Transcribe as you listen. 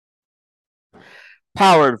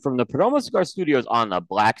Powered from the Perdomo Cigar Studios on the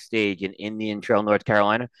Black Stage in Indian Trail, North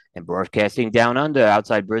Carolina, and broadcasting down under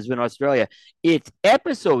outside Brisbane, Australia. It's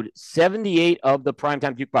episode 78 of the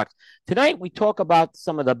Primetime Jukebox. Tonight, we talk about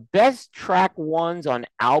some of the best track ones on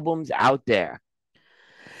albums out there.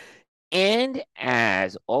 And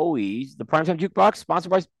as always, the Primetime Jukebox, sponsored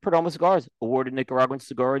by Perdomo Cigars, awarded Nicaraguan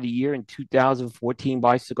Cigar of the Year in 2014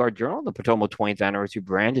 by Cigar Journal. The Perdomo 20th anniversary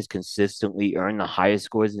brand has consistently earned the highest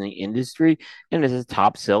scores in the industry and is a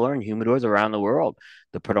top seller in humidors around the world.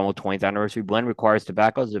 The Perdomo 20th anniversary blend requires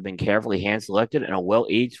tobaccos that have been carefully hand selected and are well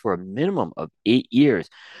aged for a minimum of 8 years.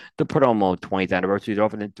 The Perdomo 20th anniversary is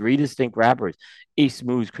offered in three distinct wrappers: a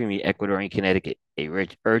smooth, creamy Ecuadorian Connecticut, a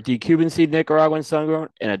rich, earthy Cuban seed Nicaraguan sun-grown,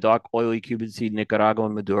 and a dark, oily Cuban seed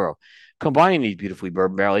Nicaraguan Maduro. Combining these beautifully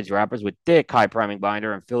bourbon barrel-aged wrappers with thick, high-priming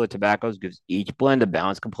binder and filler tobaccos gives each blend a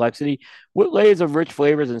balanced complexity with layers of rich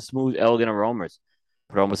flavors and smooth, elegant aromas.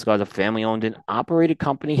 Perdomo Cigars is a family-owned and operated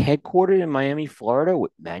company headquartered in Miami, Florida,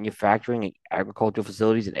 with manufacturing and agricultural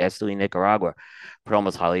facilities in Esteli, Nicaragua.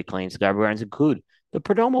 Perdomo's highly acclaimed cigar brands include the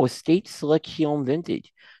Perdomo Estate Selection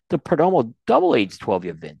Vintage, the Perdomo Double Aged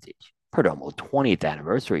 12-year Vintage, Perdomo 20th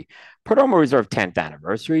Anniversary, Perdomo Reserve 10th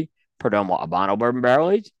Anniversary, Perdomo Habano Bourbon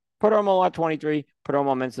Barrel Aged, Perdomo Lot 23,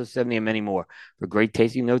 Perdomo Mensa 70, and many more. For great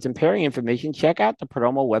tasting notes and pairing information, check out the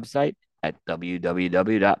Perdomo website at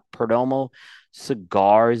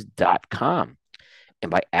www.perdomocigars.com.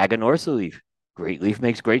 And by Aganorsa Leaf. Great Leaf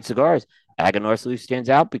makes great cigars. Aganorsa Leaf stands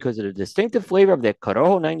out because of the distinctive flavor of their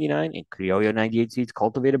Corojo 99 and Criollo 98 seeds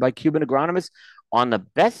cultivated by Cuban agronomists on the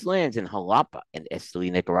best lands in Jalapa and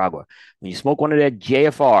Esteli, Nicaragua. When you smoke one of their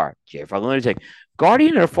JFR Lunatic,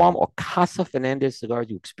 Guardian of the Farm, or Casa Fernandez cigars,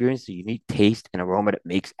 you experience the unique taste and aroma that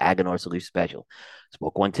makes Aganorsa Leaf special.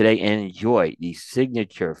 Smoke one today and enjoy the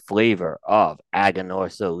signature flavor of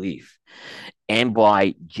Aganorsa Leaf. And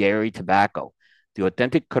by Jerry Tobacco. The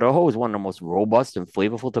authentic Corojo is one of the most robust and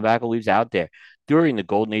flavorful tobacco leaves out there. During the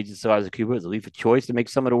golden age of cigars of Cuba, it was a leaf of choice to make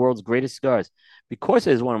some of the world's greatest cigars. Because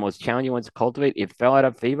it is one of the most challenging ones to cultivate, it fell out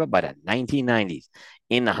of favor by the 1990s.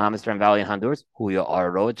 In the Jamastran Valley in Honduras, Julio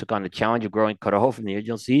Arroyo took on the challenge of growing Corojo from the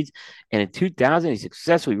original seeds, and in 2000, he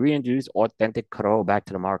successfully reintroduced authentic Corojo back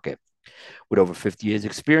to the market. With over 50 years'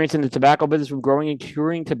 experience in the tobacco business, from growing and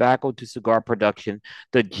curing tobacco to cigar production,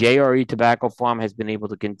 the JRE Tobacco Farm has been able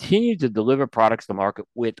to continue to deliver products to market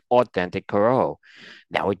with authentic Corojo.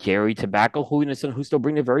 Now, with JRE Tobacco, Holiness and Justo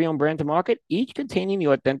bring their very own brand to market, each containing the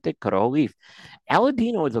authentic Corojo leaf.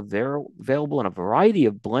 Aladino is available in a variety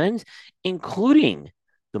of blends, including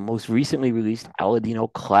the most recently released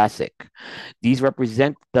Aladino Classic. These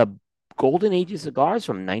represent the golden age of cigars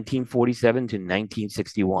from 1947 to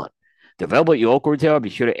 1961. They're available at your local retailer. Be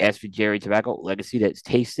sure to ask for Jerry Tobacco Legacy that's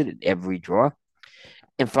tasted in every drawer.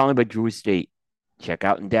 And finally, by Drew Estate. Check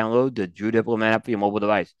out and download the Drew Diplomat app for your mobile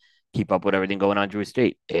device. Keep up with everything going on Drew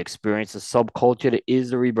Estate. Experience the subculture that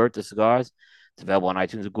is the rebirth of cigars. It's available on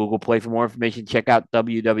iTunes and Google Play. For more information, check out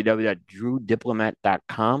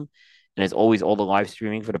www.drewdiplomat.com. And as always, all the live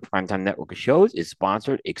streaming for the Primetime Network of shows is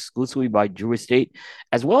sponsored exclusively by Drew Estate,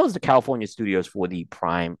 as well as the California studios for the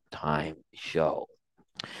Primetime show.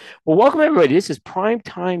 Well, welcome everybody. This is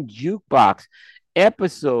Primetime Jukebox,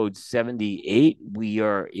 episode 78. We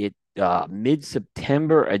are at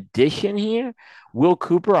mid-September edition here. Will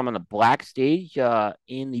Cooper, I'm on the Black Stage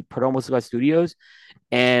in the Perdomo Cigar Studios,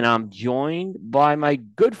 and I'm joined by my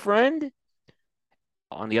good friend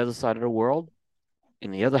on the other side of the world,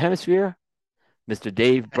 in the other hemisphere, Mr.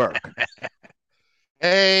 Dave Burke.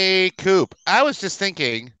 Hey, Coop. I was just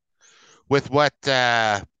thinking with what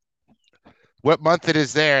month it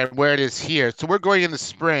is there and where it is here. So we're going in the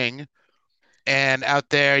spring, and out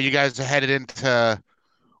there you guys are headed into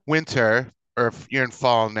winter, or if you're in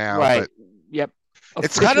fall now, Right. but Yep.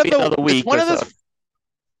 it's kind of Officially another it's week one or of so. the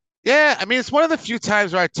yeah, I mean it's one of the few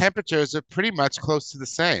times where our temperatures are pretty much close to the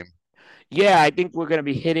same. Yeah, I think we're going to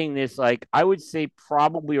be hitting this, like, I would say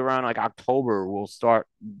probably around like October we'll start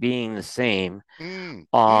being the same. Mm,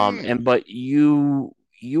 And mm. but you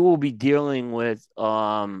will be dealing with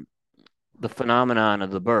the phenomenon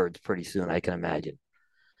of the birds pretty soon, I can imagine.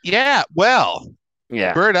 Yeah, well,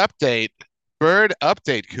 Yeah. bird update. Bird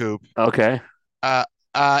update, Coop. Okay. Uh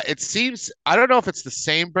it seems I don't know if it's the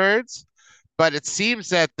same birds, but it seems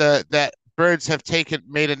that that birds have taken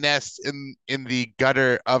made a nest in the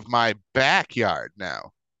gutter of my backyard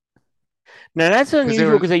now. Now that's Because they unusual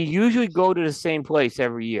were because they usually go to the same place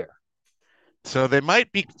every year. so they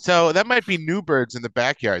might be so that might be new birds in the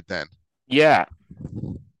backyard then. Yeah.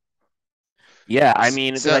 Yeah, I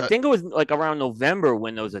mean, because I So think it was like around November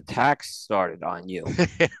when those attacks started on you.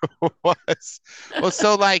 it was well,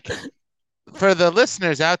 so for the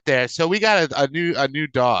listeners out there, so we got a new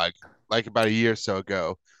dog like about a year or so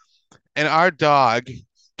ago, and our dog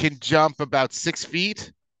can jump about 6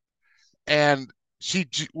 feet, and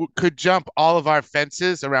could jump all of our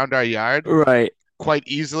fences around our yard Right, quite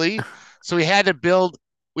easily. So we had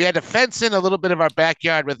to fence in a little bit of our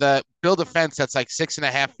backyard with a build a fence that's like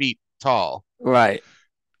 6.5 feet tall, right.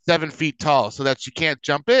 7 feet tall, so that she can't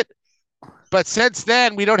jump it. But since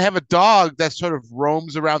then, we don't have a dog that sort of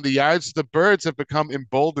roams around the yard, so the birds have become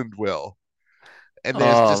emboldened, Will. And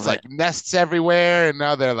there's Oh just man. like nests everywhere, and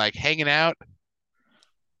now they're like hanging out.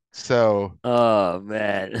 So Oh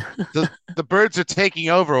man. the the birds are taking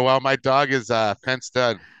over while my dog is fenced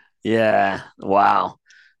in. Yeah. Wow.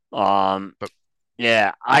 Um. But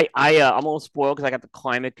Yeah. I'm a little spoiled because I got the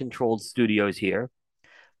climate controlled studios here,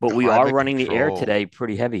 but we are climate running the air control. today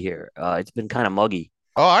pretty heavy here. It's been kind of muggy.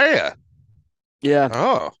 Oh, are you? Yeah.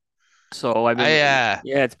 Oh, So I've been. I Yeah.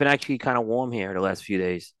 It's been actually kind of warm here the last few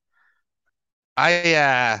days.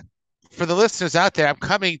 I for the listeners out there, I'm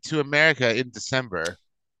coming to America in December.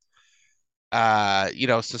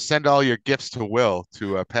 So send all your gifts to Will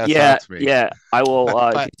to pass on Yeah. to me. Yeah. I will.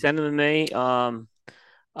 If But you send them to me,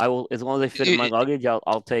 I will as long as they fit in my luggage.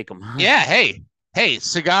 I'll take them. yeah, hey,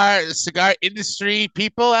 cigar industry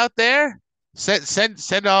people out there,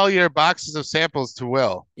 send all your boxes of samples to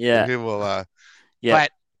Will, and Yeah. he will. Yeah.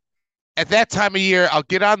 But at that time of year, I'll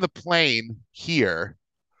get on the plane here,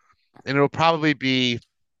 and it'll probably be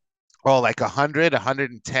like 100,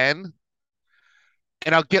 110,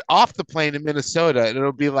 and I'll get off the plane in Minnesota, and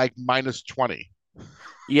it'll be like -20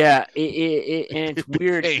 Yeah, and it's degree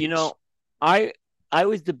weird. change. I I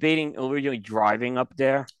was debating originally driving up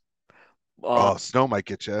there, uh, Oh, snow might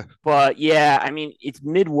get you. but yeah, I mean it's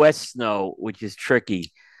Midwest snow, which is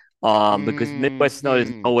tricky, because Midwest snow there's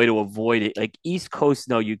Hmm. no way to avoid it. Like East Coast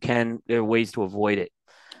snow, there are ways to avoid it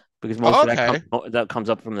because most Oh, of okay. that comes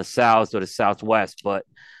up from the south or the southwest. But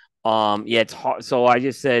yeah, it's hard. So I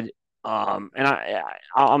just said, and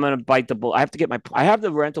I'm gonna bite the bullet. I have to get I have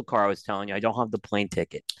the rental car. I was telling you, I don't have the plane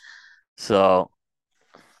ticket. So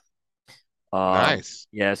Nice.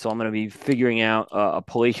 yeah, so I'm gonna be figuring out a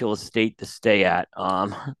palatial estate to stay at,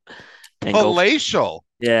 and go, Palatial.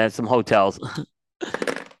 yeah, some hotels.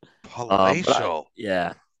 Palatial.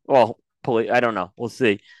 Yeah, well, I don't know. We'll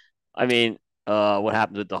see. I mean, what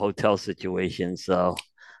happens with the hotel situation? So,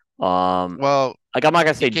 um, Well, like I'm not gonna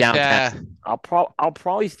you stay could downtown. I'll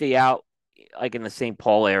probably stay out like in the St.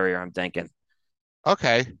 Paul area. I'm thinking.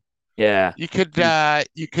 okay. Yeah. You could stay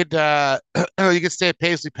at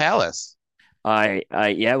Paisley Palace.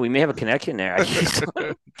 Yeah, we may have a connection there. I just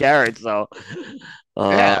Garrett. So, uh,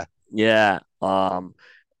 Yeah. yeah,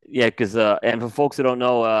 yeah, because and for folks who don't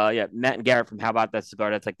know, yeah, Matt and Garrett from How About That Cigar,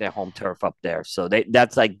 that's like their home turf up there. So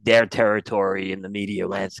that's like their territory in the media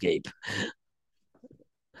landscape.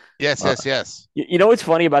 Yes, Uh, yes, yes. you know what's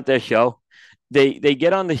funny about their show? They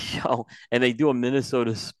get on the show and they do a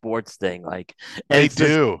Minnesota sports thing, like, and They it's just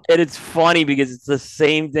do. and it's funny because it's the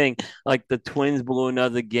same thing. Like the Twins blew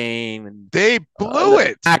another game, and They blew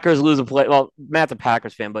the it. Packers lose a play. Well, Matt's a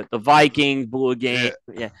Packers fan, but the Vikings blew a game.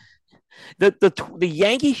 Yeah. Yeah, the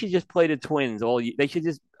Yankees should just play the Twins all. They should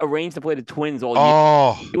just arrange to play the Twins all year.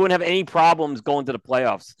 Oh, You wouldn't have any problems going to the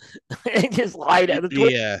playoffs. And just lie down. The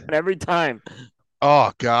Twins yeah. every time.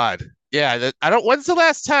 Oh God. Yeah. I don't. When's the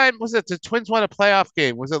last time was it the Twins won a playoff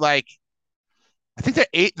game? Was it like I think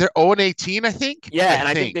they're 0-18, I think. Yeah, I and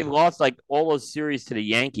I think think. they've lost like all those series to the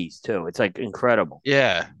Yankees too. It's like incredible.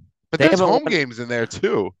 Yeah. But They there's haven't home won. games in there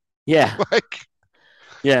too. Yeah, Like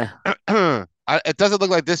yeah. it doesn't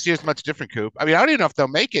look like this year's much different, Coop. I mean, I don't even know if they'll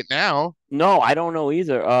make it now. No, I don't know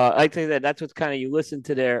either. I think that's what's kind of you listen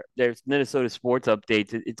to their Minnesota sports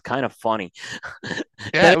updates. It's kind of funny.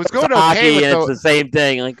 Yeah, Then it it was goes to going okay hockey, with and it's the the same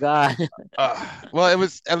thing. Like, well, it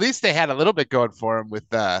was at least they had a little bit going for them with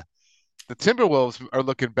the Timberwolves are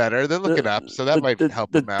looking better. They're looking up, so that might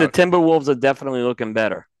help them the out. Timberwolves are definitely looking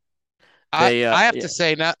better. They I have yeah to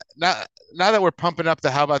say now that we're pumping up the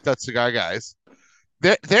How About That Cigar guys,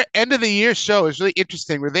 their end of the year show is really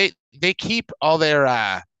interesting where they keep all their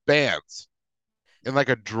bands in like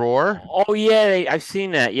a drawer oh yeah I've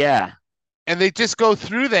seen that, yeah. and they just go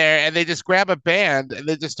through there and they just grab a band and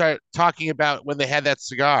they just start talking about when they had that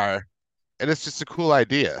cigar and it's just a cool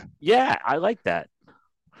idea. Yeah, I like that.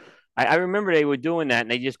 I remember they were doing that, and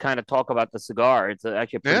they just kind of talk about the cigar.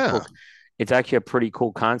 Actually a pretty cool. Yeah. It's actually a pretty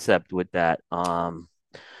cool concept with that. So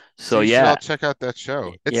So you should yeah, all check out that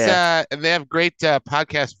show. It's yeah, and they have great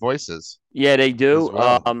podcast voices yeah, they as do.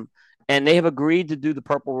 well. And they have agreed to do the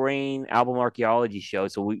Purple Rain album archaeology show.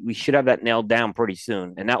 So we should have that nailed down pretty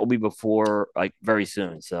soon, and that will be before like very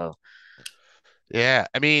soon. So Yeah,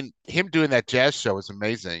 I mean, him doing that jazz show was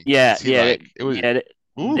amazing. Yeah, Cause he yeah, like it was.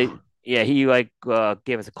 Ooh, yeah. He like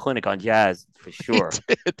gave us a clinic on jazz for he sure.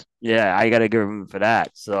 did. Yeah, I gotta give him for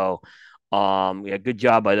that. So, yeah, good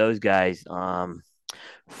job by those guys.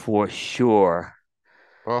 For sure.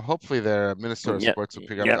 Well, hopefully their Minnesota Yep, sports will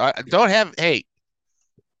pick up. yep. Don't have hey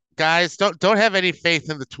guys, don't have any faith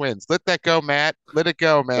in the Twins. Let that go, Matt. Let it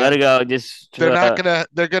go, Let man. it go. Just They're not gonna.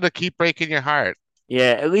 They're gonna keep breaking your heart.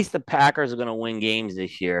 yeah. At least the Packers are gonna win games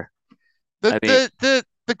this year. The I mean, the the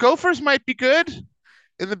the Gophers might be good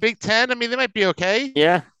in the Big Ten. I mean, they might be okay.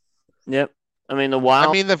 yeah, yep. I mean, I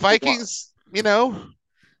mean, the The Wild, Vikings,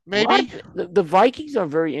 a lot maybe. of the Vikings are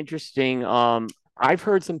very interesting. I've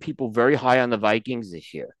heard some people very high on the Vikings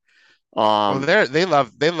this year. Well, Um, they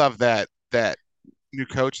love that new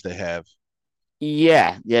coach they have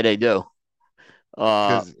yeah, yeah, they do. Uh,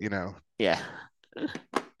 because yeah,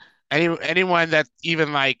 anyone that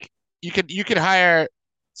even like you could hire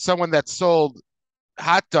someone that sold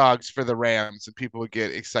hot dogs for the Rams and people would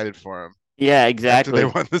get excited for them yeah, after they exactly.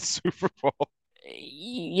 won the Super Bowl.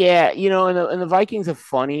 Yeah, and the Vikings are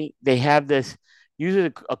funny. They have this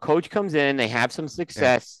usually a coach comes in, they have some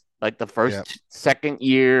Yeah, success, like the yeah, first, second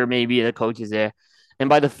year, maybe the coach is there. And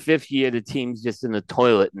by the fifth year, the team's just in the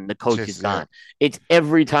toilet and the coach is just yeah. gone. It's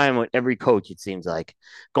every time with every coach, it seems like.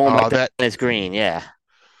 Going back Oh, to that Dennis Green, yeah.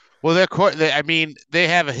 well, I mean, they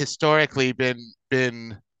have historically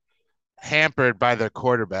been hampered by their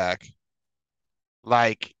quarterback.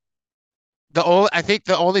 Like I think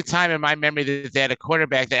the only time in my memory that they had a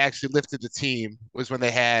quarterback that actually lifted the team was when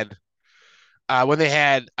they had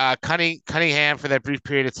Cunningham for that brief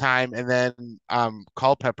period of time, and then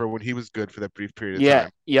Culpepper when he was good for that brief period of Yeah, time.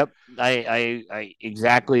 yep. I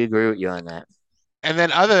exactly agree with you on that. And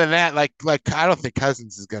then other than that, like I don't think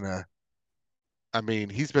Cousins is gonna. I mean,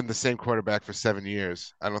 he's been the same quarterback for 7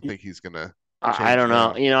 years. I don't think he's gonna I change don't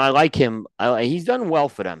know. now. I like him. He's done well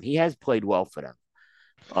for them. He has played well for them.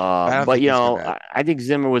 I don't But think he's gonna. I think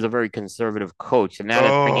Zimmer was a very conservative coach, and now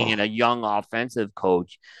they're bringing in Oh, a young offensive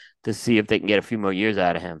coach to see if they can get a few more years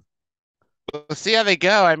out of him. we'll see how they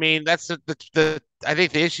go. I mean, that's the I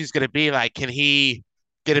think the issue is going to be like, can he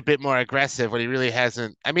get a bit more aggressive when he really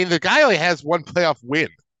hasn't? I mean, the guy only has one playoff win,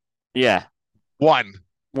 Yeah, one,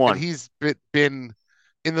 and one. he's been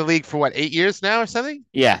in the league for what, 8 years now or something?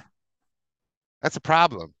 Yeah, That's a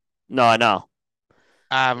problem. no, I know.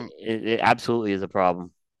 Um, It absolutely is a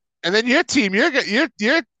problem. and then your team, your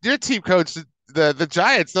team coach, the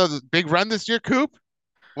Giants, those big run this year, Coop.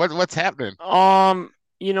 What's happening?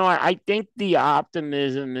 I think the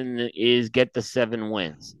optimism is get the 7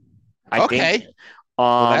 wins. I think, Okay,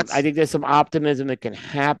 well I that's think there's some optimism that can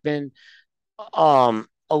happen.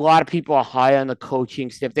 A lot of people are high on the coaching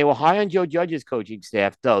staff. They were high on Joe Judge's coaching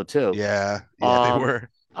staff, though, too. yeah they Um, were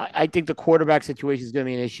I think the quarterback situation is going to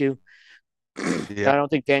be an issue. I yeah. don't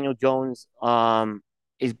think Daniel Jones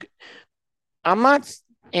is. I'm not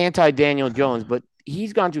anti Daniel Jones, but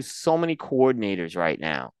he's gone through so many coordinators right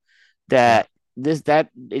now Yeah. that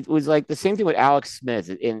it was like the same thing with Alex Smith,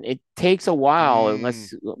 and it takes a while Mm.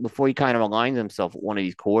 unless before he kind of aligns himself with one of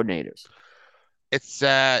these coordinators. It's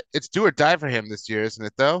do or die for him this year, isn't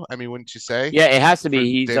it though? I mean, wouldn't you say Yeah, it has to for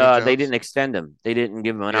be. He's Daniel they Jones? didn't extend him. They didn't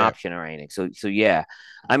give him an Yeah. option or anything. So yeah.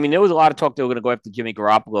 I mean, there was a lot of talk they were gonna go after Jimmy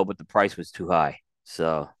Garoppolo, but the price was too high.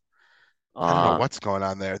 So I don't know uh what's going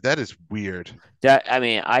on there. That is weird. I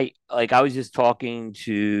mean, I was just talking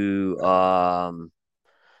to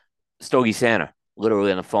Stogie Santa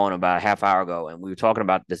literally on the phone about a half hour ago, and we were talking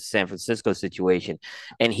about the San Francisco situation,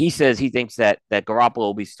 and he says he thinks that Garoppolo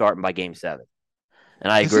will be starting by Game 7,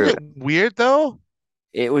 and I Isn't agree with it him. weird though?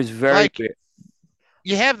 It was very Like weird.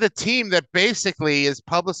 you have the team that basically is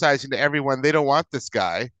publicizing to everyone they don't want this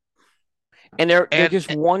guy, And they're and just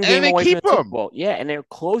one and game they away from keep the Super him. Bowl. Yeah, and they're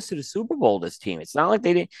close to the Super Bowl. This team. It's not like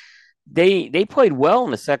they didn't. They played well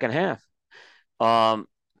in the second half. Um,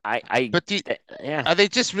 I But yeah, are they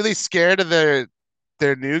just really scared of their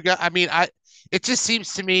new guy? I mean, I it just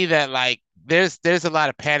seems to me that like there's a lot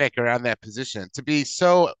of panic around that position to be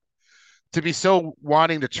so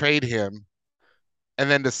wanting to trade him and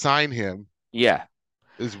then to sign him yeah.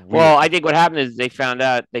 is Well, I weird. think what happened is they found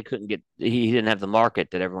out they couldn't get. He didn't have the market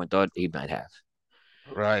that everyone thought he might have,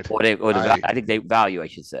 Right. or I I think they value. I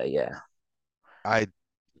should say, yeah, I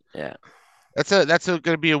yeah, that's going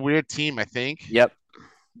to be a weird team, I think. yep,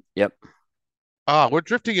 yep, Oh, we're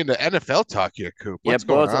drifting into NFL talk here, Coop. yep. What's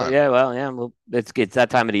Well, going on? yeah, well, yeah. Well, it's that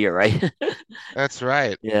time of the year, right? That's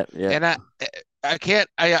right. Yeah, yeah. And I can't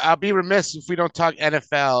I'll be remiss if we don't talk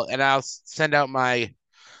NFL and I'll send out my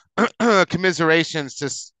commiserations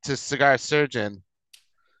to Cigar Surgeon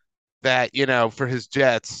that, for his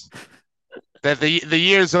Jets. that the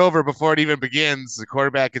year's over before it even begins. The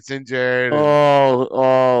quarterback gets injured, and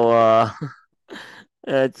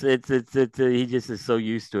it's he just is so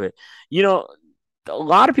used to it. You know, a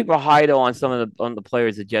lot of people are high though on some of the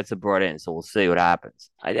players the Jets have brought in, so we'll see what happens.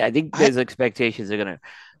 I think I there's expectations they're gonna.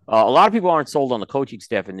 A lot of people aren't sold on the coaching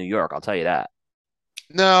staff in New York. I'll tell you that.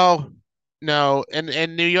 no, no, and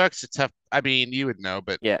New York's a tough. I mean, you would know,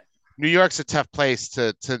 but Yeah, New York's a tough place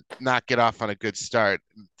to not get off on a good start.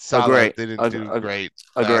 Salah agree, didn't do great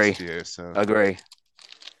agree, last year, so agree.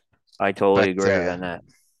 I totally but agree on that.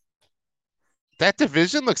 that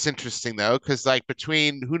division looks interesting though, because like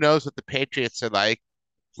between who knows what the Patriots are like,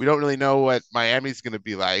 we don't really know what Miami's going to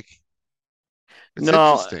be like. It's No,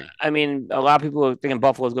 interesting. I mean, a lot of people are thinking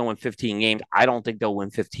Buffalo's going to win 15 games. I don't think they'll win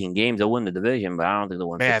 15 games. They'll win the division, but I don't think they'll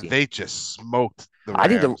win Man, 15. they just smoked the I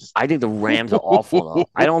think the Rams. I think the Rams are awful though.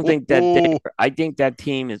 I don't think that I think that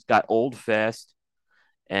team has got old fast,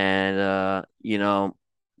 and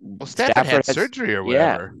Well, Stafford Stafford had has surgery or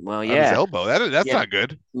yeah, whatever well on his yeah, elbow. That's yeah, not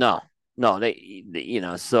good. no, no,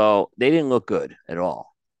 so they didn't look good at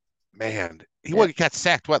all. Man, Yeah, he got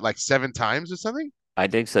sacked what, like 7 times or something? I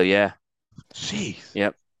think so. Yeah, Jeez.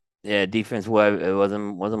 yep, yeah. Defense it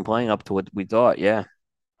wasn't playing up to what we thought. Yeah,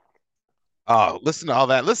 Oh, listen to all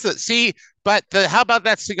that. Listen, see, but how about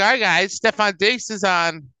that cigar, guys? Stefan Diggs is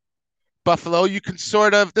on Buffalo. You can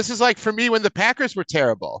sort of. This is like for me when the Packers were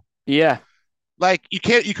terrible. yeah. Like you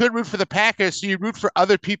couldn't root for the Packers, so you root for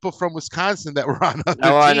other people from Wisconsin that were on other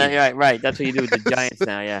Oh, teams. right, right. That's what you do with the Giants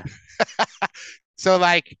now. Yeah, So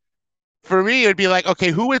like for me, it'd be like,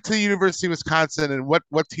 okay, who went to the University of Wisconsin and what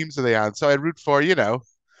teams are they on? So I'd root for,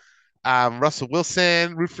 Russell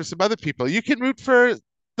Wilson, root for some other people. You can root for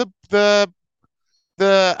the the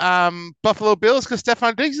the Buffalo Bills because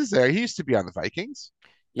Stefan Diggs is there. He used to be on the Vikings.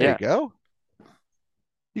 There you yeah. go.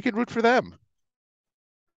 You can root for them.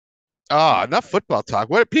 Oh, enough football talk.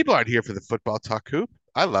 What people aren't here for the football talk, Coop.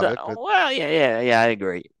 I love So, it, but well, yeah. I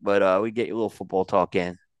agree. But we get a little football talk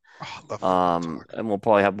in. oh, I love football talk. And we'll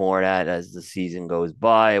probably have more of that as the season goes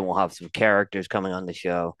by, and we'll have some characters coming on the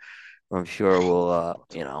show. I'm sure Oh, we'll, love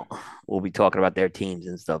football talk. we'll be talking about their teams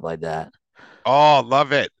and stuff like that. Oh,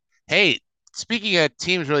 love it. Hey, speaking of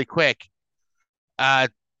teams really quick, uh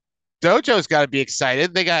Dojo's got to be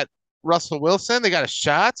excited. They got Russell Wilson, they got a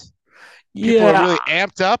shot. People are Yeah, really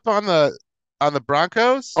amped up on the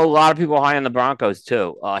Broncos. a lot of people high on the Broncos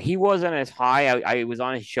too. He wasn't as high. I was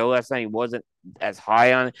on his show last night. He wasn't as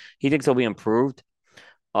high on. He thinks he'll be improved.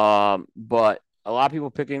 But a lot of people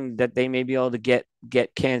picking that they may be able to get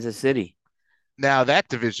Kansas City. Now that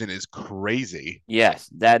division is crazy. Yes,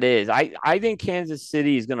 that is. I think Kansas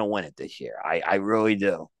City is going to win it this year. I really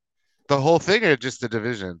do. The whole thing or just the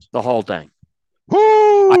division? The whole thing.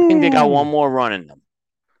 I think they got one Woo! more run in them.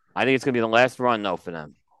 I think it's going to be the last run though for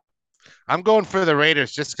them. I'm going for the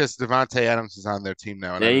Raiders just because Devontae Adams is on their team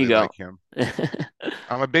now and I There you really go. like him. and,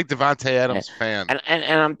 I'm a big Devontae Adams fan. and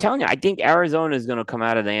I'm telling you, I think Arizona is going to come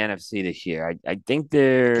out of the NFC this year. I think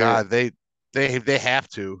they're God, they have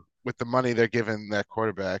to with the money they're giving that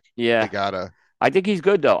quarterback. They yeah. gotta. I think he's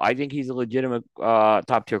good though. I think he's a legitimate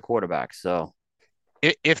top tier quarterback. So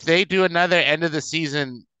If they do another end of the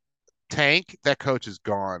season tank, that coach is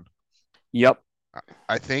gone. yep,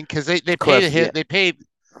 I think because they paid Cliff. Yeah, they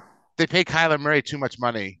paid Kyler Murray too much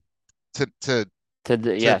money to to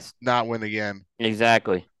to yes, not win again.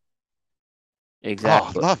 exactly, Oh,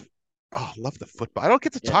 exactly. love the football. I don't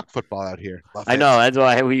get to Yeah, talk football out here. Love I know. it. That's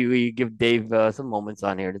why we give Dave some moments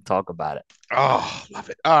on here to talk about it. Oh, love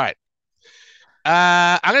it. All right.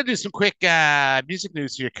 I'm gonna do some quick music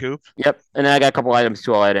news here, Coop. Yep, and then I got a couple items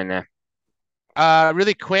to add in there.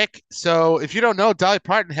 Really quick. So if you don't know, Dolly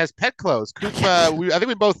Parton has pet clothes. Coop, I think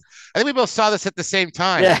we both saw this at the same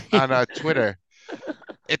time Yeah, on Twitter.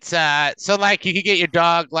 It's so like you could get your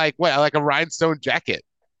dog like what, like a rhinestone jacket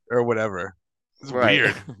or whatever. It's right.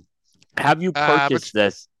 weird. Have you But purchased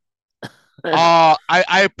this?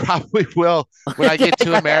 I probably will when I get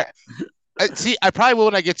to America. See, I probably will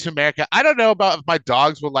when I get to America. I don't know about if my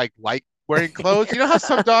dogs will like wearing clothes. You know how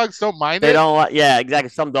some dogs don't mind They it? don't like. Yeah, exactly.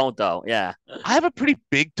 Some don't though. Yeah. I have a pretty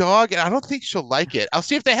big dog, and I don't think she'll like it. I'll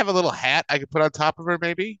see if they have a little hat I could put on top of her,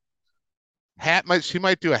 maybe. She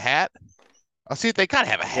might do a hat. I'll see if they gotta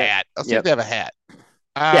have a Yep. hat. I'll see if Yep. they have a hat.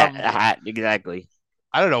 Yeah. Um, A hat. Exactly.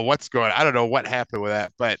 I don't know what happened with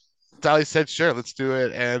that, but Dolly said, sure, let's do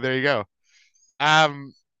it. And there you go.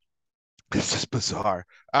 Um, it's just bizarre.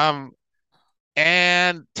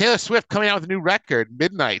 And Taylor Swift coming out with a new record,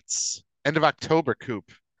 Midnights, end of October,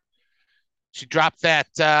 Coop. She dropped that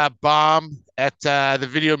bomb at the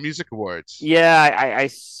Video Music Awards. Yeah, I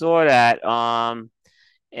saw that.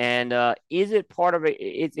 And is it part of it?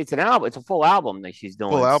 It's an album. It's a full album that she's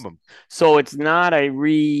Full doing. album. So it's not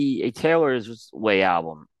a Taylor's Way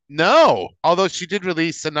album. No, although she did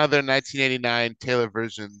release another 1989 Taylor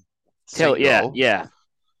version Taylor, yeah, single. yeah,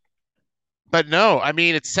 But no, I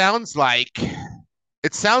mean, it sounds like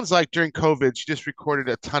during COVID she just recorded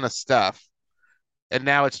a ton of stuff, and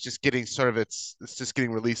now it's just getting sort of it's just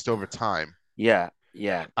getting released over time. yeah,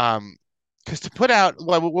 yeah, Um, because to put out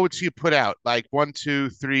what would she put out? Like one, two,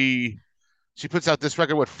 three. She puts out this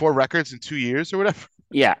record, what, 4 records in 2 years or whatever?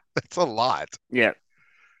 yeah, That's a lot, yeah.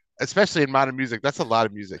 especially in modern music. That's a lot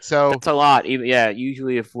of music. So, That's a lot. Even yeah,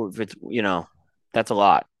 usually if it's that's a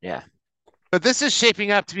lot. Yeah, but this is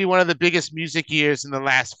shaping up to be one of the biggest music years in the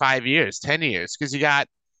last 5 years, 10 years, because you got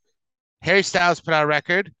Harry Styles put out a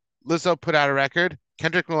record, Lizzo put out a record,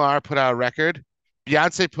 Kendrick Lamar put out a record,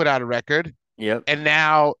 Beyonce put out a record, yep, and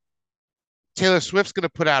now Taylor Swift's going to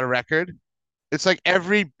put out a record. It's like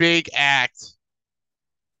every big act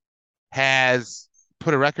has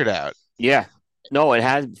put a record out, yeah. No, it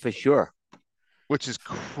has for sure. which is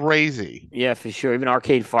crazy. Yeah, for sure. Even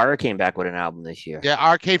Arcade Fire came back with an album this year. Yeah,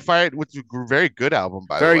 Arcade Fire, which is a very good album,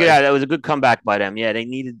 by the Very good. way. That was a good comeback by them. Yeah, they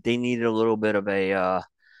needed a little bit of a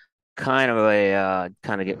kind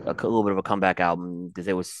of get a little bit of a comeback album because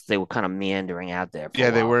they were kind of meandering out there for a Yeah,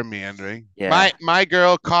 they while. were meandering. Yeah, My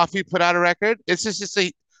girl Coffee put out a record. It's just a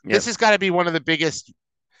this yep, has got to be one of the biggest,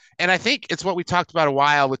 and I think it's what we talked about a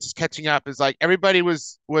while, which is catching up. Is like everybody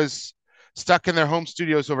was stuck in their home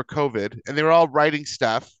studios over COVID, and they were all writing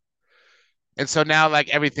stuff, and so now like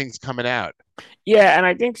everything's coming out. yeah. And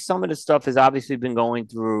I think some of the stuff has obviously been going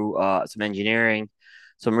through some engineering,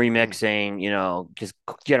 some Mm. remixing, just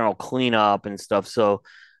general cleanup and stuff. So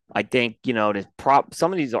I think there's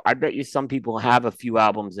some of these. I bet you some people have a few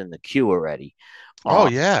albums in the queue already. Oh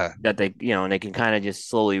Um, yeah. that and they can kind of just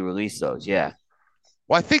slowly release those. Yeah.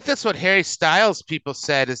 Well, I think that's what Harry Styles people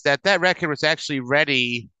said is that that record was actually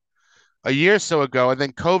ready a year or so ago, and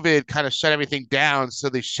then COVID kind of shut everything down, so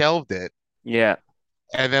they shelved it Yeah.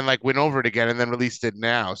 and then like went over it again and then released it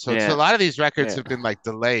now. So a Yeah. lot of these records Yeah. have been like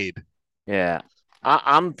delayed. Yeah.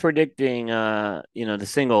 I'm predicting, the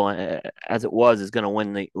single as it was is going to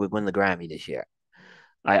win the Grammy this year.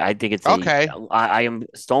 I think it's Okay. I am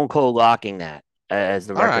stone cold locking that as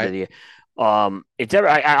the All record of right. the year. It's ever.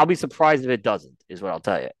 I'll be surprised if it doesn't. Is what I'll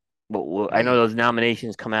tell you. But I know Mm. those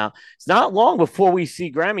nominations come out. It's not long before we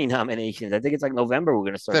see Grammy nominations. I think it's like November. We're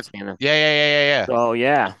going to start That seeing them. yeah, yeah, yeah, yeah, So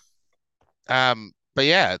yeah. but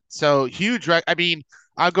yeah, so huge I mean,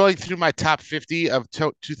 I'm going through my top 50 of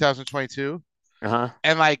 2022, Uh huh.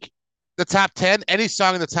 and like the top 10, any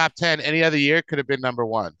song in the top 10 any other year could have been number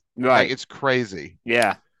one. Like Right. it's crazy.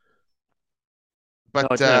 Yeah. No,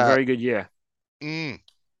 But it's been a very good year. mm,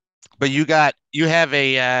 but you have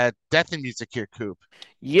a death in music here, Coop.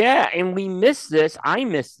 Yeah, and we missed this. I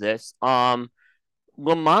missed this.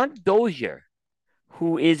 Lamont Dozier,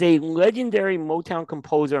 who is a legendary Motown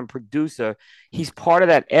composer and producer. He's part of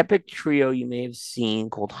that epic trio you may have seen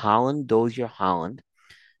called Holland, Dozier, Holland.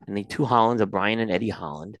 And the two Hollands are Brian and Eddie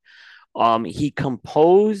Holland. He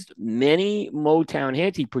composed many Motown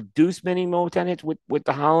hits. He produced many Motown hits with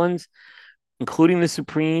the Hollands, including the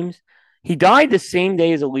Supremes. He died the same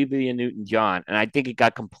day as Olivia Newton-John, and I think it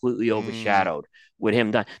got completely Mm, overshadowed with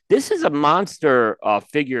him dying. This is a monster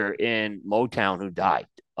figure in Motown who died.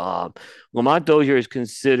 Lamont Dozier is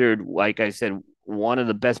considered, like I said, one of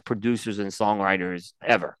the best producers and songwriters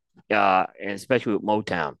ever, and especially with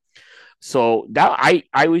Motown. So that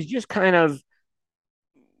I was just kind of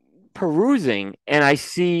perusing, and I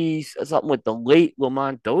see something with the late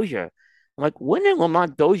Lamont Dozier. I'm like, when did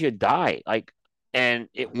Lamont Dozier die? Like, and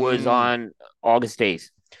it was mm, on August 8th.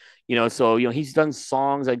 So he's done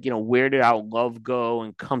songs like Where Did Our Love Go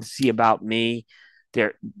and Come See About Me.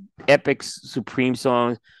 They're epic Supreme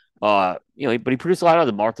songs. But he produced a lot of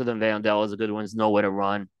the Martha and Vandell is a good ones. Nowhere to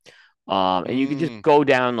Run. And you can just mm. go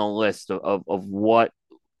down the list of what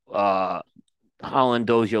uh Holland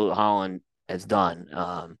Dozier Holland has done.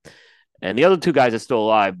 And the other two guys are still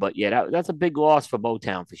alive, but yeah, that's a big loss for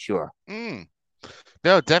Motown for sure. Mm.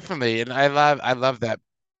 No, definitely. And I love that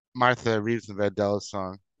Martha Reeves and Vandellas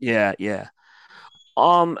song. Yeah, yeah.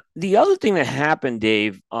 The other thing that happened,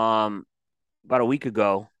 Dave, about a week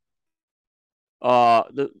ago,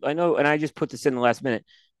 I know, and I just put this in the last minute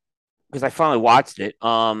because I finally watched it.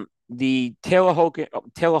 The Taylor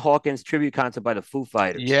Hawkins tribute concert by the Foo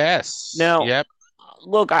Fighters. Yes. Now, Yep.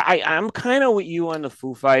 look, I'm kind of with you on the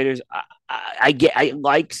Foo Fighters. I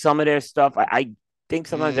like some of their stuff. I think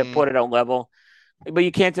sometimes they Mm, put it on level, but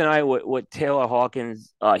you can't deny what Taylor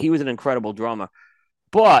Hawkins. He was an incredible drummer,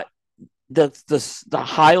 but the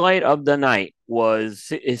highlight of the night was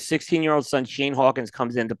his 16-year-old son Shane Hawkins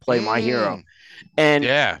comes in to play My Hero, Mm, and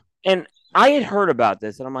yeah. and I had heard about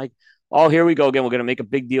this, and I'm like, oh, here we go again. We're gonna make a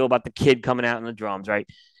big deal about the kid coming out in the drums, right?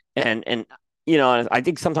 And I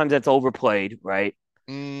think sometimes that's overplayed, right?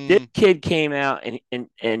 This Mm, kid came out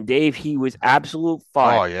and Dave, he was absolute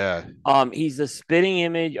fire. oh yeah. He's the spitting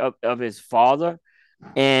image of his father,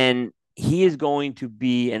 and he is going to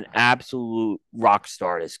be an absolute rock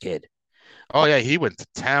star. This kid. Oh yeah, he went to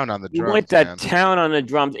town on the He went drums, to man. town on the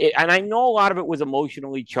drums, and I know a lot of it was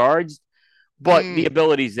emotionally charged, but the Mm,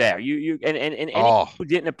 ability's there. And any oh. who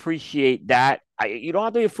didn't appreciate that, you don't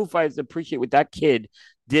have to be a Foo Fighters to appreciate what that kid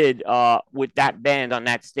did with that band on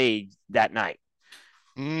that stage that night.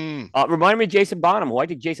 Mm, Reminded me of Jason Bonham, who I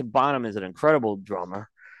think Jason Bonham is an incredible drummer.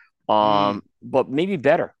 mm, But maybe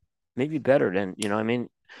better than I mean,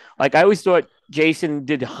 like I always thought Jason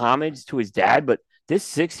did homage to his dad, but this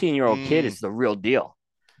 16-year-old kid mm. is the real deal.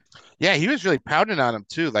 Yeah, he was really pounding on him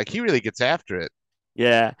too. Like he really gets after it.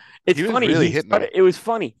 Yeah, it's He was funny. really hitting him. It was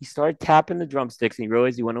funny. He started tapping the drumsticks, and he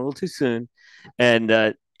realized he went a little too soon.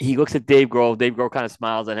 And he looks at Dave Grohl. Dave Grohl kind of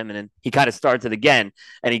smiles at him, and then he kind of starts it again,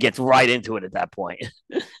 and he gets right into it at that point.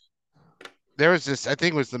 There was this, I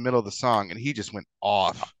think it was the middle of the song, and he just went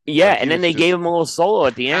off. Yeah, Like and he then was they gave just him a little solo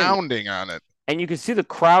at the end, pounding on it. and you can see the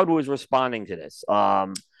crowd was responding to this.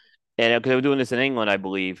 And because they were doing this in England, I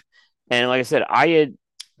believe. And like I said, I had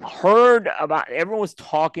heard about everyone was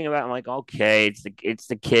talking about. I'm like, okay, it's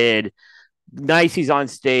the kid. Nice, he's on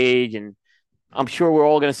stage, and I'm sure we're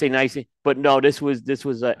all going to say nice, but no,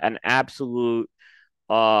 an absolute.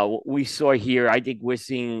 What we saw here, I think we're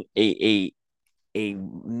seeing a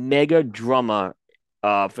mega drummer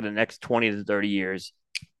for the next 20 to 30 years.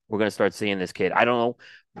 We're going to start seeing this kid. I don't know.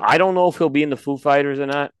 I don't know if he'll be in the Foo Fighters or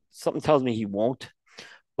not. Something tells me he won't,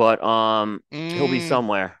 but he'll be Mm.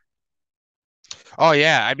 somewhere. Oh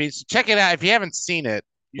yeah, I mean, so check it out. If you haven't seen it,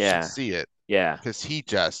 you should Yeah, see it yeah. because he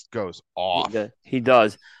just goes off. He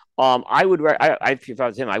does. I would. If I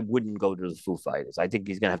was him, I wouldn't go to the Foo Fighters. I think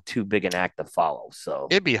he's gonna have too big an act to follow. So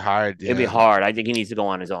It'd be hard, it'd be yeah. hard. I think he needs to go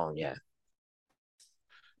on his own. Yeah.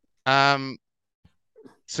 Um,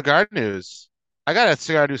 cigar news. I got a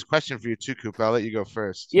cigar news question for you too, Coop. I'll let you go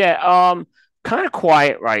first. Yeah. Kind of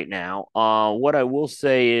quiet right now. What I will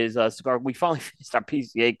say is, cigar. We finally finished our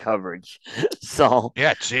PCA coverage, so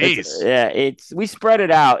Yeah, it's jeez. yeah. It's we spread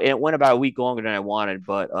it out. It went about a week longer than I wanted,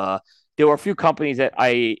 but there were a few companies that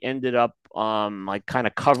I ended up like kind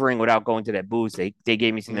of covering without going to their booths. They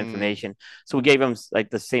gave me some Mm. information, so we gave them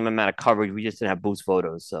like the same amount of coverage. We just didn't have booth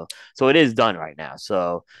photos, so it is done right now.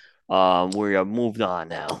 So we are moved on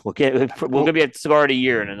now. We're Well, gonna be at cigar of the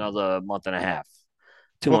year in another month and a half,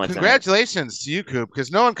 two well, months and a half. congratulations to you, Coop,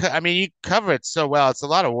 because no one. I mean, you cover it so well. It's a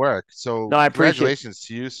lot of work. No, So I appreciate. congratulations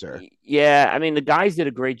to you, sir. Yeah, I mean the guys did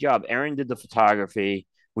a great job. Aaron did the photography,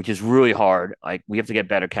 which is really hard. Like we have to get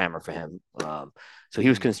better camera for him. So he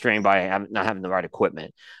was Mm. constrained by not having the right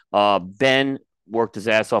equipment. Ben worked his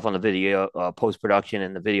ass off on the video post production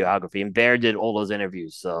and the videography, and Bear did all those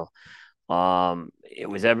interviews. So it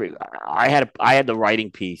was I had the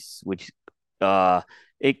writing piece, which uh,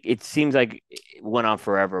 it seems like it went on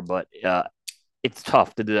forever, but it's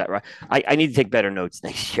tough to do that right. I need to take better notes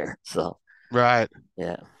next year. So Right.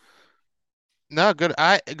 yeah. No, good.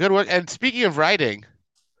 Good work. And speaking of writing,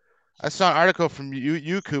 I saw an article from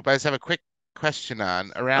you, Coop. I just have a quick question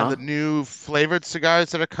on around the Uh, new flavored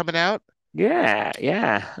cigars that are coming out. Yeah,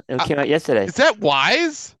 yeah. It Uh, came out yesterday. is that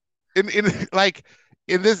wise? In like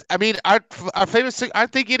in this, I mean, our famous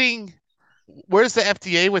aren't they getting? Where's the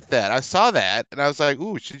FDA with that? I saw that and I was like,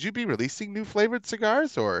 ooh, should you be releasing new flavored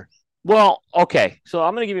cigars or? Well, okay. So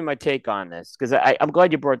I'm gonna give you my take on this because I'm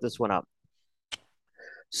glad you brought this one up.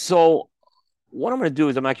 So what I'm gonna do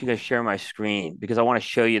is I'm actually gonna share my screen because I want to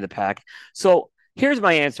show you the pack. So here's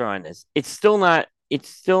my answer on this. It's still not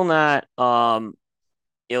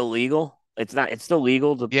illegal. It's still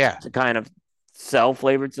legal Yeah, to kind of sell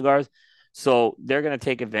flavored cigars. So they're gonna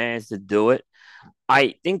take advantage to do it.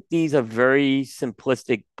 I think these are very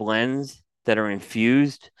simplistic blends that are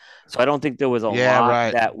infused. So I don't think there was a yeah, lot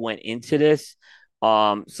right. that went into this.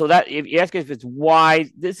 So that if you ask if it's wise,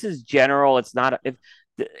 this is general. It's not. If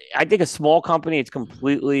I think a small company, it's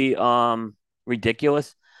completely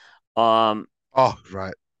ridiculous. Um, Oh,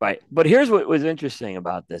 right. right. But here's what was interesting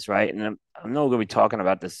about this, right? And I know we're going to be talking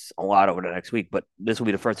about this a lot over the next week, but this will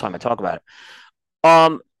be the first time I talk about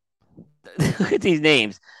it. Look at these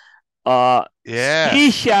names. Yeah.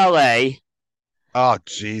 Ski Chalet, Oh,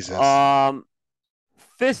 Jesus. um,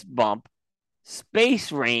 Fist Bump,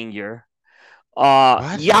 Space Ranger,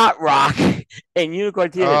 What? Yacht Rock, and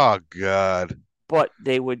Unicorn Theater. Oh, God. but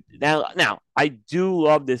they would now. I do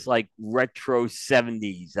love this like retro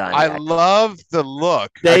 70s I Pontiac. love the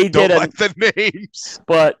look. I They did don't a, like the names.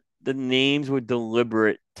 but the names were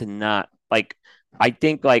deliberate to not like. I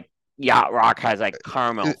think like Yacht Rock has like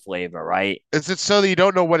caramel I- flavor, right? Is it so that you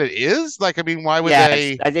don't know what it is? Like, I mean, why would Yes,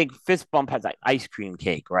 they? I think Fist Bump has like ice cream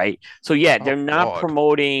cake, right? So yeah, they're Oh not God.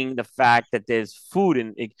 promoting the fact that there's food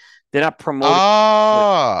and they're not promoting.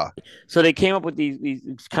 Ah, So they came up with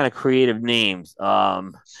these kind of creative names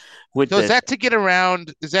with so is this. that to get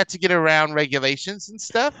around? Is that to get around regulations and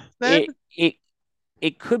stuff then? It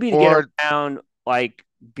it could be to get Or around like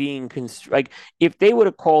being like if they would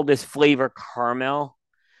have called this flavor caramel,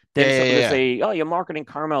 yeah, then someone yeah, would yeah. say, "Oh, you're marketing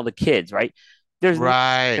caramel to kids, right?" There's no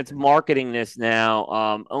Right. that's marketing this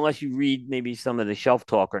now, unless you read maybe some of the shelf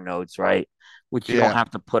talker notes, right? Which you don't Yeah.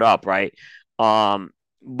 have to put up, right? Um,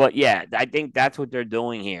 but yeah, I think that's what they're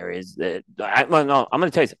doing here. Is that well, no, I'm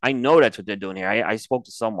going to tell you, I know that's what they're doing here. I spoke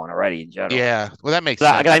to someone already in general. Yeah. Well, that makes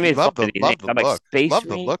I sense. made fun of these names. Love the I'm like look. Space Love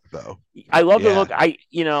the Ranger. look though. I love the Yeah. look.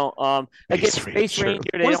 Again, Space Space Ranger.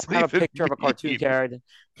 Ranger. They What don't does have a that even picture of a cartoon mean? character.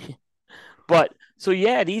 But so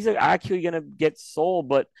yeah, these are actually going to get sold.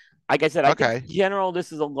 But like I said, I think Okay. in general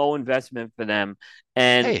this is a low investment for them.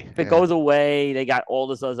 And Hey, if it yeah. goes away, they got all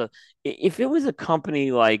this other. If it was a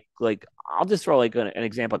company like I'll just throw like an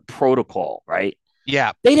example, like Protocol, right?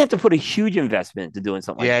 Yeah. They'd have to put a huge investment into doing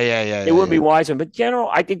something like Yeah, that. yeah, yeah, It yeah, wouldn't be yeah. wise. But general,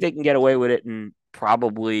 I think they can get away with it and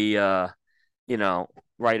probably you know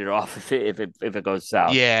write it off if it goes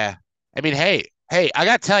south. Yeah. I mean, hey, I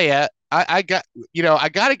gotta tell you, I got, I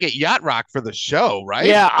gotta get Yacht Rock for the show, right?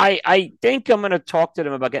 Yeah, I think I'm gonna talk to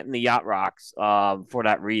them about getting the yacht rocks for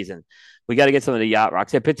that reason. We got to get some of the yacht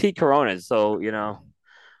rocks. They're petite Coronas, so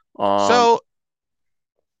um So,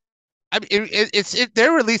 I mean,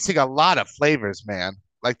 they're releasing a lot of flavors, man.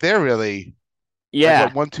 Like they're really like yeah,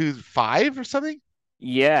 what 1, 2, 5 or something?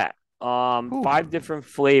 yeah. Whew. Five different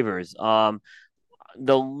flavors.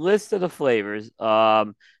 The list of the flavors.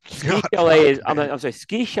 Ski Yacht Chalet Rock, is. man. I'm sorry.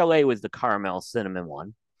 Ski Chalet was the caramel cinnamon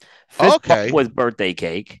one. Fist Bump Okay. was birthday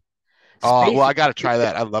cake. Oh, well, Space I gotta try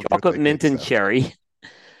that. I love chocolate birthday mint cake and stuff. cherry.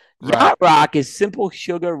 Right. Yacht Rock is simple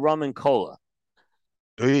sugar rum and cola,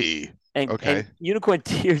 Eey. and Okay. Unicorn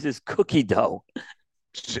Tears is cookie dough.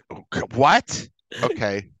 What?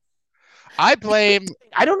 Okay. I blame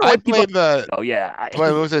I don't know I why people. blame the Oh yeah,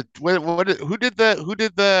 what was it? Who did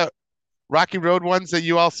the Rocky Road ones that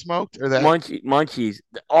you all smoked or that? Munchies,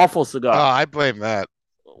 awful Oh, cigar. I blame that.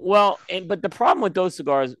 Well, but the problem with those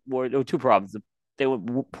cigars were there were two problems. They were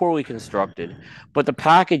poorly constructed, but the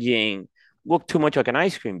packaging looked too much like an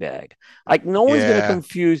ice cream bag. Like Yeah. no one's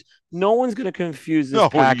gonna confuse this No,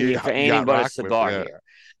 packaging for anything yacht but a rock with cigar yeah. here.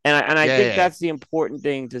 And I Yeah, think yeah, yeah. that's the important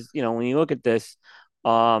thing to when you look at this,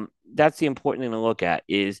 that's the important thing to look at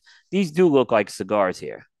is these do look like cigars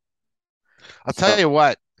here. I'll tell So you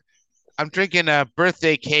what. I'm drinking a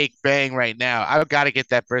birthday cake bang right now. I've got to get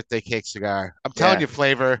that birthday cake cigar. I'm telling yeah, you,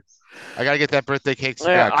 flavor. I got to get that birthday cake Yeah,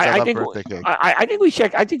 cigar because I I love think birthday cake. I think we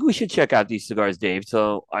check. I think we should check out these cigars, Dave.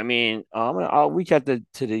 So I mean, I'll reach out to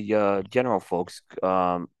the general folks.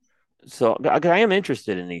 So I am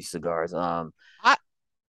interested in these cigars. I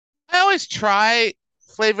I always try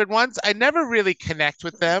flavored ones. I never really connect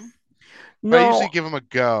with them, but I No, usually give them a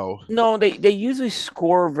go. no, they usually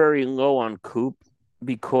score very low on Coop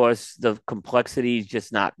because the complexity is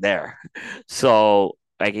just not there. So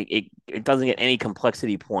like it doesn't get any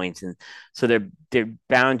complexity points, and so they're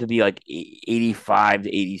bound to be like 85 to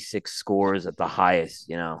 86 scores at the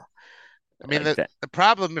highest. I mean, Like the that. the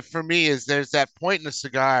problem for me is there's that point in a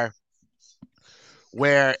cigar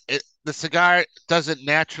where the cigar doesn't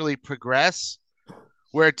naturally progress,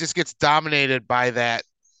 where it just gets dominated by that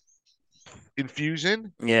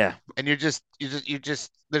infusion, Yeah. and you just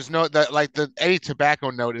there's no that like the any tobacco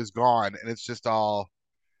note is gone, and it's just all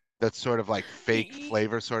that sort of like fake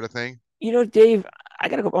flavor sort of thing. Dave, I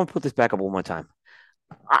gotta go. I'm gonna put this back up one more time.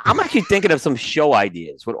 I'm actually thinking of some show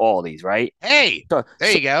ideas with all these, right? Hey, So,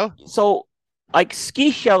 there so, you go. so like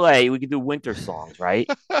Ski Chalet, we could do winter songs, right?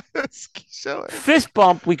 Show it. Fist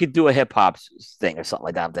Bump, we could do a hip hop thing or something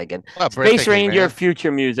like that. I'm thinking Oh, birthday Space cake, Ranger, man.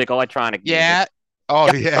 future music, electronic music. Yeah. Oh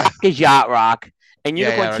Yacht yeah. Rock is yacht rock, and Yeah,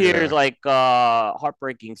 Unicorn yeah. Look at Tears that. like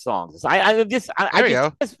heartbreaking songs. I There we just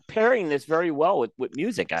go. pairing this very well with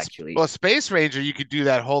music actually. Well, Space Ranger, you could do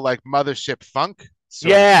that whole like mothership funk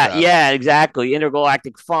sort of Yeah, stuff. yeah, exactly.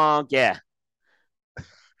 Intergalactic funk, yeah.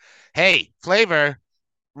 Hey, flavor,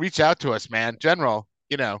 reach out to us, man. General.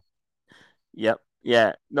 Yep.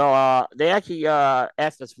 Yeah. No, they actually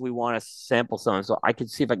asked us if we want to sample some, so I could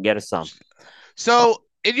see if I can get us some. Uh, So,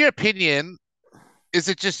 in your opinion, is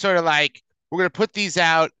it just sort of like we're gonna put these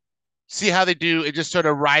out see how they do and just sort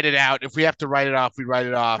of ride it out. If we have to write it off, we write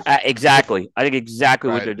it off. If Exactly. I think exactly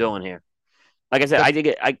what right, they're doing here. Like I said,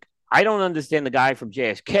 the I don't understand the guy from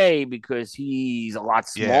JSK because he's a lot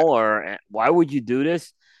yeah, smaller. Why would you do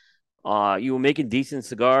this? You were making decent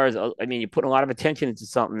cigars. I mean, you're putting a lot of attention into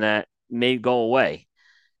something that may go away,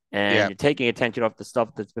 and yeah. you're taking attention off the stuff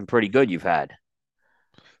that's been pretty good you've had.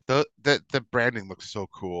 The branding looks so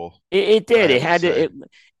cool. It I did. It have to had to. say,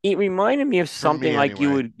 It reminded me of for something me like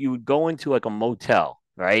anyway. you would go into like a motel,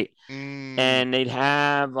 right? Mm, And they'd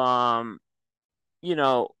have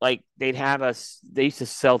like they used to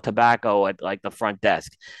sell tobacco at like the front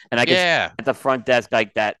desk, and I could see yeah, at the front desk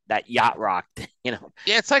like that yacht rock, yeah.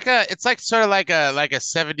 It's like sort of like a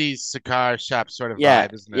 '70s cigar shop sort of Yeah,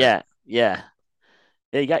 vibe, isn't it? yeah, yeah.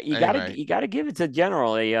 Anyway, You gotta give it to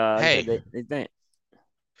General. hey, They think.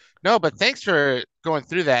 no, but thanks for going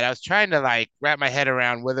through that. I was trying to like wrap my head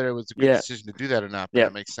around whether it was a good Yeah, decision to do that or not, but yep,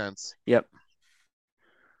 that makes sense. yep.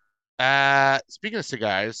 Speaking of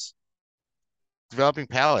cigars, developing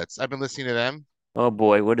palates. I've been listening to them. Oh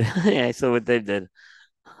boy, what? Yeah, so what they did.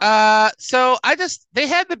 So they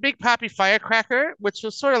had the Big Poppy Firecracker, which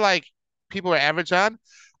was sort of like people were average on.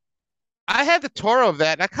 I had the Toro of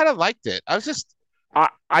that, and I kind of liked it. I was just,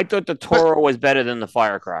 I thought the but Toro was better than the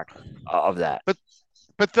Firecracker of that. but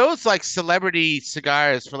but those like celebrity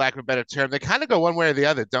cigars, for lack of a better term, they kind of go one way or the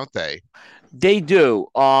other, don't they? They do.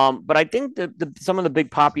 But I think some of the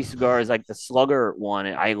Big Poppy cigars, like the Slugger one,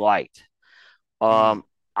 I liked. Mm, Um,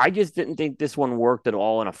 I just didn't think this one worked at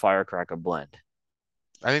all in a Firecracker blend.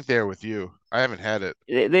 I think they're with you. I haven't had it.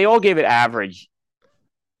 They all gave it average.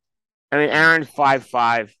 I mean, Mm. Aaron's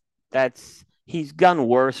 5.5. He's done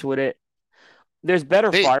worse with it. There's better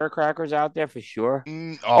They, firecrackers out there for sure.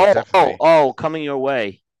 oh, definitely. Coming your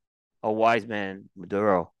way. A Wise Man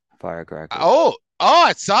Maduro firecrackers. Oh,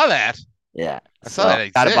 I saw that. Yeah. I saw So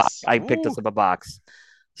that got a box. exists. I picked Ooh, us up a box.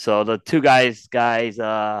 So the two guys,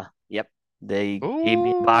 yep, they gave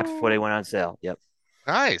me a box before ooh, they went on sale. Yep.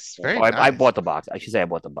 nice, Yep. very Oh, I nice, bought the box. I should say I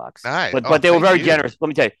bought the box. nice. But Oh, they were thank very you. generous. Let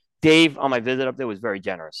me tell you, Dave on my visit up there was very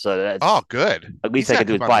generous. So Oh, that's good. at He's least I got could to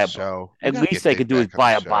do is come on the buy a show. We at got to least get I Dave could do is back on the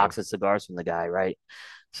buy a show. box of cigars from the guy, right?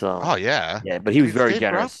 Oh So yeah, yeah, but he was it's very Dave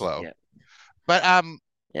generous. Garofalo. Yeah. But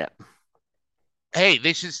Yeah. hey,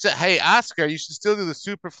 they should. Hey, Oscar, you should still do the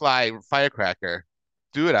Superfly firecracker.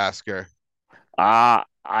 Do it, Oscar.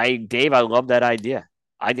 Dave, I love that idea.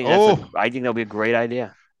 Oh, I think that'll be a great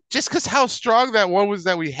idea. just because how strong that one was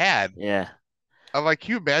that we had. Yeah. I'm like,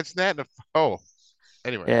 can you imagine that? Oh,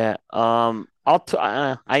 anyway, Yeah.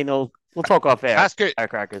 I know we'll talk off air. Oscar,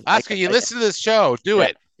 Firecrackers. Oscar, you listen to this show. Do Yep.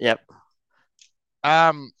 it. Yep.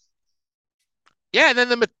 Um, yeah. And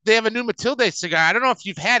then they have a new Matilde cigar. I don't know if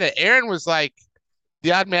you've had it. Aaron was like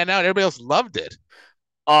the odd man out. Everybody else loved it.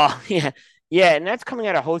 Yeah. Yeah, and that's coming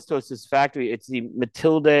out of Hostos's factory. It's the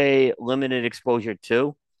Matilde limited exposure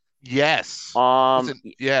too. Yes. Was Um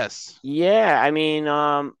it? Yes. yeah, I mean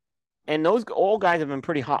and those all guys have been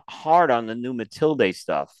pretty hard on the new Matilde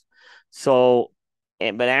stuff. So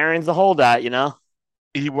but Aaron's the holdout.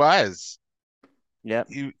 He was. Yep.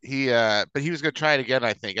 But he was gonna try it again,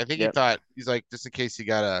 I think. I think he Yep. thought he's like, just in case he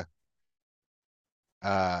got uh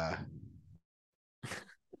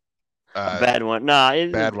A uh bad one. No,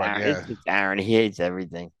 bad one, It's yeah. just Aaron. He hates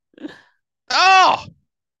everything. Oh,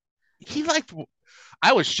 he liked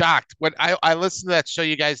I was shocked when I listened to that show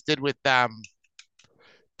you guys did with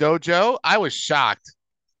Dojo. I was shocked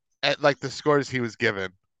at like the scores he was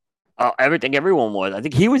given. Oh, everyone was. I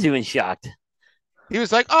think he was even shocked. He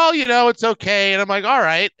was like, "Oh, it's okay," and I'm like, "All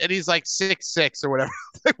right," and he's like 6'6" or whatever.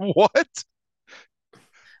 Like, what?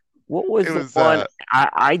 What was It the was one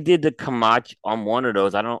I did the Camacho on one of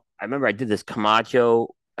those? I remember I did this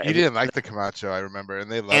Camacho you didn't like the Camacho, I remember,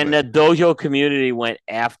 and they love and it. the dojo community went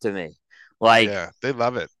after me. Like Yeah, they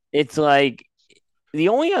love it. it's like the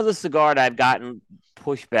only other cigar that I've gotten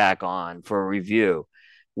pushback on for a review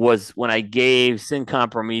was when I gave Sin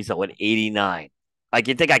Compromiso at 89. Like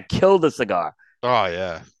you think I killed the cigar. Oh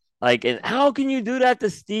yeah. Like, and how can you do that to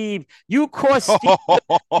Steve? You cost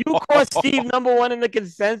Steve number one in the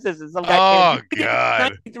consensus. And some guy, if Oh you would get God.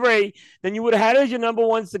 93, then you would have had as your number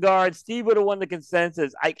one cigar, and Steve would have won the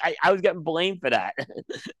consensus. I was getting blamed for that.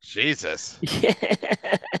 Jesus. Yeah.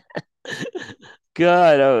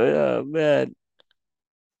 God, oh man.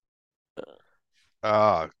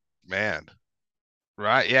 Oh man.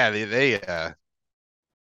 Right. Yeah, they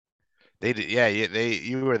did, yeah,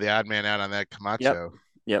 you were the odd man out on that Yep. Camacho.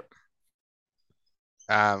 Yep.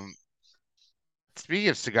 Um, speaking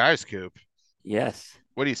of cigars, Coop, Yes.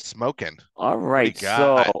 what are you smoking? All What do you right.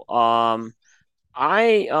 So, got?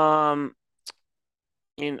 I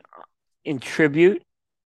in in tribute,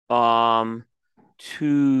 um,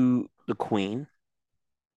 to the Queen,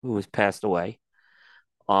 who has passed away.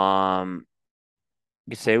 Um,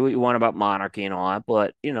 you can say what you want about monarchy and all that,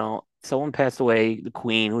 but someone passed away, the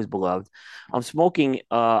Queen, who's beloved. I'm smoking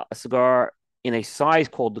a cigar in a size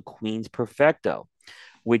called the Queen's Perfecto,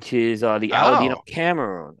 which is the Aladino Oh,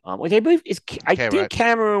 Cameroon, which I believe is. I okay, think right.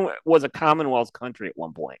 Cameroon was a Commonwealth country at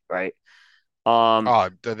one point, right? Um, Oh,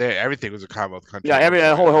 everything was a Commonwealth country yeah, at one every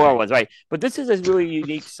point, whole I whole think. was right, but this is a really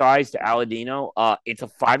unique size to Aladino. It's a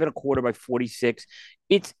 5 1/4 by 46.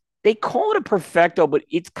 It's they call it a perfecto, but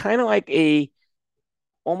it's kind of like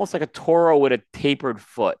almost like a Toro with a tapered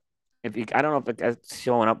foot. If you, I don't know if that's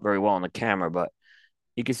showing up very well on the camera, but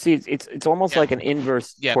you can see it's almost Yeah. like an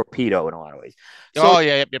inverse Yep. torpedo in a lot of ways. So Oh,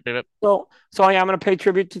 yeah, yep. yeah, I'm gonna pay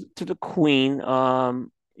tribute to the Queen.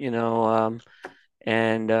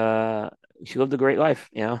 And she lived a great life,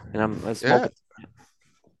 and I'm Yeah. smoking.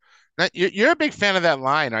 Now, you're a big fan of that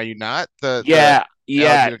line, are you not? The Yeah,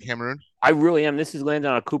 yeah, Aladino Cameroon? I really am. This has landed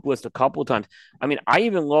on a Coop list a couple of times. I mean, I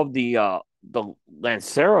even love the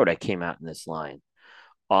Lancero that came out in this line.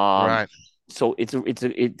 Um, Right. so it's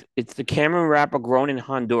the Cameron wrapper grown in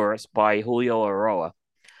Honduras by Julio Aroa.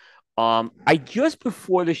 I just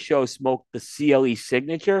before the show smoked the CLE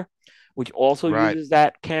signature, which also Right. uses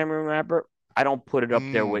that Cameron wrapper. I don't put it up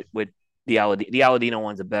there Mm, with the Aladino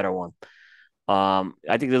one's a better one.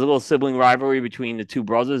 I think there's a little sibling rivalry between the two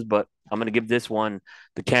brothers, but I'm gonna give this one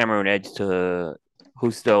the Cameron edge to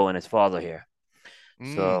Justo and his father here.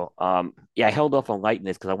 mm, So yeah, I held off on lighting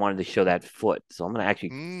this because I wanted to show that foot. So I'm gonna actually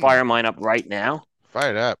mm. fire mine up right now.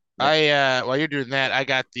 Fired up. Yep. While you're doing that, I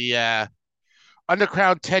got the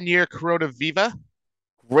Undercrown 10-year Corona Viva.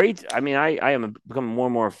 Great. I mean, I am becoming more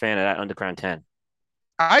and more a fan of that Underground 10.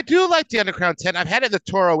 I do like the Undercrown 10. I've had it in the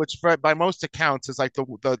Toro, which by most accounts is like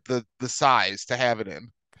the size to have it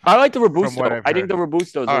in, I like the from what Robusto. I've I think heard. the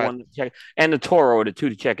Robusto is the All right. one to check, and the Toro are the two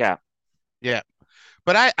to check out. Yeah.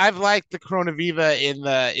 But I've liked the Corona Viva in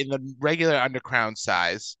the regular Undercrown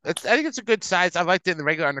size. I think it's a good size. I liked it in the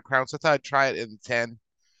regular Undercrown, so I thought I'd try it in the 10.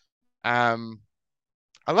 Um,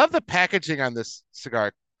 I love the packaging on this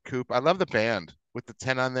cigar coupe. I love the band with the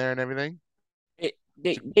 10 on there and everything. They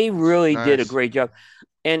It's really did a nice. great job,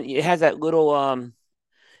 and it has that little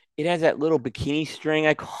bikini string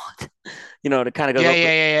I call it, that kind of goes Yeah, over.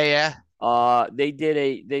 yeah, yeah, yeah, yeah. They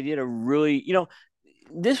did a really,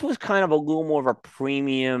 this was kind of a little more of a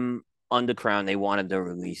premium undercrown they wanted to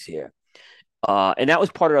release here. And that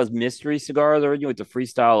was part of those mystery cigars originally with the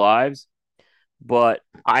Freestyle Lives. But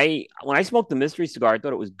when I smoked the mystery cigar, I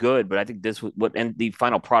thought it was good, but I think this was and the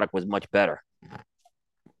final product was much better.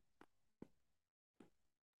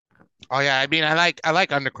 Oh yeah, I mean I like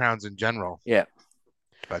Undercrowns in general, Yeah,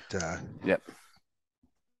 but yeah.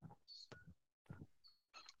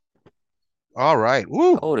 all right.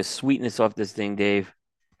 Woo. Oh, the sweetness off this thing, Dave.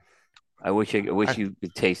 I wish I you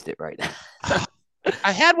could taste it right now.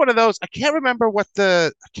 I had one of those. I can't remember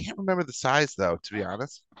the size though, to be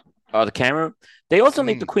honest. Oh, the camera. They also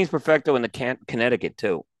make the Mm, Queen's Perfecto in the Connecticut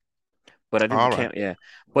too. But I think the all right. camp, yeah.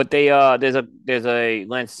 But there's a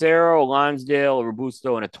Lancero, a Lonsdale, a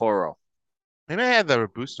Robusto, and a Toro. Maybe I had the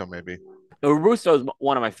Robusto maybe. The Robusto is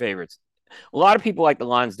one of my favorites. A lot of people like the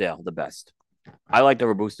Lonsdale the best. I like the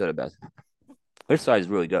Robusto the best. This side is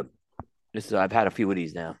really good. I've had a few of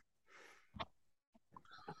these now.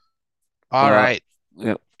 All Uh, right.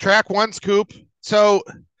 yeah. Track one scoop. So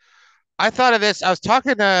I thought of this. I was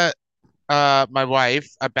talking to my wife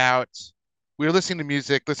about we were listening to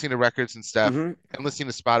music, listening to records and stuff, Mm-hmm. and listening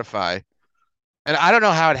to Spotify. And I don't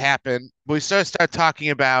know how it happened, but we start talking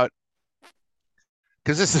about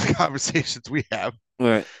because this is the conversations we have. All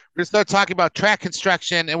right. We start talking about track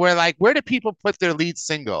construction, and we're like, where do people put their lead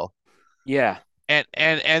single? Yeah.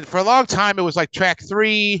 And for a long time, it was like track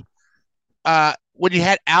three. When you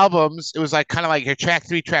had albums, it was like kind of like your track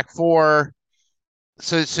three, track four.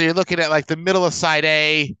 So you're looking at like the middle of side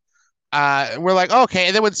A. We're like, oh, okay.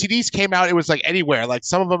 And then when CDs came out, it was like anywhere. Like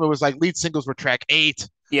some of them, it was like lead singles were track eight.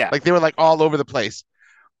 Yeah. Like they were like all over the place.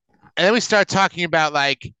 And then we start talking about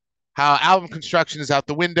like how album construction is out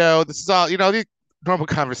the window. This is all, the normal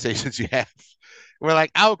conversations you have. We're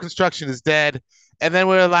like, album construction is dead. And then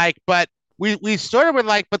we're like, but we sort of were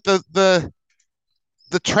like, but the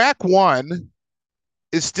track one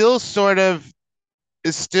is still sort of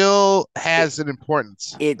is still It has an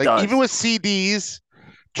importance. it Like even does. with CDs,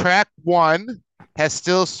 track one has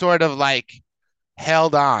still sort of like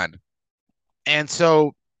held on. And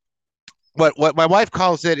so what my wife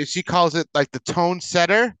calls it is she calls it like the tone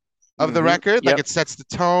setter of the Mm-hmm. record, like Yep. it sets the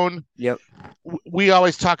tone. Yep. We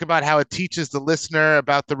always talk about how it teaches the listener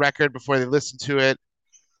about the record before they listen to it.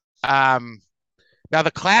 Um, Now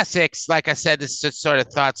the classics, like I said, this is just sort of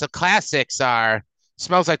thoughts. The classics are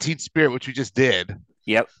 "Smells Like Teen Spirit," which we just did,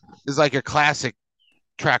 Yep. is like a classic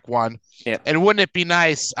track one. Yep. And wouldn't it be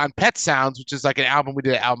nice on Pet Sounds, which is like an album we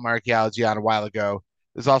did an album archaeology on a while ago,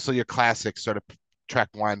 is also your classic sort of track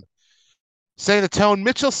one. Setting the tone,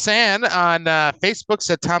 Mitchell San on Facebook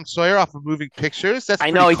said Tom Sawyer off of Moving Pictures. That's I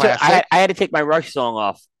pretty know he took. classic. I had to take my Rush song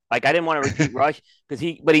off. Like I didn't want to repeat Rush because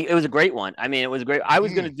it was a great one. I mean, it was great. I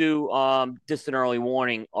was gonna Mm. do Distant Early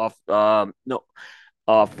Warning off no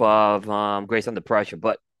off of Grace Under Pressure,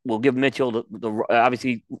 but we'll give Mitchell the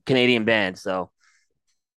obviously Canadian band. So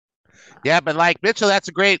Yeah, but like Mitchell, that's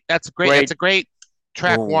great. a great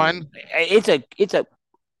track Oh, one. it's a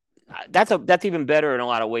that's even better in a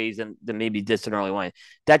lot of ways than maybe Distant Early Warning.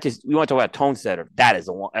 That just we want to talk about tone setter. That is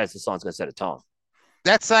the one. That's the song's gonna set a tone.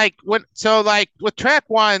 That's like when so like with track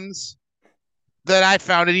ones that I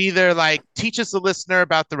found, it either like teaches the listener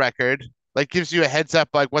about the record, like gives you a heads up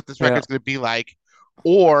like what this Yeah. record's going to be like,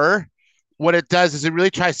 or what it does is it really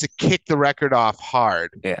tries to kick the record off hard,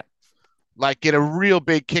 Yeah. like get a real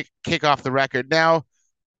big kick off the record. Now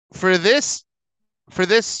for this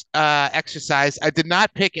exercise, I did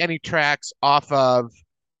not pick any tracks off of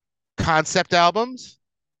concept albums.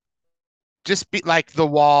 Just be like The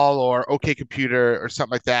Wall or OK Computer or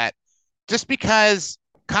something like that. Just because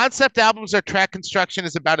concept albums or track construction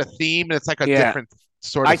is about a theme and it's like a Yeah. different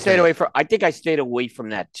sort of thing. I think I stayed away from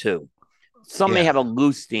that too. Some may Yeah. have a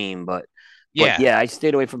loose theme, but Yeah. yeah, I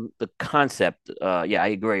stayed away from the concept. Yeah, I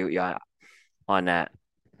agree with you on that.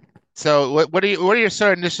 So what are your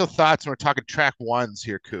sort of initial thoughts when we're talking track ones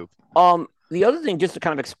here, Coop? The other thing, just to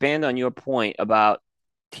kind of expand on your point about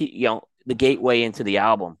the gateway into the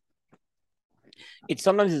album, it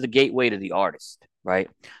sometimes is the gateway to the artist, right?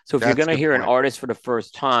 So if you're That's a gonna good hear an point. artist for the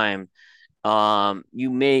first time, you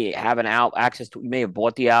may have access to, you may have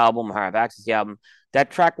bought the album or have access to the album.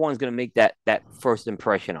 That track one is gonna make that first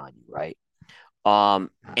impression on you, right?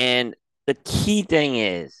 And the key thing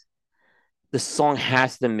is the song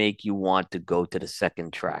has to make you want to go to the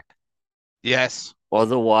second track. Yes.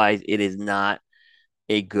 Otherwise, it is not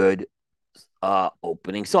a good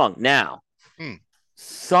opening song. Now, Hmm.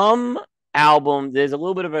 some albums, there's a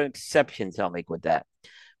little bit of an exception to make with that.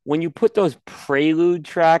 When you put those prelude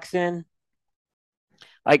tracks in,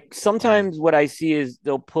 like Hmm. sometimes what I see is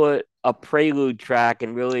they'll put a prelude track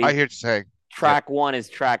and I really hear you saying. Yep. track one is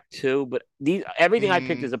track two, but these everything I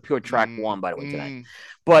picked is Mm, a pure track mm, one, by the way, tonight. mm.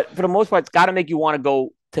 But for the most part, it's got to make you want to go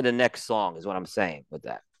to the next song, is what I'm saying with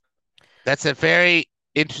that. That's a very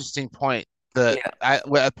interesting point. Yeah,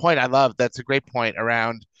 A point I love. That's a great point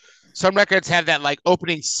around. Some records have that like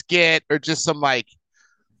opening skit or just some like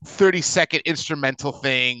 30-second instrumental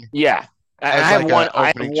thing yeah. as like a I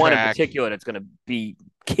have opening one in track. particular that's going to be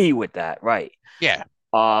key with that, right? Yeah.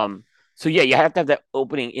 Um, so yeah, you have to have that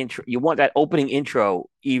opening intro. You want that opening intro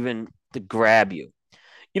even to grab you.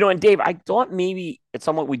 And Dave, I thought maybe at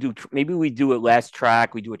some point maybe we do a last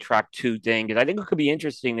track, we do a track two thing, because I think it could be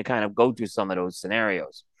interesting to kind of go through some of those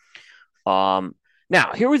scenarios. Um,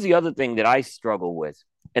 Now here was the other thing that I struggle with,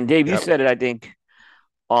 and Dave, you Yep. said it. I think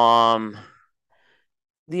um,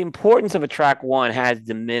 the importance of a track one has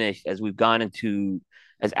diminished as we've gone into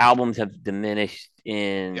as albums have diminished Yeah.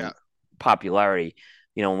 in popularity.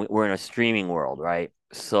 We're in a streaming world, right?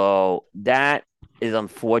 So that is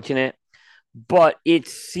unfortunate, but it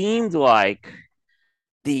seemed like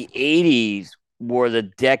the 80s were the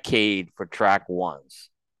decade for track ones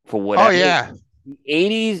for Oh whatever. yeah.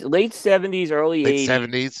 80s, late 70s, early Late 80s.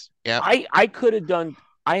 70s. Yep. I could have done.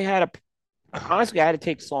 I had a honestly, I had to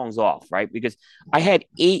take songs off, right? Because I had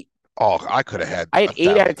eight. Oh, I could have had I had a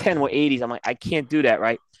 8 out of 10 thousand. were 80s. I'm like, I can't do that,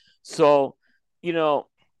 right? So, you know,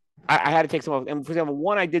 I had to take some off. And for example,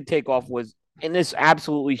 one I did take off was, and this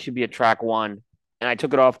absolutely should be a track one, and I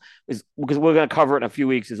took it off is because we're gonna cover it in a few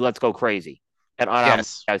weeks. Is Let's Go Crazy, and on album.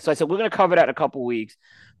 Yes. So I said we're gonna cover that in a couple weeks,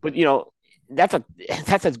 but that's a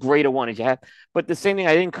that's as great a one as you have. But the same thing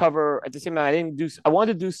I didn't cover at the same time. I didn't do. I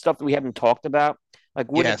wanted to do stuff that we haven't talked about.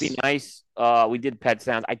 Like, wouldn't it be Yes. nice? We did Pet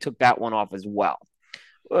Sounds. I took that one off as well,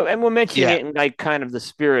 and we're mentioning Yeah. it in like kind of the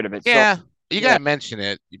spirit of it. So Yeah. You yeah, gotta mention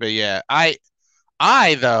it. But yeah, I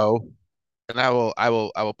though, and I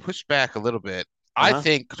will push back a little bit. uh I huh.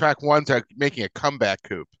 think track ones are making a comeback,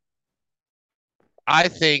 Coop. I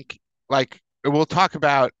think like we'll talk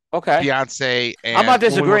about Okay. Beyonce I'm and not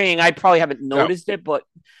when we will disagreeing. I probably haven't no noticed it, but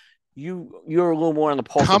you're a little more on the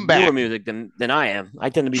pulse of newer comeback. music than I am. I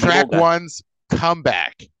tend to be the old Track guy. one's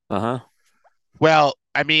comeback. Uh huh. Well,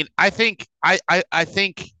 I mean, I think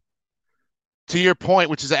to your point,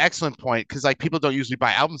 which is an excellent point, because like people don't usually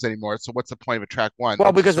buy albums anymore. So what's the point of a track one? Well,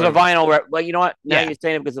 It's just because of sort the of vinyl. Well, you know what? Now yeah. you're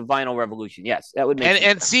saying it because of vinyl revolution. Yes, that would make sense.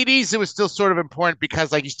 And CDs, it was still sort of important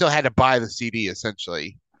because like you still had to buy the CD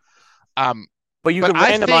essentially. Um, But you but could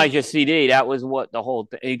I randomize think your CD. That was what the whole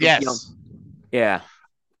thing. You could, yes, yeah.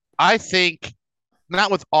 I think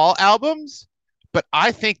not with all albums, but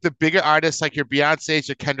I think the bigger artists like your Beyonce's,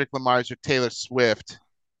 your Kendrick Lamar's, your Taylor Swift,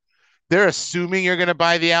 they're assuming you're going to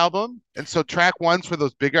buy the album, and so track ones for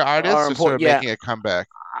those bigger Are artists are sort important. of Yeah, making a comeback.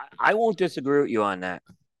 I won't disagree with you on that.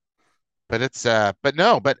 But it's but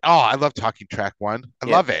no, but oh, I love talking track one. I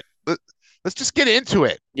Yeah, love it. Let's just get into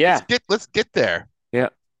it. yeah, Let's get there. yeah.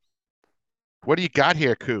 What do you got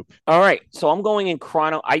here, Coop? All right. So I'm going in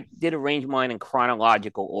chrono. I did arrange mine in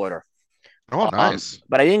chronological order. Oh, nice.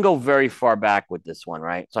 But I didn't go very far back with this one,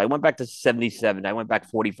 right? So I went back to 77. I went back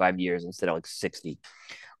 45 years instead of like 60.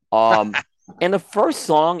 Um, and the first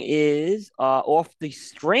song is off The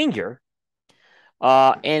Stranger,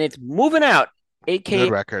 and it's Moving Out, Good aka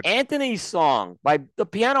record. Anthony's song by the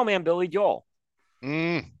Piano Man Billy Joel.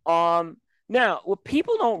 Mm. Um, Now, what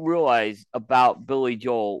people don't realize about Billy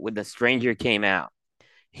Joel when The Stranger came out,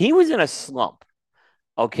 he was in a slump.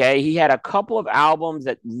 Okay, he had a couple of albums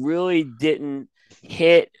that really didn't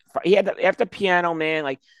hit. He had after Piano Man,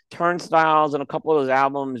 like Turnstiles, and a couple of those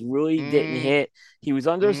albums really didn't Mm. hit. He was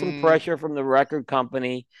under some Mm. pressure from the record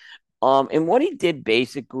company. And what he did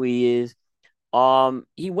basically is,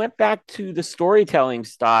 he went back to the storytelling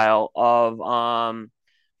style of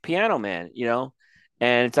Piano Man,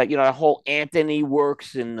 and it's like the whole Anthony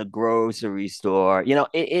works in the grocery store,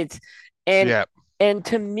 it's and Yeah. and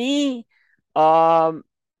to me, um,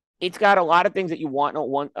 it's got a lot of things that you want. Don't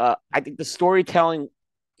want. I think the storytelling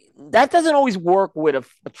that doesn't always work with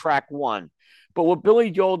a track one, but what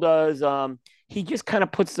Billy Joel does, he just kind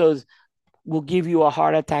of puts those. Will give you a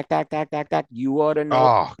heart attack, tack. You ought to know.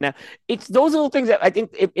 Oh, Now, it's those little things that I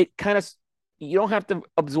think it kind of you don't have to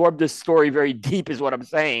absorb this story very deep, is what I'm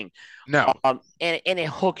saying. no. And it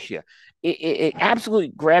hooks you. It absolutely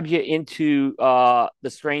grabs you into the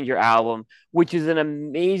Stranger album, which is an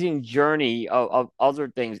amazing journey of other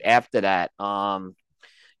things after that. And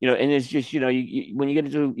it's just when you get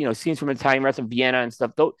into scenes from Italian restaurant Vienna and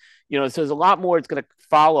stuff, though, so there's a lot more it's going to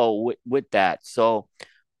follow with that. So,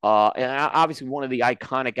 and obviously one of the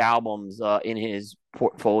iconic albums in his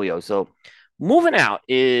portfolio. So, moving out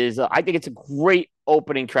is I think it's a great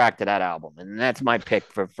opening track to that album, and that's my pick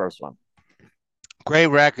for first one. Great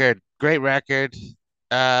record. Great record.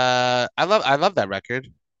 I love that record.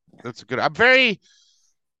 That's a good. I'm very,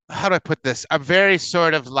 how do I put this? I'm very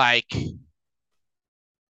sort of like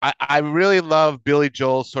I really love Billy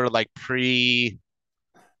Joel's sort of like pre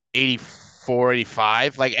 84,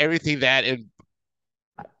 85, like everything that in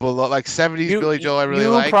below like 70s You Billy Joel I really you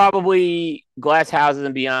like. probably Glass Houses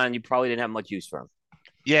and Beyond. You probably didn't have much use for him.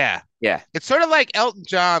 Yeah. Yeah, It's sort of like Elton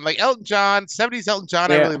John. Like Elton John, 70s Elton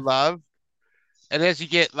John I really yeah, love. And as you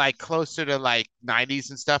get like closer to like 90s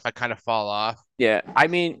and stuff, I kind of fall off. yeah. I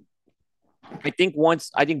mean, I think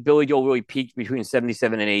Billy Joel really peaked between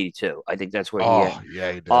 77 and 82. I think that's where he had. Oh,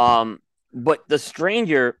 yeah, he did. Um, but The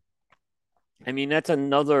Stranger, I mean, that's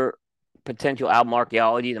another potential album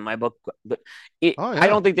archaeology in my book. But Oh, I yeah.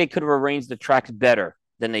 don't think they could have arranged the tracks better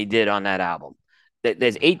than they did on that album.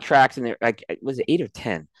 There's 8 tracks in there. Like, was it 8 or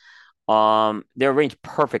 10? They're arranged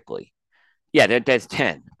perfectly. Yeah, there's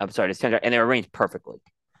 10. I'm sorry, there's 10, and they're arranged perfectly.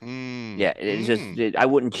 Mm, Yeah, it's just mm, I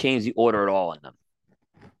wouldn't change the order at all in them.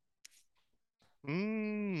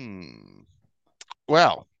 mm.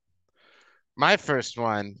 Well, my first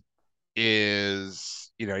one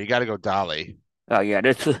is, you got to go Dolly. Oh yeah,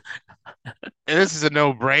 that's And this is a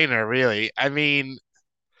no-brainer, really. I mean,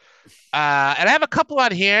 and I have a couple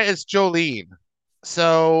on here. It's Jolene.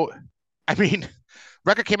 So, I mean,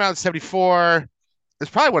 record came out in 74.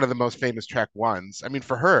 It's probably one of the most famous track ones. I mean,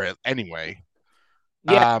 for her anyway.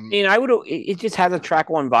 yeah. I Um, mean, I would. It just has a track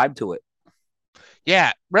one vibe to it.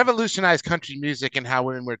 yeah, revolutionized country music and how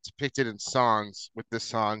women were depicted in songs with this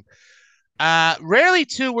song. Rarely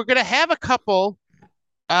too, we're gonna have a couple.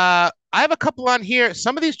 I have a couple on here.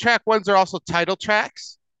 Some of these track ones are also title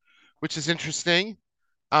tracks, which is interesting.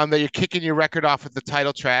 That you're kicking your record off with the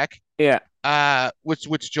title track. Yeah, Which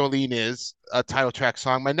Jolene is a title track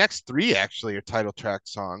song. My next three actually are title track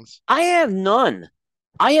songs. I have none.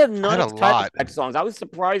 I have I had none a of title lot. track songs. I was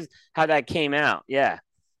surprised how that came out. Yeah,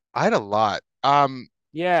 I had a lot.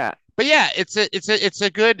 yeah, But yeah, it's a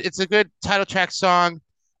good title track song.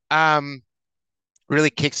 Um, really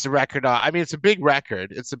kicks the record off. I mean, it's a big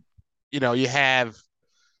record. You have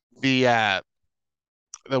the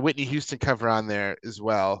the Whitney Houston cover on there as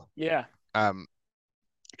well. yeah. Um,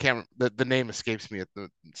 can't the name escapes me at the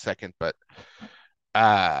second,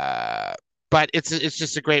 uh but it's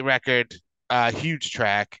just a great record, huge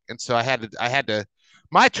track. And so I had to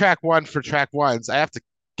my track one for track ones, I have to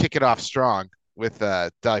kick it off strong with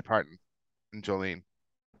Dolly Parton and Jolene.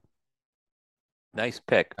 Nice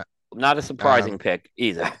pick. Not a Um surprising pick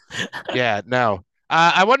either. yeah, no.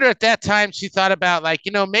 I wonder at that time she thought about, like,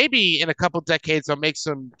 maybe in a couple decades I'll make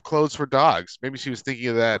some clothes for dogs. Maybe she was thinking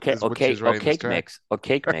of that Okay, as when she okay, was or writing this cake track. mix, or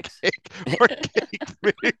cake Or mix. or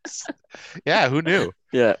cake mix. Yeah, who knew?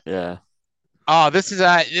 Yeah, yeah. Oh, this is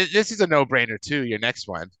a no-brainer too. Your next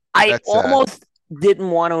one. I That's almost didn't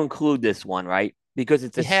want to include this one, right? Because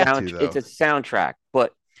you have to it's though. a soundtrack.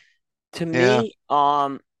 But to Yeah, me,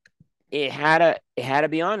 it had to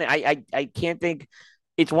be on it. I can't think.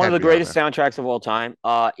 It's one of had to the be on greatest there. soundtracks of all time.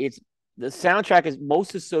 It's the soundtrack is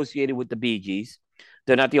most associated with the Bee Gees.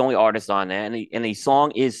 They're not the only artists on there, and the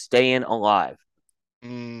song is "Staying Alive."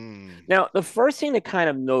 Mm, Now, the first thing to kind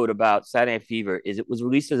of note about Saturday Night Fever is it was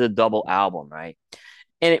released as a double album, right?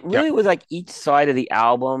 And it yep. really was like each side of the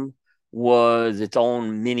album was its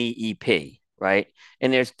own mini EP, right?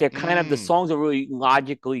 And they're kind of the Mm, songs are really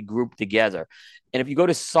logically grouped together. And if you go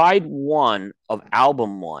to side one of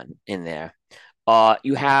album one in there,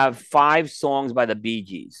 you have five songs by the Bee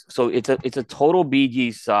Gees. So it's a total Bee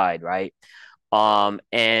Gees side, right?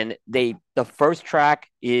 And the first track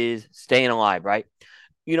is "Staying Alive," right?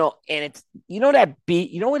 And it's that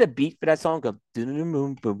beat. You know what the beat for that song goes?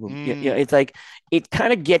 Boom, boom, boom. Yeah, mm, it's like it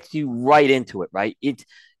kind of gets you right into it, right? It's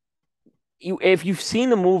you if you've seen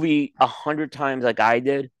the movie 100 times like I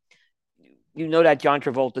did, you know that John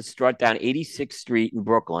Travolta strut down 86th Street in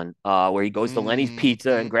Brooklyn, where he goes to Lenny's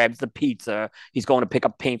Pizza and mm, grabs the pizza. He's going to pick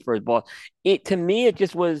up paint for his boss. It to me, it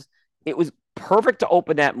was perfect to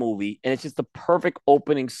open that movie, and it's just the perfect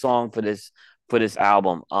opening song for this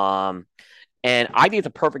album. And I think it's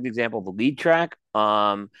a perfect example of a lead track.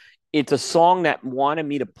 It's a song that wanted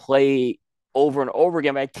me to play over and over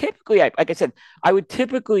again. But like I said, I would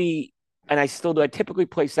typically, and I still do, I typically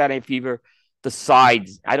play Saturday Night Fever, the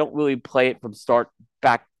sides. I don't really play it from start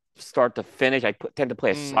to finish. Tend to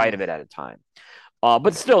play a side mm. of it at a time.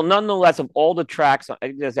 But still, nonetheless, of all the tracks, I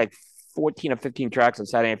think there's like 14 or 15 tracks on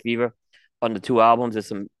Saturday Night Fever on the two albums. There's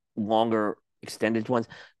some longer extended ones.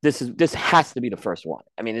 This has to be the first one.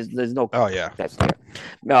 I mean, there's no Oh yeah. contest here.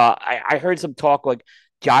 I heard some talk like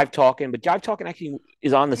Jive Talking, but Jive Talking actually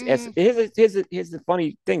is on this. Mm. Here's the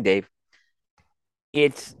funny thing, Dave.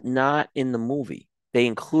 It's not in the movie. They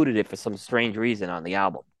included it for some strange reason on the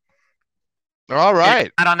album, All and it's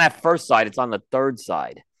right. not on that first side. It's on the third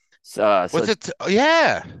side. So Was it?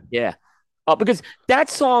 Yeah. yeah. Because that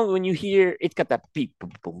song, when you hear, it's got that beat,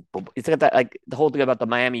 boom, boom, boom. It's got that like the whole thing about the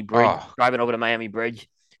Miami Bridge, Oh, driving over the Miami Bridge,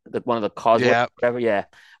 one of the causeway, yeah. whatever. Yeah,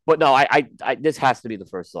 but no, this has to be the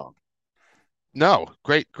first song. No,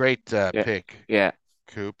 great Yeah, pick, yeah,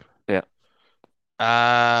 Coop. yeah.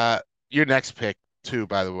 Uh, your next pick too,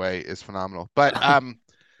 by the way, is phenomenal. But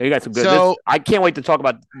You got some good. This so I can't wait to talk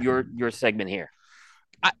about your segment here.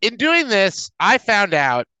 in doing this, I found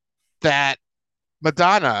out that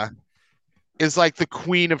Madonna is like the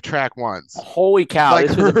queen of track ones. Holy cow! Like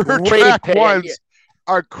This was a her great track pick. Yeah, ones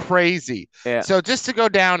are crazy. yeah, So just to go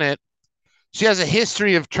down it, she has a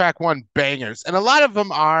history of track one bangers, and a lot of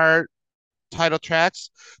them are title tracks.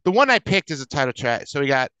 The one I picked is a title track. So we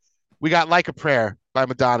got Like a Prayer by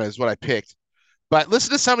Madonna is what I picked. But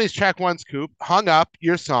listen to some of these track ones, Coop. Hung Up,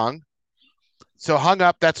 your song. So Hung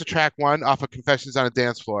Up, that's a track one off of Confessions on a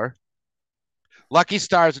Dance Floor. Lucky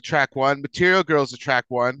Star is a track one. Material Girl is a track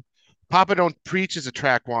one. Papa Don't Preach is a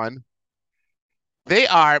track one. They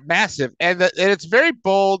are massive. And it's very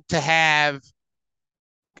bold to have,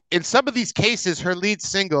 in some of these cases, her lead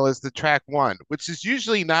single is the track one, which is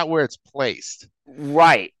usually not where it's placed.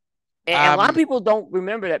 right. And a lot of Um, people don't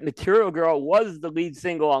remember that Material Girl was the lead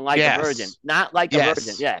single on Like a Virgin, yes, not Like a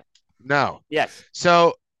Virgin. yes, Yeah, no. yes,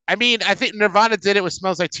 So, I mean, I think Nirvana did it with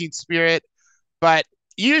Smells Like Teen Spirit, but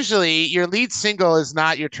usually your lead single is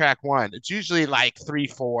not your track one. It's usually like three,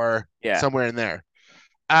 four, yeah, somewhere in there.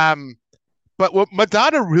 Um, but what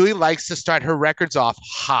Madonna really likes to start her records off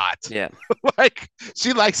hot. yeah. Like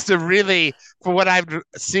she likes to really, for what I've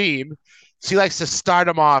seen, she likes to start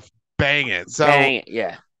them off banging. Bang it,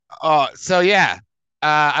 yeah. So yeah,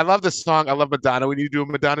 I love this song. I love Madonna. We need to do a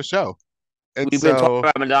Madonna show. And We've been talking so,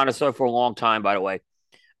 about Madonna so for a long time, by the way.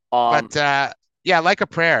 Um, but yeah, Like a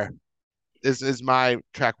Prayer is my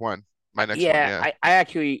track one, my next one. yeah, Yeah, I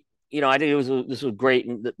actually, I think this was great,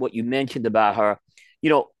 and what you mentioned about her. You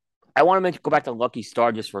know, I want to go back to Lucky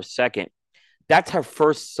Star just for a second. That's her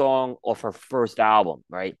first song off her first album,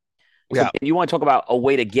 right? So yeah. you want to talk about a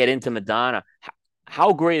way to get into Madonna?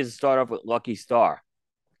 how great is it to start off with Lucky Star?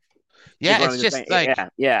 Is Yeah, what I'm just saying. Yeah,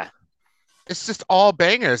 yeah, it's just all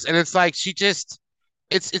bangers, and it's like she just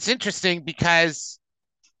it's interesting because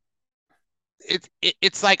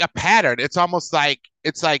it's like a pattern. It's almost like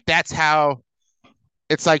it's like that's how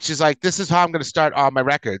it's like she's like this is how I'm going to start all my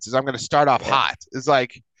records. Is I'm going to start off yeah, hot. It's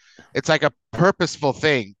like a purposeful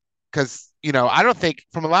thing because I don't think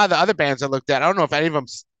from a lot of the other bands I looked at, I don't know if any of them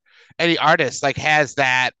any artist like has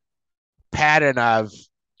that pattern of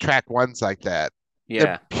track ones like that. They're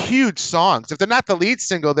yeah, huge songs. If they're not the lead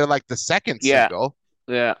single, they're like the second yeah, single.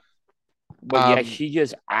 yeah. But yeah, Um, she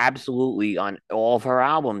just absolutely on all of her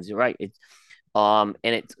albums. You're right. It's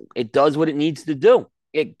and it does what it needs to do.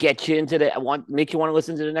 It gets you into the want make you want to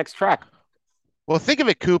listen to the next track. well, think of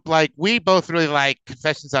it, Coop. Like we both really like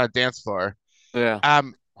Confessions on a Dance Floor. Yeah.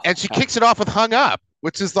 Um, and she kicks it off with Hung Up,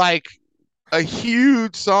 which is like a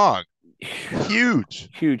huge song. Huge.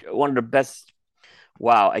 Huge. One of the best.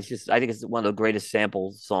 Wow. I think it's one of the greatest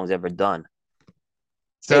sample songs ever done.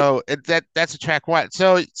 It So that's a track one.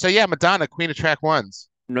 So yeah, Madonna, Queen of track ones.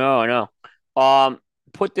 no, no.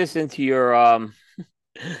 Put this into your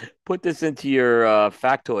put this into your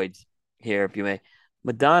factoids here, if you may.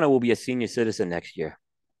 Madonna will be a senior citizen next year.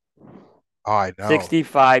 Oh, I know.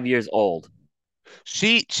 65 years old.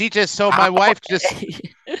 She just so How? my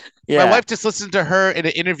Yeah. wife just listened to her in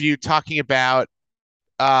an interview talking about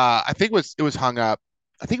I think it was Hung Up.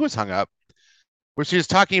 I think it was Hung Up, where she was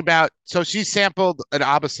talking about so she sampled an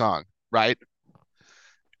ABBA song, right?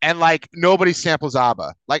 And like nobody samples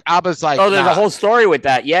ABBA. Like ABBA's like, Oh, there's a nah. whole story with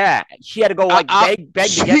that. Yeah. She had to go like beg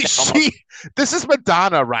to get that almost. This is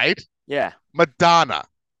Madonna, right? Yeah. Madonna.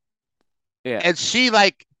 Yeah. And she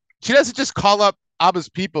doesn't just call up ABBA's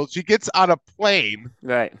people. She gets on a plane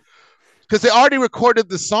Right. because they already recorded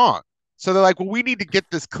the song. So they're like, well, we need to get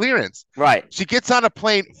this clearance. Right. She gets on a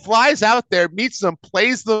plane, flies out there, meets them,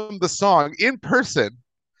 plays them the song in person,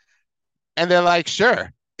 and they're like,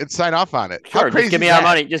 sure, and sign off on it. How Sure. Just crazy give is me our that?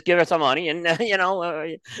 money. Just give us some money. And,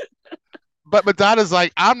 But Madonna's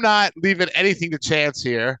like, I'm not leaving anything to chance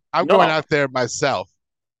here. I'm going no, out there myself.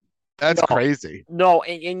 That's no, crazy. no.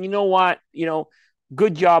 And you know what?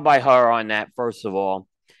 Good job by her on that, first of all.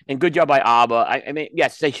 And good job by ABBA. I mean,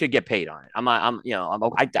 yes, they should get paid on it. I'm sure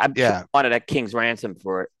Yeah, I wanted that King's ransom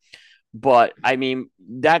for it. But I mean,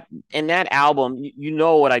 that in that album,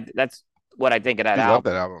 that's what I think of that you love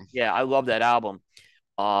album. that album. Yeah, I love that album.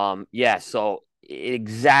 Yeah, so it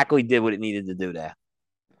exactly did what it needed to do there.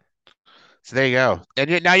 So there you go.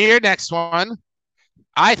 And now your next one,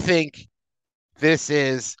 I think this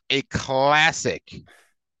is a classic,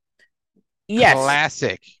 Yes,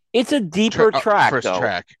 classic it's a deeper track first though.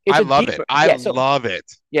 track. It's I a love it. deeper, I yeah. So love it.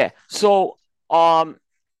 yeah, so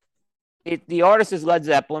the artist is Led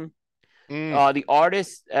Zeppelin. Mm,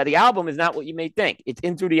 The album is not what you may think. It's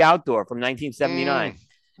In Through the Outdoor from 1979,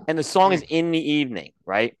 mm, and the song is mm, In the Evening.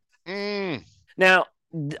 Right mm, now,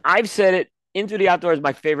 I've said it. Into the Outdoor is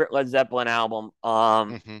my favorite Led Zeppelin album.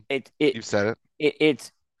 mm-hmm. It it, You said it.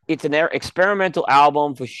 it it's an experimental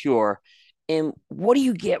album for sure. And what do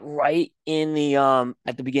you get right in the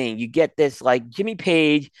at the beginning? You get this like Jimmy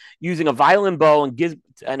Page using a violin bow and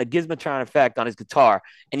a gizmotron effect on his guitar,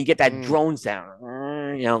 and you get that Mm, drone sound,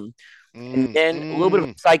 and mm, then a little bit of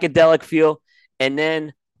mm, a psychedelic feel, and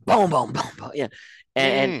then boom, boom, boom, boom, yeah,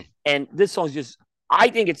 and mm. this song's just, I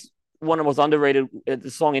think it's one of the most underrated.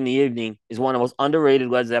 The song In the Evening is one of the most underrated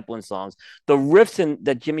Led Zeppelin songs. The riffs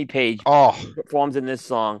that Jimmy Page Oh, performs in this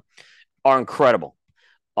song are incredible.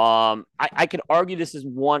 I could argue this is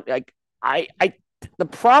one like I the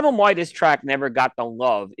problem why this track never got the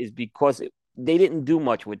love is because they didn't do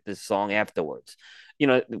much with this song afterwards.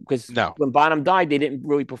 Because no. when Bonham died, they didn't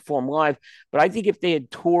really perform live. But I think if they had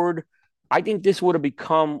toured, I think this would have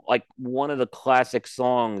become like one of the classic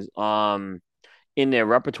songs in their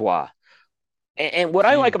repertoire. And what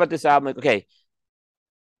I like Mm. about this album, like, okay,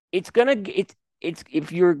 it's gonna it's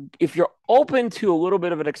if you're open to a little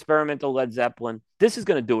bit of an experimental Led Zeppelin, this is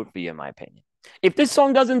gonna do it for you, in my opinion. If this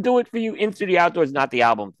song doesn't do it for you, Into the Outdoors is not the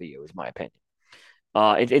album for you, is my opinion.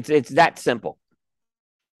 It's that simple.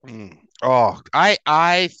 Mm. Oh,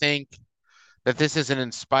 I think that this is an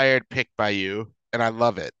inspired pick by you, and I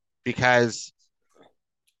love it because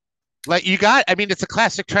like I mean, it's a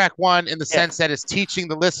classic track one in the Yeah. sense that it's teaching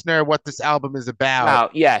the listener what this album is about. Wow.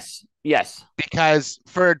 Yes. Yes. Because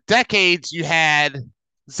for decades you had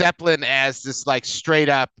Zeppelin as this like straight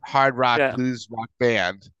up hard rock Yeah. blues rock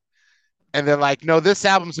band, and they're like, no, this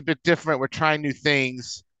album's a bit different. We're trying new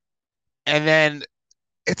things, and then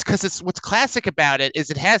it's because it's what's classic about it is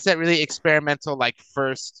it has that really experimental like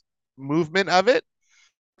first movement of it.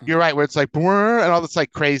 You're right, where it's like and all this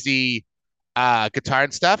like crazy guitar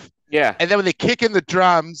and stuff. Yeah, And then when they kick in the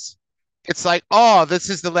drums, it's like, oh, this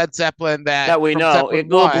is the Led Zeppelin that that we from know. Zeppelin It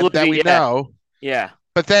little 1 that we bluesy. Yeah, know. yeah,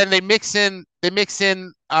 But then they mix in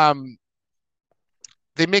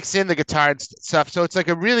the guitar and stuff. So it's like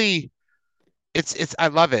a really it's I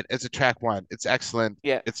love it. It's a track one. It's excellent.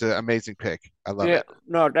 yeah. It's an amazing pick. I love Yeah, it.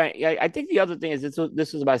 no, yeah, I think the other thing is this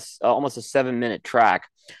was about almost a 7 minute track,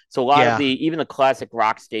 so a lot of Yeah. the even the classic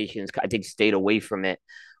rock stations I think stayed away from it,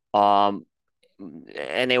 um,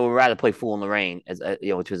 and they would rather play "Fool in the Rain" as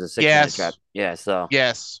which was a 6 minute track. Yes. Yeah, so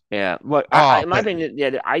Yes. yeah, but Oh, in my but opinion,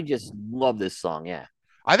 yeah, I just love this song. Yeah,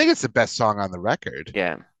 I think it's the best song on the record.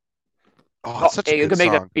 yeah. Oh, Oh, it's such a hey, you good can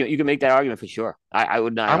make that song. you can make that argument for sure. I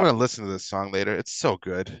would not. I'm gonna listen to this song later. It's so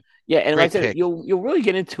good. Yeah, and like I Great said, pick. you'll really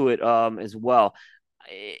get into it as well.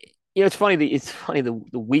 Eh, it's funny. The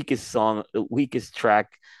weakest song, the weakest track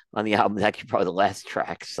on the album is actually probably the last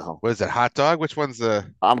track. So What is it? Hot Dog? Which one's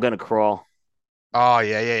the? I'm gonna crawl. Oh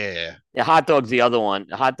yeah, yeah, yeah, yeah. Yeah, Hot Dog's the other one.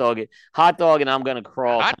 Hot Dog, and I'm gonna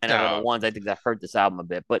crawl Hot kind of are the Dog. ones I think that hurt this album a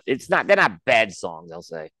bit. But it's not. They're not bad songs. I'll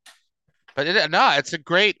say. No, it's a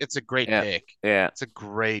great Yeah, pick. yeah. It's a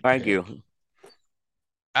great Thank pick. you.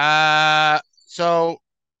 So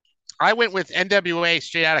I went with NWA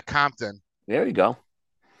Straight Outta Compton. There you go.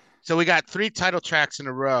 So we got three title tracks in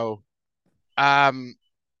a row. Um,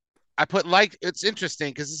 I put like it's interesting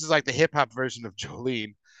because this is like the hip hop version of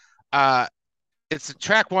Jolene. Uh, it's a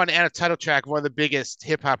track one and a title track, one of the biggest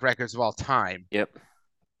hip hop records of all time. Yep.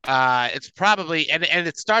 It's probably and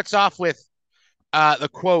it starts off with the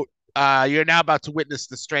quote, "You're now about to witness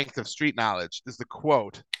the strength of street knowledge," is the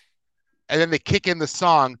quote, and then they kick in the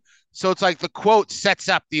song. So it's like the quote sets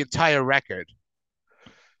up the entire record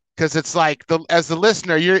because it's like as the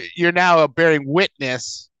listener, you're now bearing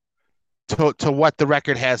witness to what the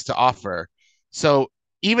record has to offer. So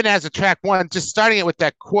even as a track one, just starting it with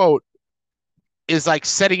that quote is like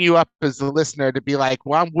setting you up as the listener to be like,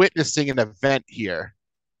 well, I'm witnessing an event here.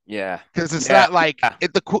 Yeah. Because it's Yeah. not like Yeah.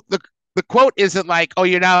 the quote isn't like, oh,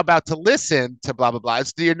 you're now about to listen to blah blah blah.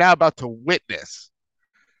 It's you're now about to witness.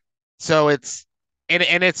 So it's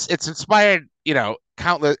inspired,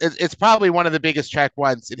 countless. It's probably one of the biggest track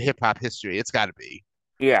ones in hip hop history. It's got to be.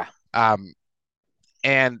 Yeah. Um,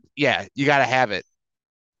 and yeah, you got to have it.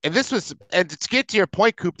 And to get to your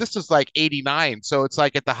point, Coop, this was like '89, so it's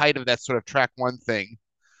like at the height of that sort of track one thing.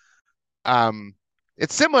 Um,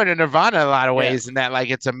 it's similar to Nirvana in a lot of Yeah. ways in that like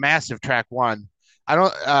it's a massive track one. I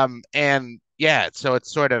don't and yeah, so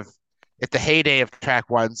it's sort of at the heyday of track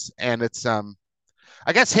ones, and it's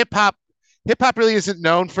I guess hip hop really isn't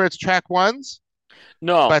known for its track ones,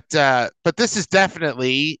 No. but this is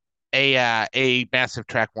definitely a massive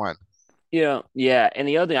track one. Yeah. Yeah. And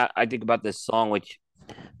the other thing I think about this song, which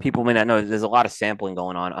people may not know, there's a lot of sampling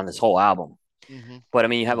going on this whole album. Mm-hmm. But I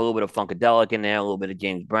mean, you have a little bit of Funkadelic in there, a little bit of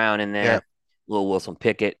James Brown in there, Yeah, a little Wilson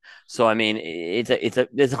Pickett. So I mean,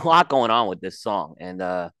 there's a lot going on with this song, and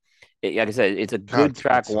like I said, it's a God, good it's a good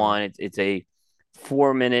track song. one. It's a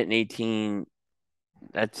 4 minute and 18.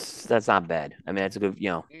 That's not bad. I mean, that's a good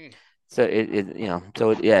Mm, So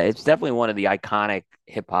yeah, it's definitely one of the iconic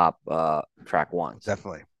hip hop track ones.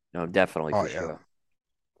 definitely. No, definitely Oh for yeah. sure.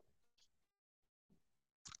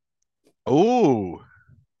 Oh,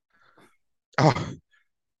 oh,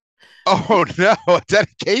 oh no! A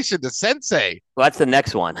dedication to Sensei. Well, that's the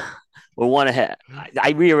next one. We're one ahead.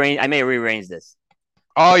 I rearranged. I may have rearranged this.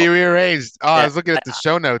 Oh, So you rearranged. Oh, I yeah, was looking at the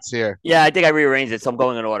show notes here. yeah, I think I rearranged it, so I'm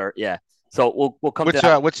going in order. Yeah. So we'll come to Which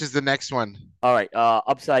that. which is the next one? All right.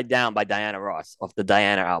 Upside Down by Diana Ross off the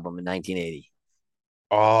Diana album in 1980.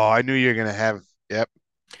 Oh, I knew you were gonna have. Yep,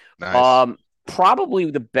 nice. Probably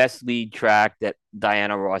the best lead track that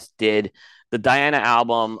Diana Ross did. The Diana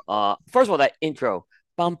album. First of all, that intro.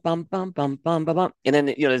 Bum bum bum bum bum bum bum, and then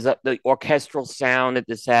there's the orchestral sound that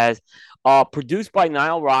this has. Produced by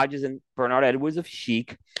Nile Rodgers and Bernard Edwards of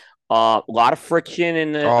Chic. A lot of friction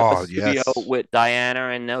in the Oh studio yes, with Diana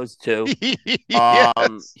and those two.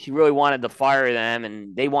 yes. She really wanted to fire them,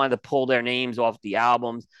 and they wanted to pull their names off the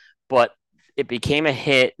albums, but it became a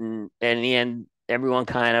hit, and in the end, everyone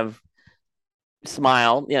kind of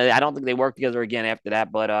smiled. I don't think they worked together again after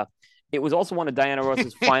that, but it was also one of Diana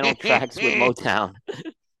Ross's final tracks with Motown.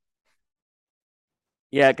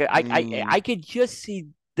 Yeah, I Mm, could just see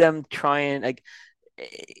them trying like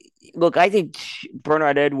look, I think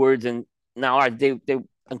Bernard Edwards and now they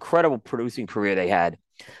incredible producing career they had.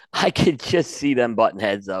 I could just see them button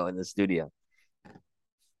heads though in the studio.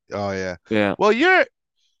 oh yeah. Yeah. Well,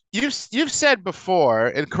 you've said before,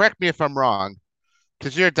 and correct me if I'm wrong,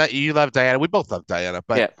 because you love Diana. We both love Diana,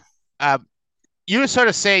 but Yeah. um, you sort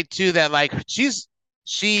of say too that like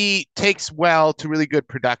she takes well to really good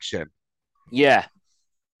production. Yeah,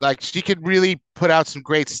 Like she could really put out some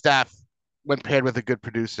great stuff when paired with a good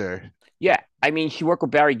producer. yeah. I mean, she worked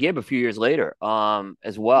with Barry Gibb a few years later,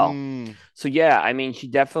 as well. Mm, So yeah, I mean, she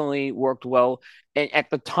definitely worked well. And at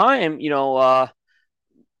the time,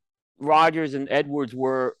 Rogers and Edwards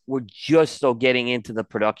were just so getting into the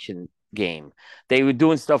production game. They were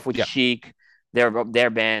doing stuff with yeah. Chic, their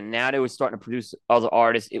band. Now they were starting to produce other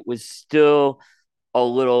artists. It was still a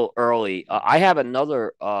little early. I have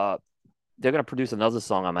another. They're gonna produce another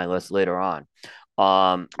song on my list later on.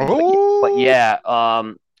 But Oh, yeah,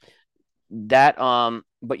 that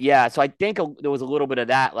but yeah. So I think there was a little bit of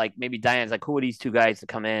that. Like maybe Diane's like, who are these two guys to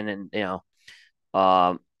come in and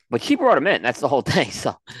but she brought him in. That's the whole thing.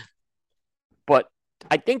 So, but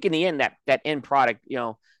I think in the end that end product,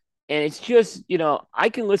 and it's just I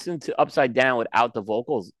can listen to Upside Down without the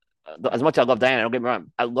vocals. As much as I love Diana, don't get me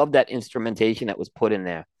wrong. I love that instrumentation that was put in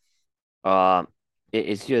there. Um,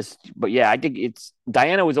 it's just, but yeah, I think it's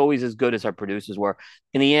Diana was always as good as her producers were.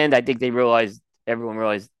 In the end, I think everyone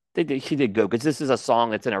realized she did good because this is a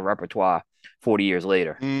song that's in her repertoire 40 years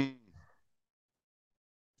later. mm.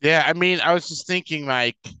 Yeah. I mean, I was just thinking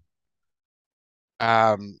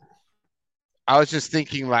um, I was just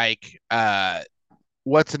thinking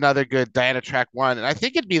what's another good Diana track one? And I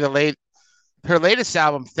think it'd be her latest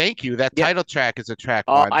album, Thank You. That Yep. title track is a track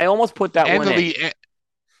one, I almost put that and one the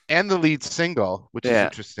in. lead single, which is Yeah.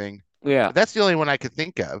 interesting. Yeah. But that's the only one I could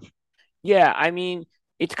think of. Yeah. I mean,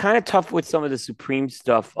 it's kind of tough with some of the Supreme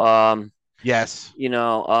stuff. Yes. You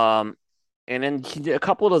know, and then she did a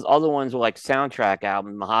couple of those other ones were like soundtrack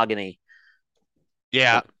albums, Mahogany,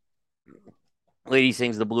 Yeah. Lady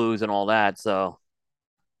Sings the Blues, and all that. So,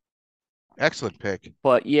 Excellent pick.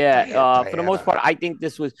 but yeah, Damn, for the most part, Diana. I think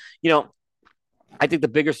this was, I think the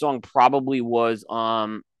bigger song probably was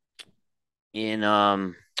in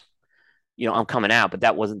I'm coming out, but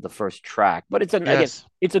that wasn't the first track. But Yes.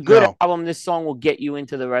 it's a good No. album. This song will get you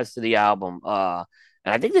into the rest of the album.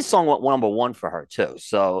 And I think this song went number one for her too.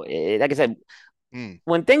 So, like I said, Mm.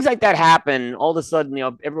 when things like that happen, all of a sudden,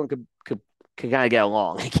 everyone could kind of get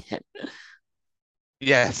along again.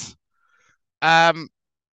 Yes. Um,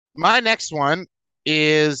 my next one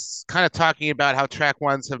is kind of talking about how track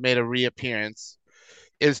ones have made a reappearance.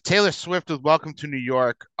 Is Taylor Swift with Welcome to New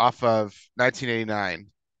York off of 1989.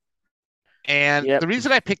 And Yep. the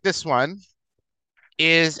reason I picked this one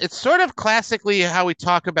is it's sort of classically how we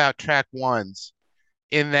talk about track ones,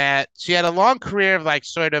 in that she had a long career of like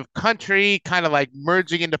sort of country, kind of like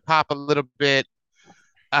merging into pop a little bit.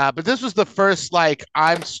 But this was the first like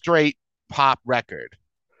I'm straight pop record.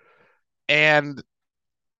 And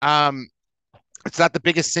um, it's not the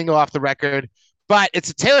biggest single off the record, but it's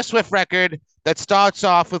a Taylor Swift record that starts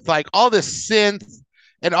off with like all this synth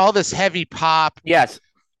and all this heavy pop, Yes.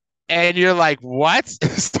 and you're like, what?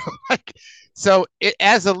 so,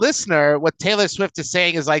 as a listener, what Taylor Swift is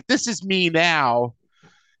saying is like, this is me now,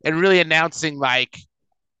 and really announcing like,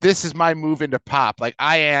 this is my move into pop. Like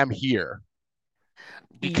I am here, Yeah.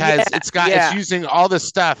 because it's Yeah. using all the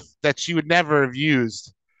stuff that she would never have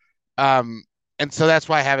used. Um, and so that's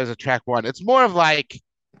why I have it as a track one. It's more of like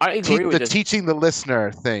I agree with the this. teaching the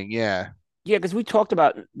listener thing. Yeah. Yeah, because we talked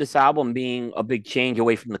about this album being a big change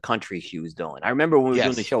away from the country she was doing. I remember when we were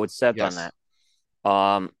doing the Yes. show with Seth on Yes. that.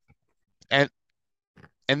 Um,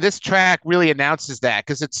 And this track really announces that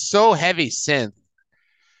because it's so heavy synth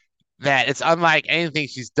that it's unlike anything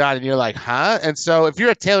she's done, and you're like, huh? And so if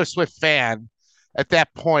you're a Taylor Swift fan at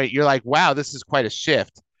that point, you're like, wow, this is quite a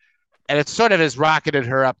shift. And it sort of has rocketed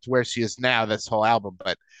her up to where she is now, this whole album.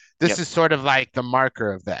 But this yep. is sort of like the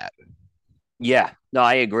marker of that. Yeah. No,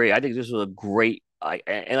 I agree. I think this was a great.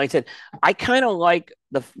 And like I said, I kind of like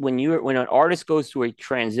when an artist goes through a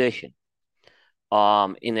transition,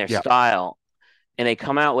 in their Yeah, style, and they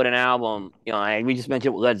come out with an album. And we just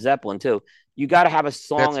mentioned Led Zeppelin too. You got to have a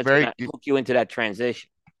song that's that's very gonna hook you into that transition,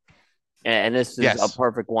 and this is a yes.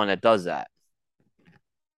 perfect one that does that.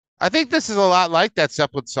 I think this is a lot like that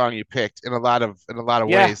Zeppelin song you picked in a lot of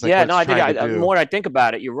Yeah, ways, like yeah. what No, it's I think trying to the do. more I think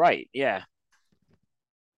about it, you're right. Yeah.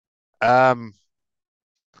 Um,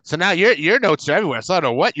 so now your notes are everywhere. So I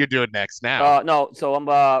don't know what you're doing next now. No. So I'm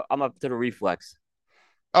up to the Reflex.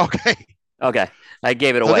 Okay, Okay, I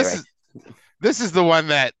gave it so away, right? this is the one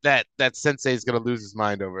that Sensei is gonna lose his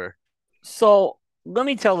mind over. So let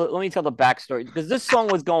me tell the backstory because this song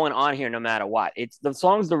was going on here no matter what. It's the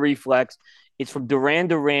song's the Reflex. It's from Duran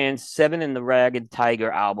Duran's Seven and the Ragged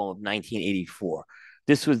Tiger album of 1984.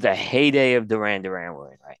 This was the heyday of Duran Duran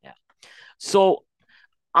we're in right now. So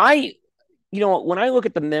I, when I look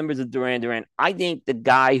at the members of Duran Duran, I think the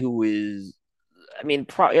guy who is, I mean,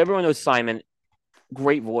 everyone knows Simon.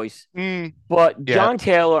 great voice. Mm, But yeah. John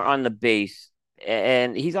Taylor on the bass,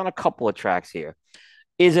 and he's on a couple of tracks here,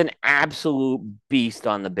 is an absolute beast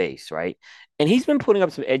on the bass, right? And he's been putting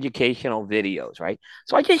up some educational videos, right?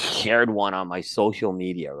 So I just shared one on my social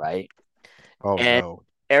media, right? Oh And no.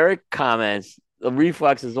 Eric comments, "The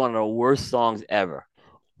Reflex is one of the worst songs ever."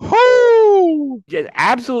 Whoo! Just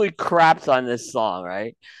absolutely craps on this song,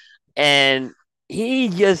 right? And he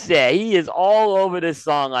just said he is all over this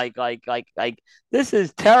song, like this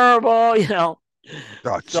is terrible, you know.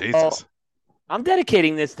 Oh So Jesus. I'm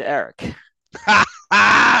dedicating this to Eric.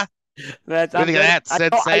 That's Look I'm at dead. that,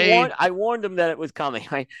 Sensei. I warned him that it was coming,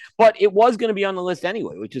 right? But it was going to be on the list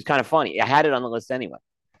anyway, which is kind of funny. I had it on the list anyway.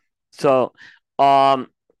 So, um,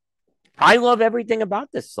 I love everything about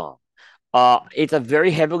this song. It's a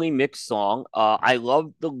very heavily mixed song. I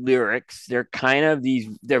love the lyrics. They're kind of these.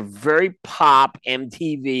 They're very pop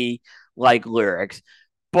MTV like lyrics,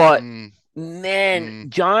 but Mm, man, mm.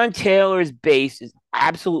 John Taylor's bass is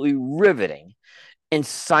absolutely riveting, and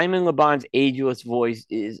Simon Le Bon's ageless voice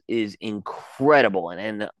is incredible,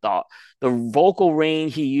 and the vocal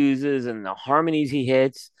range he uses and the harmonies he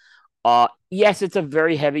hits. Yes, it's a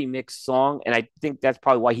very heavy mixed song, and I think that's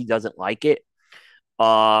probably why he doesn't like it.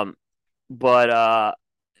 Um, but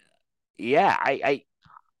yeah, I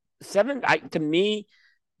seven. I to me,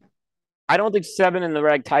 I don't think Seven and the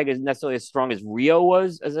Rag Tiger is necessarily as strong as Rio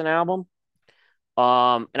was as an album.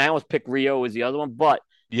 And I almost picked Rio as the other one, but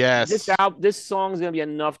Yes. this song is gonna be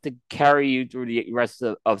enough to carry you through the rest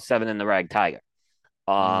of Seven and the Rag Tiger.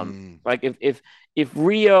 Um, Mm. like if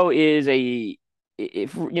Rio is a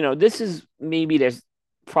if you know this is maybe there's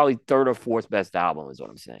probably third or fourth best album is what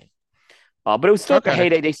I'm saying. But it was still the Okay.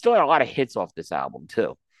 heyday. They still had a lot of hits off this album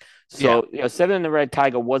too. Yeah. So Seven and the Red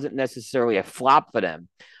Tiger wasn't necessarily a flop for them.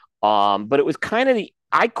 But it was kind of the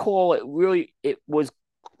I call it really. It was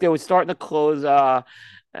they were starting to close.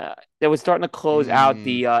 They were starting to close out Mm.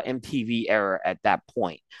 the MTV era at that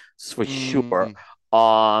point, for sure.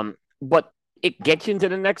 Mm. But it gets you into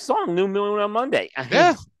the next song, New Moon on Monday. I mean,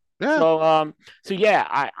 Yeah. Yeah. so so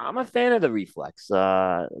yeah, I'm a fan of the Reflex.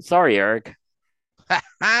 Sorry, Eric.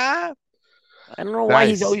 I don't know why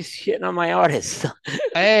he's Nice. always shitting on my artists.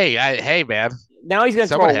 Hey, man. Now he's gonna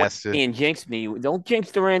throw Someone away has to. me and jinx me. Don't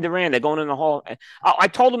jinx Duran Duran. They're going in the hall. I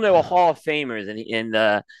told him they were Hall of Famers,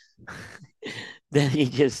 and then he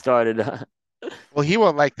just started. Well, he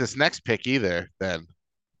won't like this next pick either, then.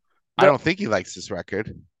 I The don't think he likes this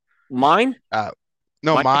record. mine, Uh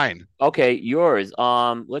no, my mine. okay, yours.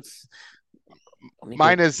 Let me go.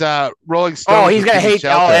 Mine is Rolling Oh, Stones he's with gonna Gimme hate. Oh,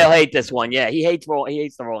 Shelter. he'll hate this one. Yeah, he hates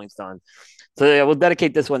the Rolling Stones. So yeah, we'll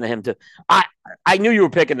dedicate this one to him too. I I knew you were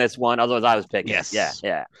picking this one, otherwise I was picking it. Yeah, Yes.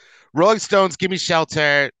 yeah. Rolling Stones, Gimme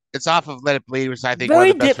Shelter. It's off of Let It Bleed, which I think one of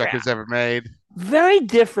Very the best different. records ever made. Very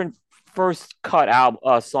different first cut album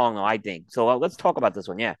song, I think. So let's talk about this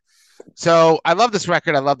one. Yeah, So I love this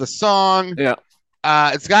record. I love the song. yeah,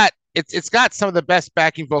 It's got some of the best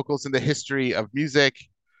backing vocals in the history of music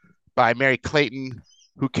by Mary Clayton,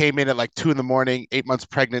 who came in at like 2 in the morning, 8 months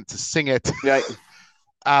pregnant, to sing it. right.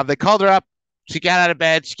 They called her up. She got out of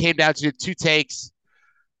bed. She came down. She did 2 takes.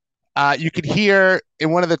 You could hear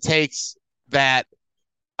in one of the takes that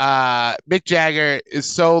Mick Jagger is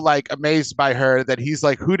so like amazed by her that he's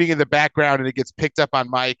like hooting in the background and it gets picked up on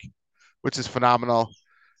mic, which is phenomenal.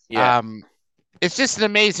 Yeah, Um, it's just an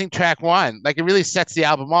amazing track one. Like it really sets the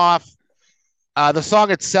album off. The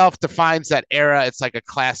song itself defines that era. It's like a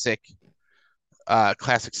classic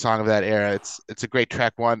song of that era. It's a great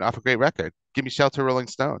track one off a great record. Give Me Shelter, Rolling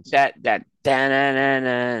Stones. that Yeah.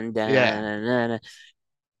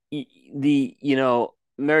 the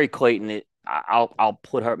Mary Clayton. I'll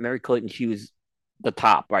put her Mary Clayton. She was the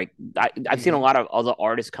top, right? I've seen a Mm-hmm. lot of other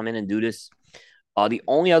artists come in and do this. The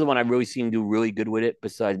only other one I've really seen do really good with it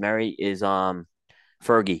besides Mary is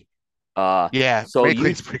Fergie. Yeah, So Mary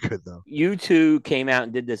Clayton's pretty good though. you two came out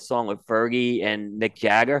and did this song with Fergie and Mick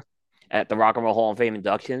Jagger at the Rock and Roll Hall of Fame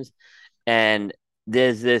inductions, and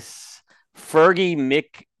there's this Fergie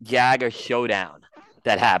Mick Jagger showdown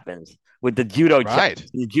that happens with the judo chops, Right.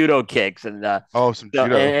 the judo kicks, and Oh, some the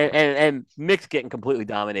judo. and Mick's getting completely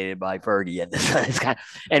dominated by Fergie, and this kind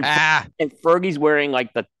of, Ah, and Fergie's wearing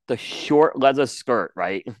like the short leather skirt,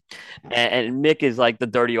 right, and Mick is like the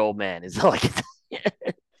dirty old man. It's like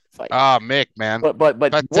it's like oh, Mick, man. but But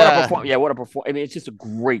what a perform yeah, what a perform I mean, it's just a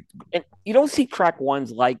great and you don't see track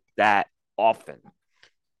ones like that often.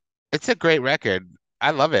 it's a great record.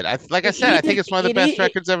 I love it. Like I It said, I think eases it's one of the best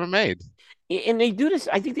records ever made. and they do this.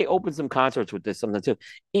 I think they open some concerts with this sometimes too.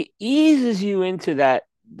 It eases you into that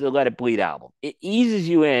the Let It Bleed album. It eases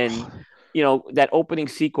you in, that opening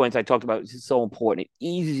sequence I talked about is so important. It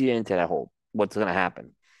eases you into that whole. what's going to happen.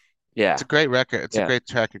 It's Yeah, a great record. It's a yeah, great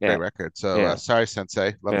track, a great yeah, record. So yeah, sorry,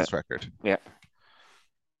 Sensei. Love yeah, this record. yeah.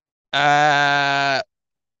 Uh,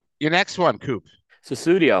 your next one, Coop.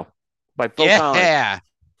 Sussudio by Phil Collins. Yeah.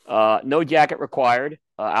 No Jacket Required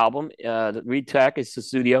album. The read track is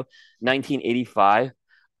Sussudio, 1985.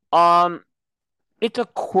 Um, it's a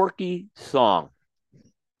quirky song,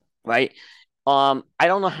 right? I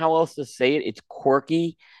don't know how else to say it. It's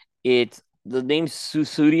quirky. It's the name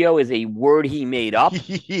Sussudio is a word he made up,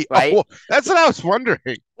 right? Oh, that's what I was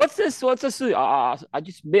wondering. What's this? What's a studio? I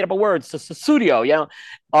just made up a word. It's a studio, you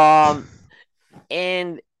know.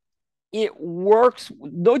 And it works.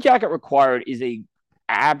 No Jacket Required is a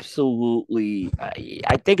absolutely.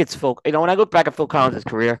 I think it's Phil. You know, when I look back at Phil Collins'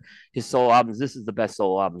 career, his solo albums, this is the best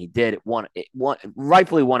solo album he did. It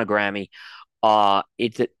rightfully won a Grammy.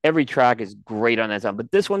 Every track is great on that song,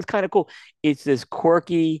 but this one's kind of cool. It's this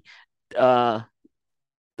quirky. Uh,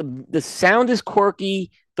 the sound is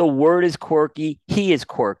quirky, the word is quirky, he is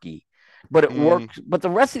quirky, but it Mm, works. But the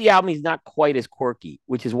rest of the album, he's not quite as quirky,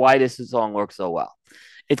 which is why this song works so well.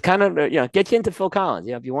 It's kind of get you into Phil Collins.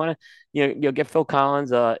 If you want to, you'll get Phil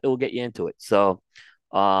Collins. It will get you into it. So,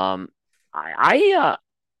 um,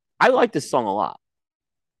 I like this song a lot.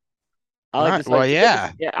 I all like right. this. Well,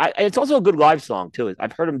 yeah. Yeah. It's also a good live song too.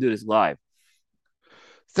 I've heard him do this live.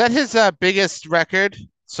 Is that his biggest record,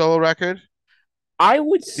 solo record? I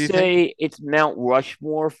would Do you think? say it's Mount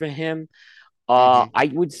Rushmore for him. Hmm.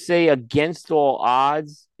 I would say Against All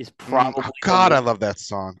Odds is Oh probably the God, I one. love that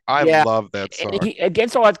song. I Yeah, love that and song.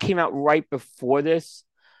 Against All Odds came out right before this,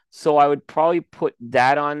 so I would probably put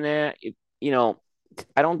that on there.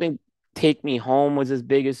 I don't think Take Me Home was as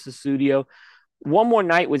big as the studio. One More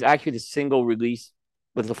Night was actually the single release,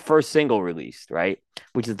 was the first single released, right?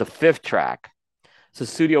 Which is the fifth track. So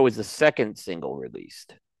Studio was the second single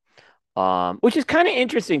released, which is kind of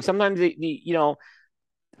interesting. Sometimes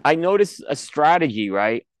I notice a strategy,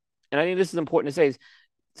 right? And I think this is important to say is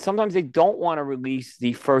sometimes they don't want to release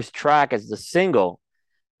the first track as the single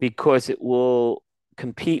because it will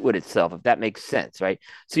compete with itself, if that makes sense, right?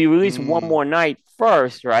 So you release One Mm, More Night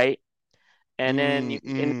first, right? And the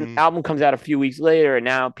mm. album comes out a few weeks later, and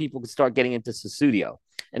now people can start getting into Sussudio,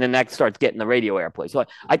 and then that starts getting the radio airplay. So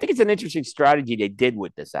I think it's an interesting strategy they did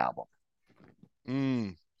with this album.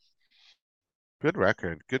 Mm. Good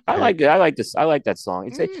record. Good I like pick. it. I like this. I like that song.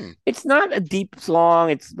 Mm. It's not a deep song.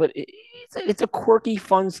 It's a quirky,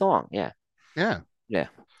 fun song. Yeah, Yeah. yeah.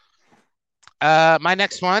 My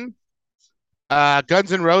next one,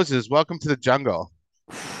 Guns N' Roses, Welcome to the Jungle.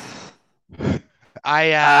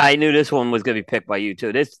 I I knew this one was going to be picked by you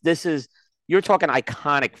too. This is you're talking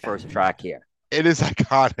iconic first track here. it is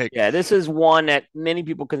iconic. Yeah, this is one that many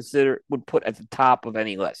people consider would put at the top of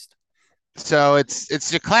any list. So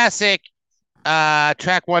it's your classic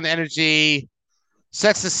track one energy,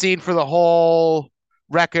 sets the scene for the whole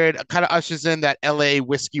record, kind of ushers in that LA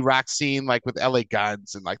whiskey rock scene, like with LA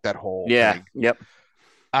Guns and like that whole Yeah, thing. yep.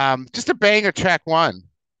 Just a banger track one.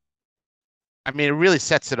 I mean, it really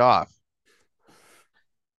sets it off.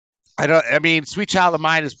 I mean, Sweet Child of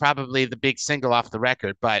Mine is probably the big single off the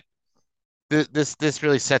record, but this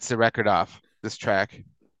really sets the record off, this track.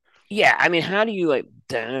 Yeah, I mean, how do you it,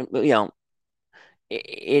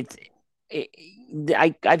 it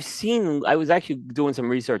I've seen. I was actually doing some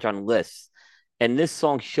research on lists, and this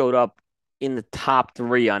song showed up in the top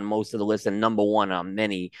three on most of the lists and number one on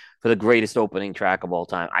many for the greatest opening track of all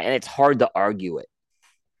time. And it's hard to argue it.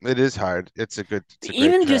 It is hard. It's a great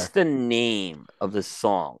Even track. just the name of the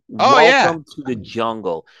song, Oh yeah. "Welcome to the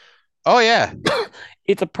Jungle," Oh yeah.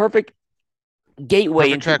 it's a perfect gateway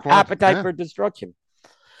Perfect into track one. Appetite Yeah. for Destruction.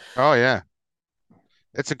 Oh yeah.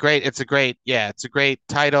 It's a great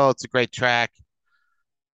title. It's a great track.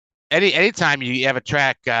 Anytime you have a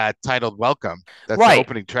track titled Welcome, that's the Right.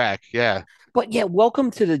 opening track. Yeah. But yeah,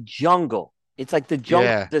 Welcome to the Jungle. It's like the jungle,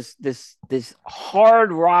 Yeah. this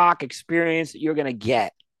hard rock experience that you're gonna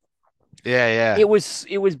get. Yeah, yeah. It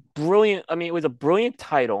was brilliant. I mean, it was a brilliant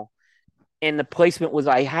title, and the placement was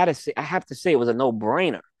I have to say it was a no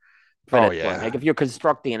brainer for Oh this one. Like yeah. if you're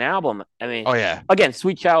constructing an album, I mean, Oh yeah. again,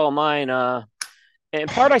 Sweet Child of Mine, and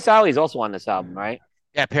Paradise Alley is also on this album, right?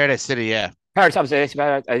 Yeah, Paradise City, yeah. Paradise, I'm saying,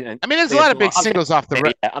 I, I mean, there's a yeah, lot of big I'm saying, singles off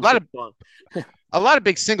yeah, I'm saying, a lot of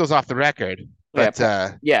big singles off the record, yeah, but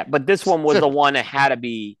yeah. But this one it's was a the one that had to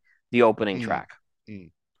be the opening mm, track,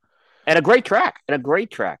 mm. and a great track, and a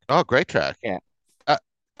great track. Oh, great track. Yeah, Uh,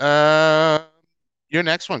 uh, your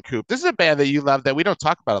next one, Coop. This is a band that you love that we don't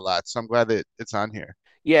talk about a lot, so I'm glad that it's on here.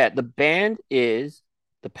 yeah. The band is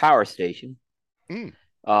the Power Station. Mm,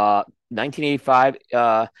 1985.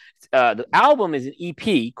 The album is an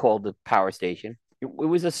EP called The Power Station. It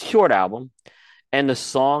was a short album, and the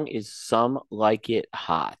song is "Some Like It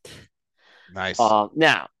Hot." Nice.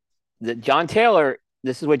 Now, the John Taylor.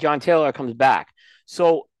 This is where John Taylor comes back.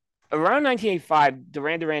 So around 1985,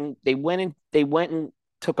 Duran Duran they went and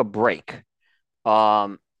took a break.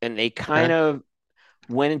 And they kind Okay. of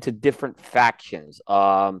went into different factions.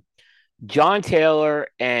 John Taylor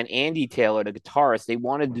and Andy Taylor, the guitarist, they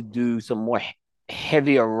wanted to do some more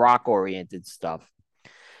heavier rock oriented stuff.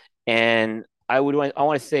 And I want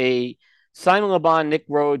to say Simon Le Bon, Nick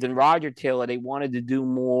Rhodes, and Roger Taylor, they wanted to do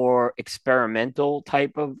more experimental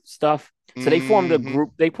type of stuff. So they formed a Hmm.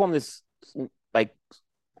 group, they formed this like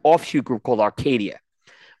offshoot group called Arcadia.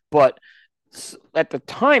 But at the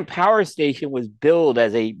time, Power Station was billed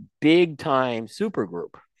as a big time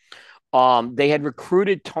supergroup. They had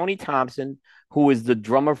recruited Tony Thompson, who was the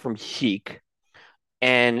drummer from Chic,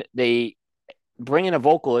 and they bring in a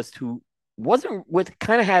vocalist who wasn't with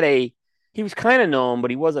kind of had a he was kind of known, but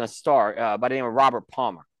he wasn't a star by the name of Robert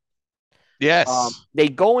Palmer. Yes. They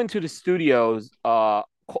go into the studios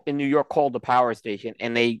in New York called the Power Station,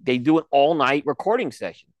 and they do an all night recording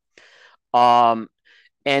session. Um,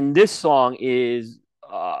 and this is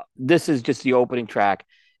just the opening track,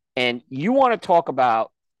 and you want to talk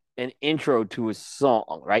about an intro to a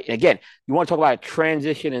song, right? And again, you want to talk about a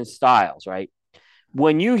transition in styles, right?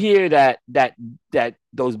 When you hear that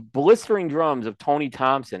those blistering drums of Tony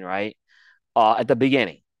Thompson, right, at the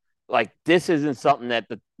beginning, like this isn't something that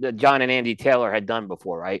John and Andy Taylor had done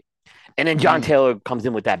before, right? And then John Hmm. Taylor comes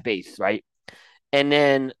in with that bass, right? And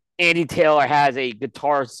then Andy Taylor has a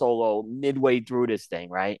guitar solo midway through this thing,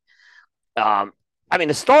 right? Um, I mean,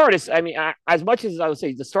 the Stardust. I mean, as much as I would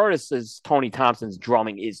say the Stardust is Tony Thompson's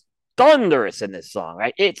drumming is thunderous in this song,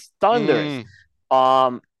 right? It's thunderous. Mm.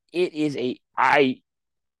 Um, it is a I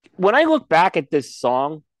when I look back at this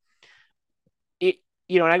song, it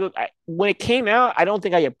and when it came out, I don't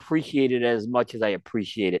think I appreciated it as much as I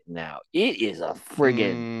appreciate it now. It is a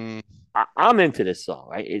friggin' Mm. I'm into this song,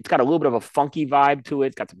 right? It's got a little bit of a funky vibe to it.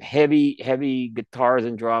 It's got some heavy guitars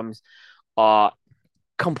and drums. Uh,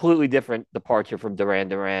 Completely different departure from Duran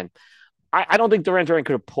Duran. I don't think Duran Duran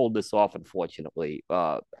could have pulled this off, unfortunately.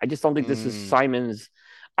 I just don't think this is Mm. Simon's.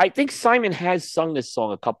 I think Simon has sung this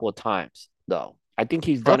song a couple of times, though. I think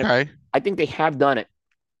he's done it. Okay. I think they have done it,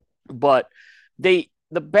 but the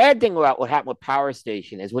bad thing about what happened with Power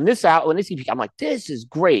Station is when this EP, I'm like, this is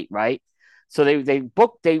great, right? So they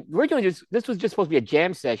originally just this was just supposed to be a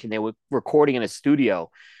jam session. They were recording in a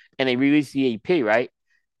studio, and they released the EP, right?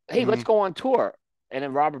 Hey, let's Hmm. go on tour. And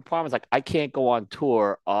then Robert Palmer's like, I can't go on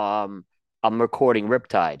tour. I'm recording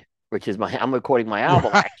Riptide, which is I'm recording my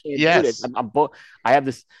album. I Right. can't do this. Yes. I have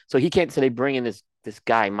this. So he can't. So they bring in this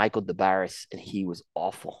guy, Michael DeBarris, and he was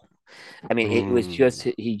awful. I mean, it was Ooh. just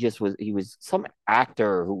he was some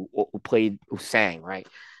actor who sang, right.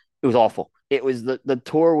 It was awful. It was the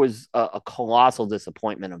tour was a colossal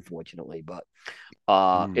disappointment, unfortunately. But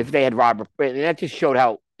if Mm. they had Robert, that just showed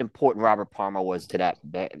how important Robert Palmer was to that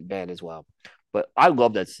band as well. But I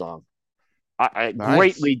love that song. Great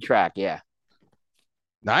Nice. lead track, yeah,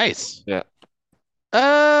 Nice. yeah.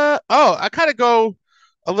 Oh, I kind of go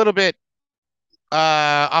a little bit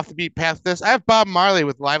off the beat path this. I have Bob Marley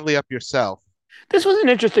with Lively Up Yourself. This was an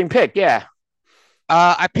interesting pick, yeah,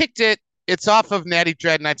 I picked it. It's off of Natty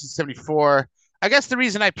Dread 1974. I guess the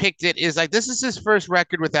reason I picked it is like this is his first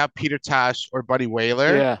record without Peter Tosh or Buddy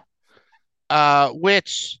Whaler, yeah,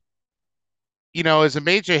 which is a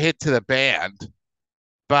major hit to the band,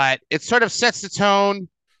 but it sort of sets the tone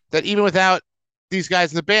that even without these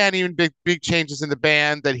guys in the band, even big changes in the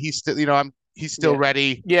band, that he's still he's still yeah,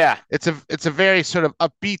 ready. yeah. It's a very sort of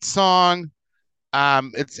upbeat song.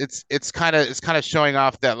 It's kind of showing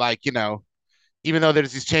off that like even though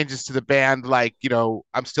there's these changes to the band, like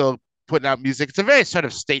I'm still putting out music. It's a very sort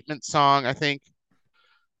of statement song, I think,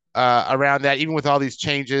 around that. Even with all these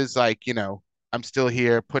changes, like I'm still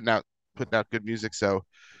here putting out good music. So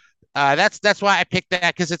that's why I picked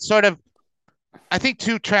that because it's sort of I think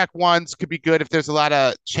two track ones could be good if there's a lot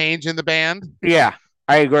of change in the band. Yeah,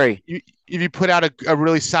 I agree. If you put out a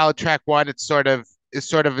really solid track one, is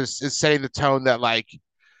setting the tone that like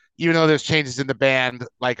even though there's changes in the band,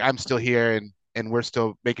 like I'm still here and we're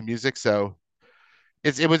still making music. So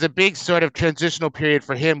it was a big sort of transitional period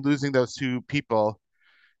for him losing those two people.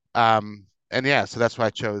 And yeah, so that's why I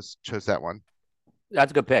chose that one.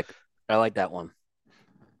 That's a good pick. I like that one.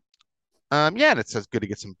 Yeah, and it says good to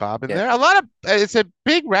get some Bob in Yeah, there. It's a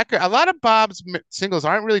big record. A lot of Bob's singles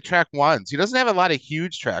aren't really track ones. He doesn't have a lot of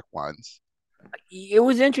huge track ones. it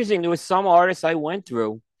was interesting. There was some artists I went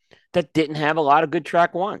through that didn't have a lot of good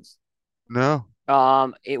track ones. No.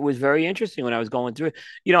 It was very interesting when I was going through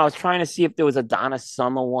it. I was trying to see if there was a Donna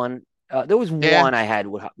Summer one. There was Yeah, one I had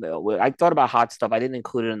I thought about Hot Stuff. I didn't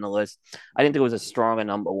include it in the list. I didn't think it was a stronger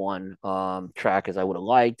number one track as I would have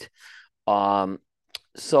liked. Um,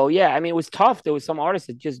 so yeah, I mean, it was tough. There was some artists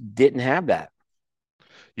that just didn't have that.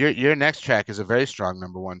 your next track is a very strong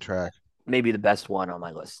number one track. Maybe the best one on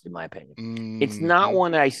my list, in my opinion. It's not Hmm.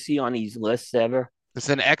 one that I see on these lists ever. It's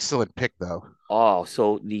an excellent pick, though. Oh,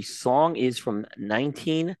 so the song is from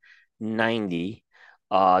 1990.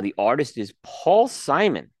 The artist is Paul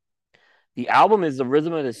Simon. The album is The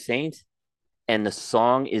Rhythm of the Saints, and the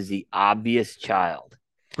song is The Obvious Child.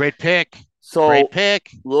 Great pick. Great So,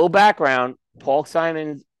 pick. little background: Paul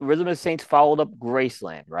Simon's Rhythm of the Saints followed up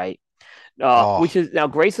Graceland, right? Which Oh, is now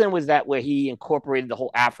Graceland was that where he incorporated the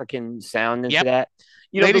whole African sound into yep. that.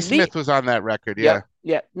 The Ladysmith was on that record. Yeah. yep,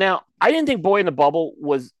 yeah. Now I didn't think Boy in the Bubble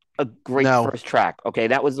was a great No, first track. Okay,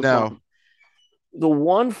 that was the no. one. The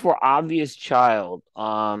one for Obvious Child,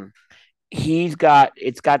 it's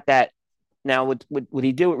got that. Now what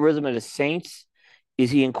he did with Rhythm of the Saints is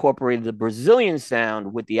he incorporated the Brazilian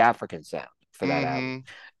sound with the African sound for that album. Hmm.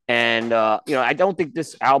 And I don't think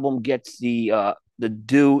this album gets the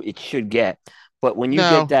due it should get. But when you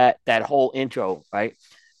get No. that whole intro, right,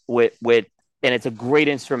 with and it's a great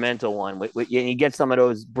instrumental one. And you get some of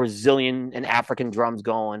those Brazilian and African drums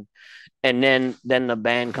going, and then the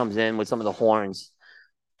band comes in with some of the horns.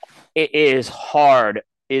 It is hard.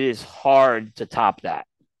 It is hard to top that.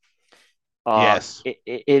 Yes. It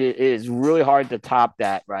is really hard to top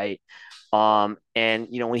that, right? And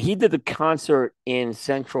when he did the concert in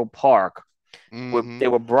Central Park, where Hmm. they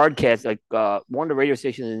were broadcast, like one of the radio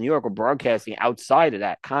stations in New York were broadcasting outside of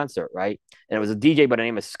that concert, right? And it was a DJ by the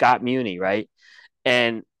name of Scott Muni, right?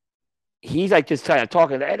 And he's like just kind of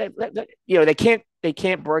talking. They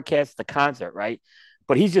can't broadcast the concert, right?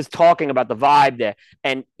 But he's just talking about the vibe there,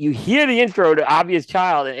 and you hear the intro to Obvious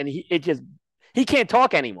Child, and he can't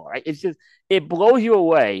talk anymore. Right? It's just it blows you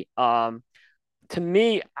away. To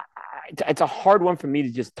me, it's a hard one for me to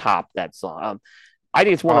just top that song. I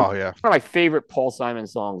think it's one of Oh, yeah. my favorite Paul Simon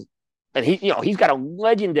songs, and he's got a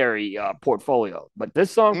legendary portfolio. But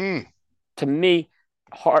this song, Mm. to me,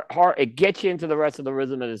 hard. It gets you into the rest of the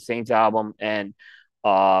Rhythm of the Saints album, and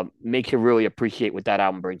makes you really appreciate what that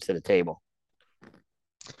album brings to the table.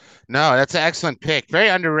 No, that's an excellent pick. Very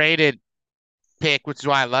underrated pick, which is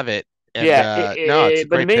why I love it. And Yeah, no, it's a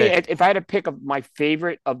but to great me, pick. if I had to pick of my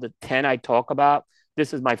favorite of the 10 I talk about,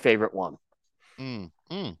 this is my favorite one. Mm.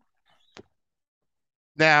 Mm.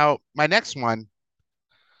 Now, my next one,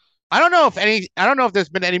 I don't know if there's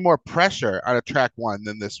been any more pressure on a track one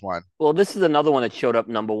than this one. Well, this is another one that showed up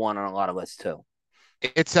number one on a lot of lists too.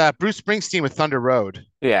 It's Bruce Springsteen with Thunder Road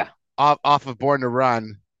Yeah. off of Born to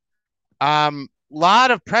Run.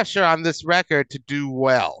 Lot of pressure on this record to do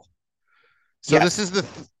well. So this Yes. is the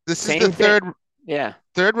this is the Same thing. third Yeah.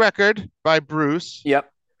 third record by Bruce.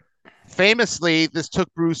 Yep. Famously, this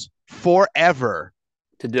took Bruce forever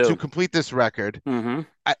To to do. complete this record. Mm-hmm.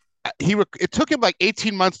 It took him like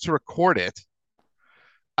 18 months to record it.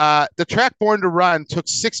 The track Born to Run took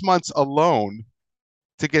 6 months alone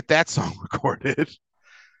to get that song recorded.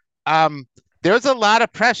 Um, there's a lot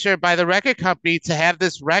of pressure by the record company to have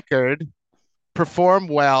this record perform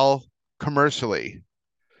well commercially.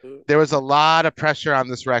 There was a lot of pressure on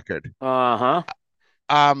this record. Uh-huh.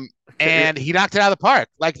 Um, and he knocked it out of the park.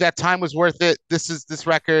 Like that time was worth it. This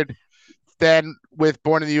record. Then with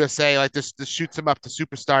Born in the USA, like this shoots him up to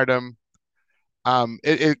superstardom.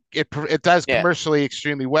 It does Yeah. commercially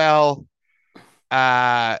extremely well.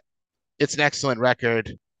 Uh, it's an excellent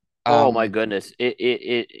record. Oh my Um, goodness.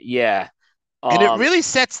 Yeah. and it Um, really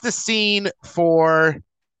sets the scene for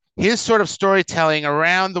his sort of storytelling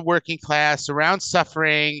around the working class, around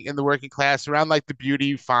suffering in the working class, around like the beauty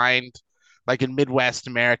you find like in Midwest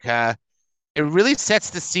America. It really sets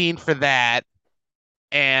the scene for that.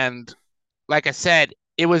 And like I said,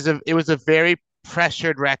 it was a very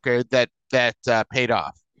pressured record that paid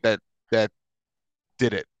off. That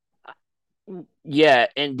did it. yeah,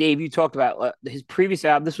 and Dave, you talked about his previous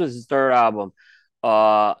album. This was his third album.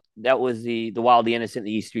 That was the Wild, the Innocent,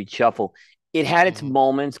 the East Street Shuffle. It had its Mm-hmm.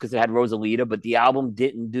 moments because it had Rosalita, but the album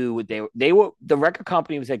didn't do what they were. The record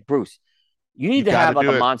company was like, Bruce, you You need to got to have like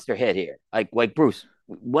a do it. monster hit here. Like Bruce,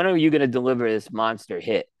 when are you going to deliver this monster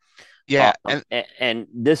hit? Yeah, And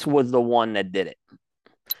this was the one that did it.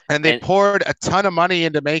 and they And poured a ton of money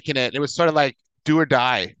into making it. It was sort of like do or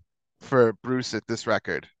die for Bruce at this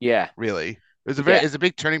record. yeah, Really, yeah, it's a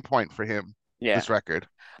big turning point for him. yeah. This record.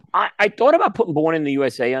 I thought about putting Born in the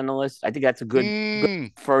USA on the list. I think that's a good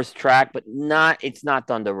Mm, first track, but it's not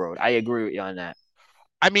Thunder Road. I agree with you on that.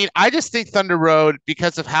 I mean, I just think Thunder Road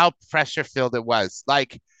because of how pressure filled it was.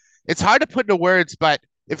 Like, it's hard to put into words, but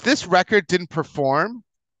if this record didn't perform,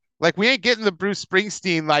 like we ain't getting the Bruce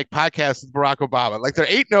Springsteen like podcast with Barack Obama. Like there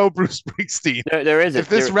ain't no Bruce Springsteen There if isn't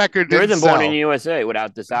this record there didn't isn't Born in the sell. USA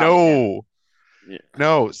without this album. Yeah. No, Yeah.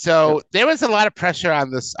 no. No. So there was a lot of pressure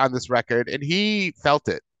on this record, and he felt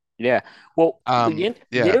it. Yeah. Well,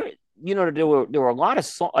 Yeah, there were a lot of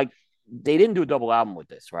songs like they didn't do a double album with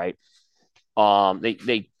this, right?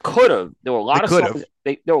 They could have. There were a they lot of could have. songs.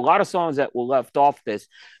 There were a lot of songs that were left off this.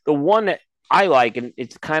 The one that I like, and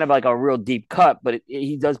it's kind of like a real deep cut, but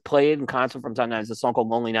he does play it in concert from time to time. It's a song called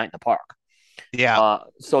 "Lonely Night in the Park." Yeah,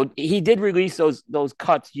 So he did release those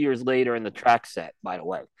cuts years later in the track set, by the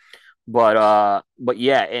way. But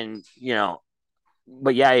yeah, and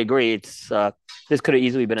but yeah, I agree. It's this could have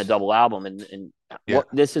easily been a double album, and yeah, what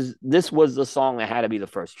this was the song that had to be the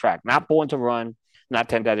first track, not "Born to Run," not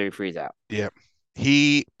 "10 Guys Every Freeze Out." yeah.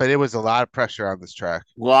 But it was a lot of pressure on this track.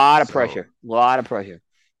 Lot of So, pressure, lot of pressure.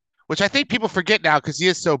 which I think people forget now because he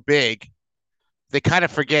is so big. They kind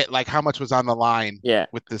of forget like how much was on the line Yeah,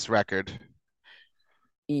 with this record.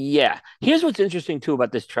 yeah. Here's what's interesting too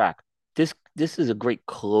about this track. This is a great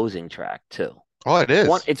closing track too. Oh, it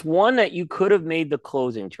One, is. it's one that you could have made the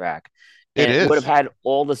closing track, It and it would have is. had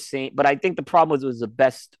all the same. But I think the problem was it was the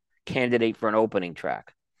best candidate for an opening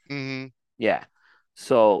track. Hmm. Yeah.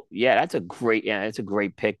 So yeah, that's a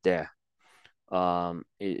great pick there.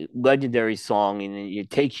 Legendary song, and it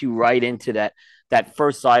takes you right into that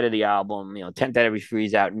first side of the album. 10th Every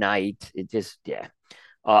Freeze Out Night. It just yeah.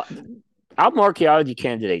 Uh, Album archaeology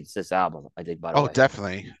candidates. This album, I think. By the Oh, way,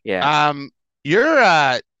 definitely. yeah, You're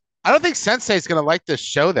I don't think Sensei is gonna like this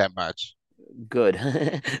show that much good.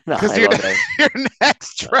 No, because I your love that. your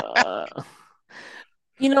next track. Uh,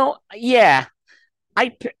 yeah.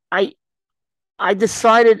 I I I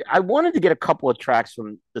decided I wanted to get a couple of tracks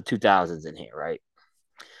from the 2000s in here, right?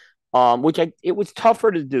 Which it was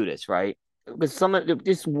tougher to do this, right? Because some of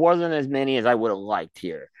this wasn't as many as I would have liked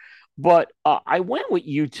here, but I went with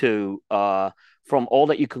U2 from All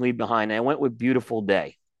That You Can Leave Behind, and I went with Beautiful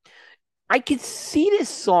Day. I could see this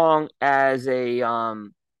song as a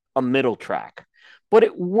middle track, but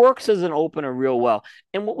it works as an opener real well.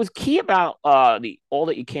 And what was key about the All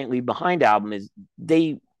That You Can't Leave Behind album is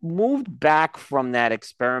they moved back from that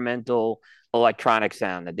experimental electronic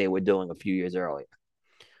sound that they were doing a few years earlier.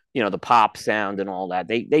 The pop sound and all that.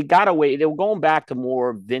 They got away. They were going back to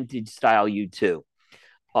more vintage style U2.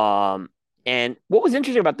 Um, and what was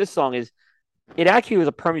interesting about this song is it actually was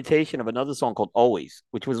a permutation of another song called Always,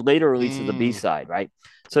 which was later released as a B Mm, side, right?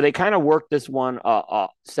 So they kind of worked this one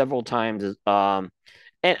several times. And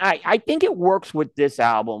I think it works with this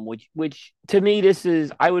album, which to me,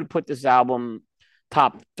 I would put this album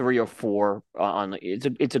top 3 or 4 on.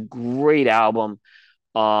 It's a great album.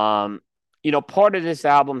 Part of this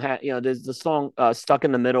album there's the song "Stuck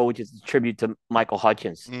in the Middle," which is a tribute to Michael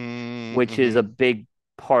Hutchence, which is a mm-hmm. big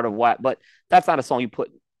part of what. But that's not a song you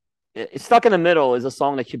put. Stuck in the Middle is a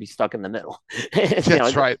song that should be stuck in the middle.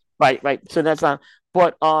 That's right. Right, right. So that's not.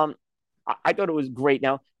 But I thought it was great.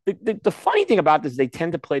 Now the funny thing about this, they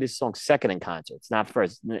tend to play this song second in concerts, not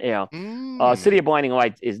first. City Mm, of Blinding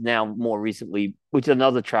Lights is now more recently, which is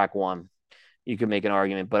another track one. You could make an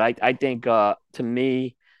argument, but I think to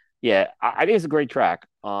me, yeah, I think it's a great track.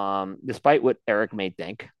 Despite what Eric may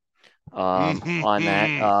think on that,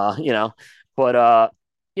 mm-hmm. but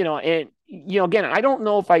and again, I don't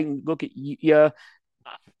know if I can look at yeah.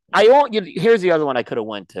 Here's the other one I could have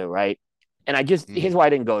went to, right? And here's why I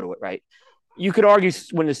didn't go to it, right? You could argue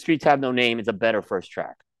When the Streets Have No Name is a better first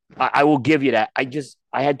track. I will give you that.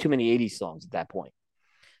 I had too many '80s songs at that point.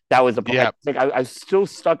 That was the point. Yeah. I was still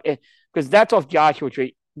stuck because that's off Joshua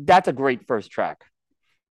Tree. That's a great first track.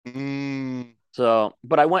 Mm, So,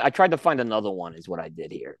 but I tried to find another one, is what I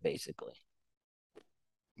did here, basically.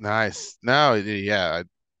 nice. No, yeah.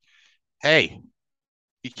 Hey,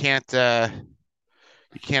 you can't uh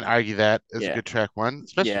you can't argue that as a Yeah, good track one,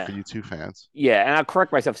 especially yeah, for you two fans. yeah. And I'll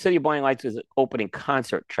correct myself. City of Blinding Lights is an opening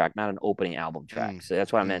concert track, not an opening album track. Mm, So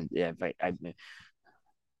that's what I mm. meant. Yeah,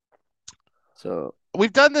 so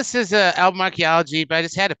We've done this as a album archaeology, but I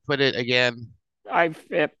just had to put it again. I,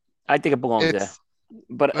 eh, I think it belongs there. It's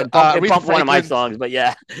But it Aretha bumped one of my Franklin, songs. But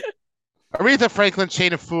yeah, Aretha Franklin,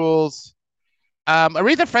 Chain of Fools.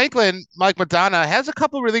 Aretha Franklin, like Madonna, has a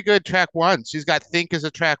couple really good track ones. She's got Think as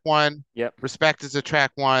a track one, yep. Respect as a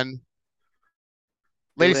track one.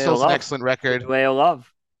 Lady Freeway of Soul's an Love. excellent record. Freeway of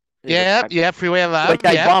Love is a Yep, track. yep, Freeway of Which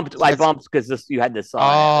Love. Yep. I That's bumped because this you had this song.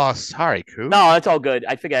 oh, sorry, Coop. No, that's all good.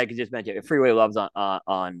 I figured I could just mention it. Freeway Love's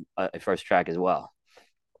on a first track as well.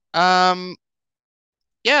 Um,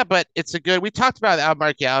 Yeah, but it's a good. We talked about album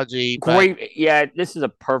archaeology, but Great. Yeah, this is a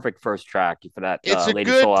perfect first track for that it's a Lady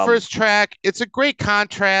Soul good album. first track. It's a great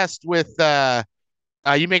contrast with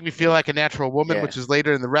 "You Make Me Feel Like a Natural Woman," Yeah. which is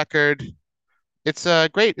later in the record. It's a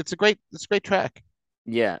great. It's a great track.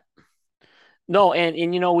 Yeah. No, and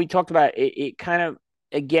we talked about it, it kind of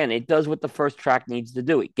again, it does what the first track needs to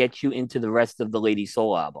do. It gets you into the rest of the Lady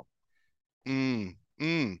Soul album. Mm,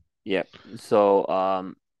 mm. Yep. So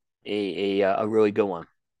a really good one.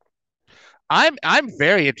 I'm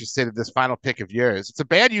very interested in this final pick of yours. It's a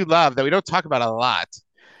band you love that we don't talk about a lot,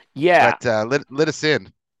 Yeah. but let us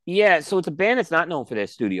in. Yeah, so it's a band that's not known for their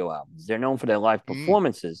studio albums. They're known for their live Mm,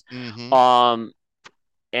 performances. mm-hmm, Um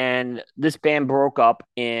and this band broke up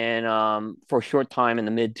in for a short time in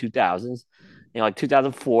the mid 2000s. Like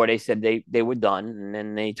 2004 they said they were done, and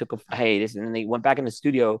then they took a hiatus, and then they went back in the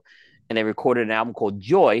studio and they recorded an album called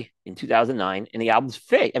Joy in 2009, and the album's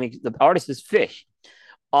Fish. I mean, the artist is Fish.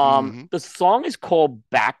 mm-hmm, The song is called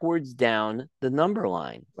Backwards Down the Number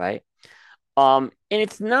Line, right? And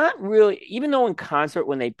it's not really, even though in concert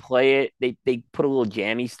when they play it, they put a little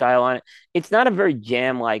jammy style on it. It's not a very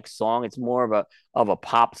jam like song. It's more of a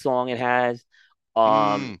pop song. It has,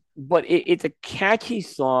 mm. but it's a catchy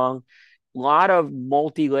song. A lot of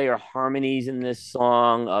multi-layer harmonies in this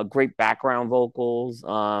song. Great background vocals.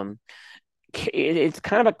 It's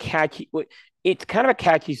kind of a catchy. It's kind of a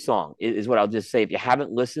catchy song, is what I'll just say. If you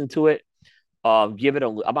haven't listened to it, give it a.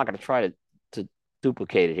 I'm not going to try to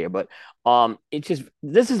duplicate it here, but it's just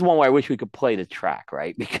this is one where I wish we could play the track,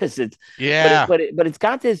 right? Because it's Yeah. but it's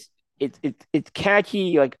got this. It's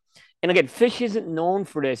catchy, like, and again, Fish isn't known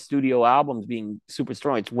for their studio albums being super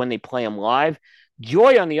strong. It's when they play them live.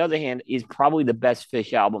 Joy, on the other hand, is probably the best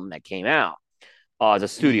Fish album that came out as a Mm,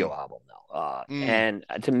 studio album, though. mm. And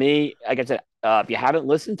to me, like I said, if you haven't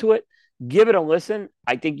listened to it, give it a listen.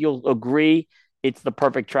 I think you'll agree it's the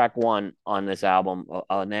perfect track one on this album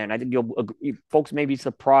on there. And I think you'll agree, folks may be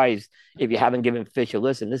surprised if you haven't given Fish a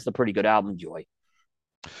listen. This is a pretty good album, Joy.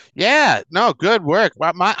 Yeah. No, good work.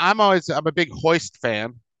 I'm a big Hoist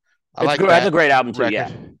fan. I It's like good. That's a that great album too. record.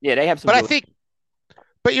 Yeah, yeah, they have some But I good. think,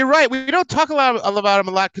 but you're right. We don't talk a lot about them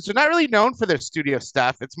a lot because they're not really known for their studio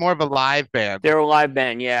stuff. It's more of a live band. They're a live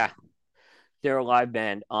band. Yeah, they're a live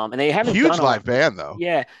band. And they haven't Huge done a. live band though.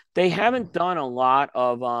 Yeah, they haven't done a lot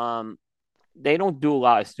of. They don't do a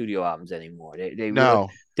lot of studio albums anymore. They really, No.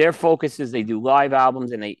 their focus is they do live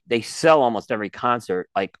albums, and they sell almost every concert.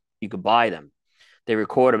 Like, you could buy them, they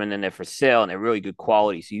record them, and then they're for sale, and they're really good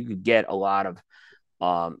quality. So you could get a lot of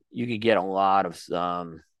you could get a lot of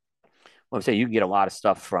well, I'm saying you could get a lot of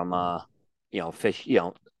stuff from Fish,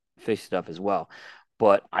 Fish stuff as well.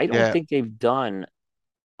 But Yeah. I don't think they've done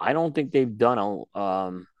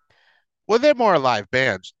a Well, they're more a live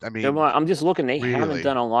band. I mean, I'm just looking. They haven't really.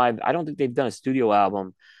 done a live. I don't think they've done a studio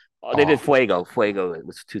album. Oh, they did Oh, Fuego. Fuego, it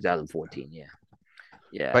was 2014. Yeah,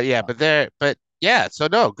 yeah, but yeah. So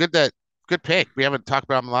no, good pick. We haven't talked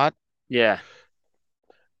about them a lot. yeah.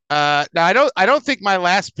 Now I don't think my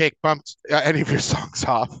last pick bumped any of your songs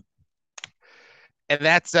off, and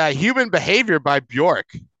that's "Human Behavior" by Bjork.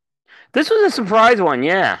 This was a surprise one.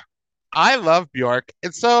 Yeah, I love Bjork,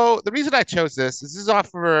 and so the reason I chose this is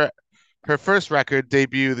off of her first record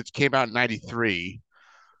debut that came out in '93.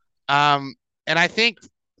 Um, and I think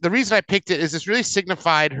the reason I picked it is this really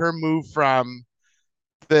signified her move from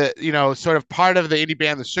the sort of part of the indie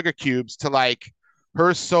band the Sugar Cubes to like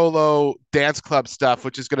her solo dance club stuff,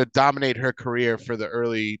 which is going to dominate her career for the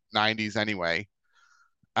early '90s anyway.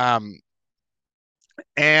 Um,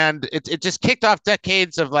 and it just kicked off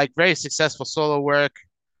decades of like very successful solo work.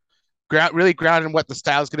 Really grounded in what the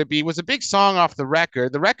style is going to be. It was a big song off the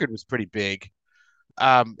record. The record was pretty big,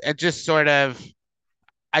 and just sort of,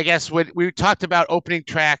 I guess, when we talked about opening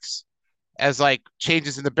tracks as like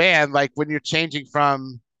changes in the band, like when you're changing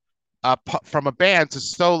from a band to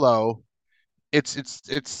solo, it's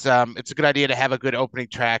a good idea to have a good opening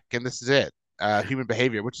track, and this is it. Human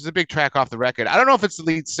Behavior, which is a big track off the record. I don't know if it's the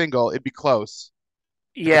lead single. It'd be close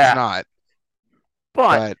if it's yeah. not,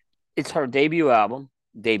 But but it's her debut album.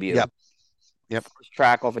 yep, Debut yep, first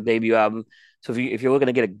track off a debut album. So if you're looking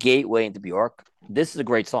to get a gateway into Bjork, this is a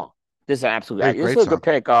great song. This is yeah, absolutely. This great was a good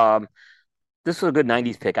song. pick. This was a good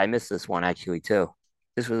 '90s pick. I missed this one actually too.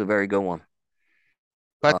 This was a very good one.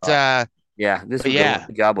 But Uh, yeah, this but was a yeah,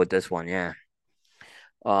 good job with this one. Yeah.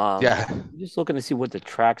 yeah. I'm just looking to see what the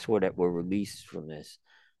tracks were that were released from this.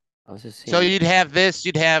 I was just So seeing. you'd have this.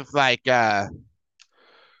 You'd have like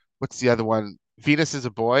what's the other one? Venus is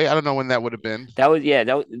a Boy. I don't know when that would have been. That was yeah.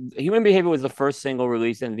 That was, Human Behavior was the first single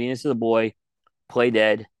released, and Venus is a Boy, Play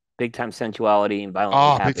Dead, Big Time Sensuality, and Violently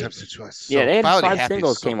Oh, Big Time Happy. Sensuality. Yeah, So they had Violently five Happy is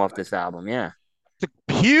singles so came off good. this album. Yeah. It's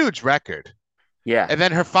a huge record. Yeah, And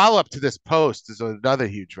then her follow up to this post is another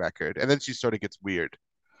huge record. And then she sort of gets weird.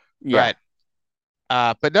 yeah,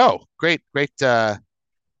 But no, great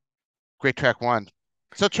track one.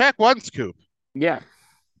 So track one, Scoop. yeah.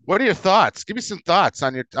 What are your thoughts? Give me some thoughts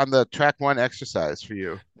on your on the track one exercise for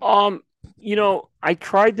you. Um, I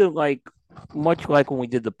tried to like much like when we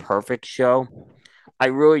did the perfect show, I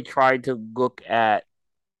really tried to look at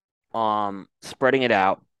spreading it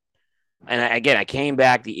out. And again, I came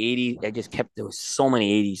back the 80s. I just kept there was so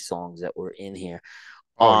many 80s songs that were in here.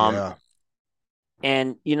 Oh Um, yeah.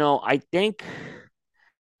 and I think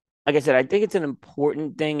like I said, I think it's an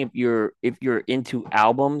important thing if you're into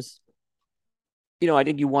albums. I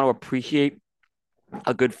think you want to appreciate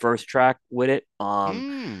a good first track with it.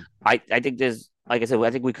 Mm. I think there's like I said,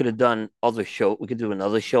 I think we could have done other show. We could do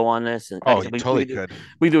another show on this, and like I Oh, said, you totally do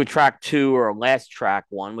could. a track two or a last track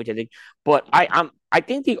one, which I think. But I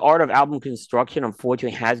think the art of album construction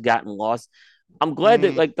unfortunately has gotten lost. I'm glad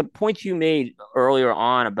that Mm. like the points you made earlier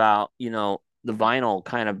on about the vinyl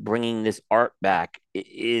kind of bringing this art back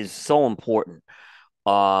is so important.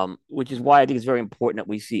 Which is why I think it's very important that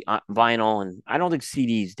we see vinyl, and I don't think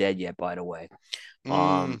CD is dead yet. By the way,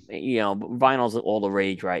 Mm. vinyl's all the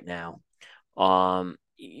rage right now.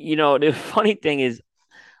 The funny thing is,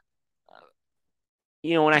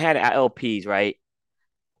 when I had LPs, right,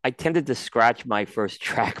 I tended to scratch my first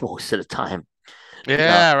track most of the time. You know,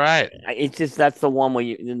 Yeah, right. it's just that's the one where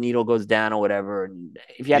the needle goes down or whatever. And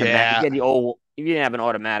if Yeah. you had if you didn't have an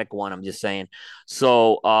automatic one, I'm just saying.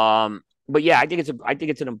 So, but yeah, I think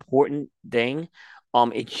it's an important thing.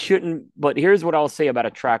 It shouldn't. But here's what I'll say about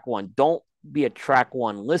a track one: don't be a track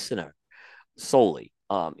one listener solely.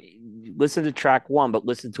 Listen to track one, but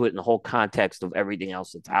listen to it in the whole context of everything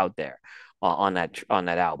else that's out there on that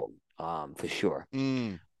album, for sure.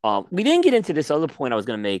 Mm. We didn't get into this other point I was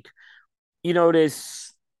going to make.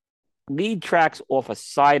 This lead tracks off a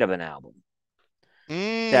side of an album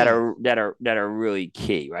Mm. that are really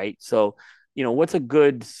key, right? So, what's a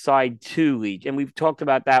good side two lead? And we've talked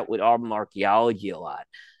about that with album archaeology a lot.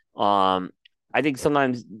 Um, I think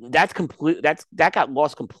sometimes that got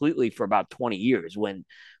lost completely for about 20 years when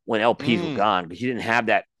LPs were Mm. gone because you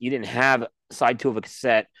didn't have side two of a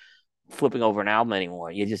cassette flipping over an album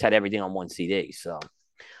anymore. You just had everything on one CD. So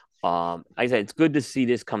like I said, it's good to see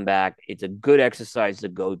this come back. It's a good exercise to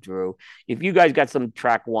go through. If you guys got some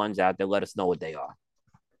track ones out there, let us know what they are.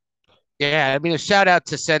 Yeah, I mean a shout out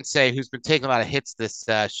to Sensei who's been taking a lot of hits this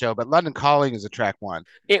show, but London Calling is a track one.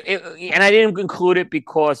 And I didn't include it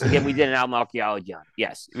because again we did an album archaeology on it.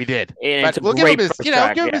 Yes, We did. and it's But a we'll give him great his, first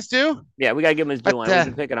track. give him Yeah, his due. yeah, we gotta give him his But due on it. We've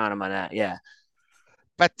been picking on him on that. Yeah,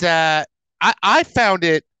 I found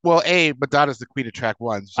it well, Madonna's the queen of track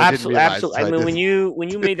ones, which I didn't absolutely, realize absolutely. I until I mean, did when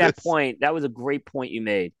you made that this. point, that was a great point you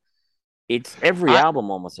made. It's every I album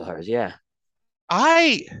almost of hers. Yeah,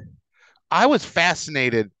 I I was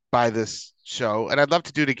fascinated by this show and I'd love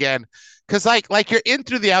to do it again. Cause like you're in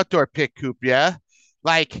through the outdoor pick, Coop, yeah?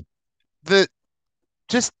 Like the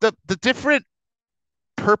just the different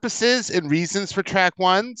purposes and reasons for track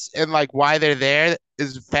ones and like why they're there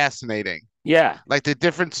is fascinating. yeah, Like the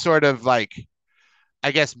different sort of like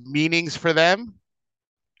I guess meanings for them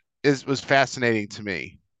is was fascinating to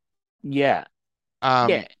me. yeah, Um,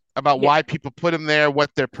 yeah, about yeah. why people put them there,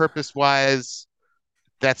 what their purpose was,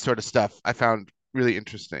 that sort of stuff. I found really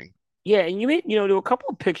interesting. Yeah, and there were a couple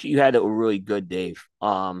of picks you had that were really good, Dave.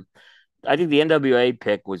 I think the NWA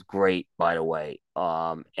pick was great, by the way.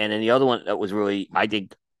 And then the other one that was really, I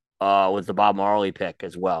think, was the Bob Marley pick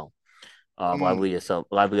as well. Mm.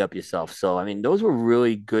 Lively up yourself. So, I mean, those were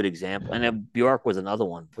really good examples. And then Bjork was another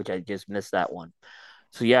one, which I just missed that one.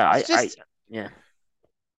 So, yeah, It's just yeah,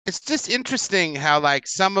 it's just interesting how like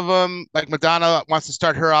some of them, like Madonna wants to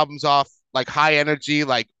start her albums off like high energy,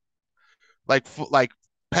 like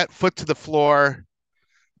pet foot to the floor.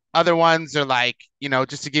 Other ones are like,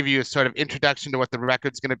 just to give you a sort of introduction to what the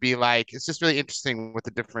record's going to be like. It's just really interesting what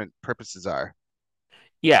the different purposes are.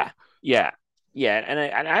 yeah, yeah, yeah.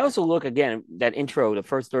 And I also look again that intro, the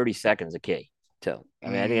first 30 seconds, are key too. I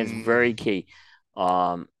mean, I think it's Mm, very key.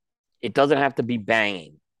 Um, it doesn't have to be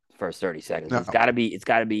banging first 30 seconds, but no. it's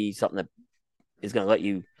gotta be something that is gonna let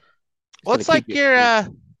you it's Well, gonna it's like keep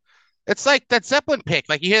it's like that Zeppelin pick.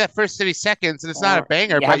 Like you hear that first 30 seconds and it's not a or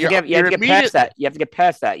banger, but you have to get past that. You have to get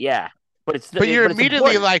past that, yeah. you're But it's immediately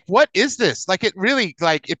important. like, what is this? Like it really,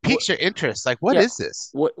 like it What piques your interest. Like, what yeah. is this?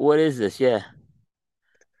 What is this? Yeah.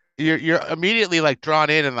 You're immediately like drawn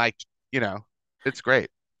in and like, you know, it's great.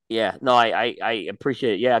 Yeah. No, I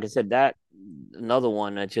appreciate it. Yeah, like I said, that another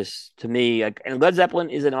one that just to me like and Led Zeppelin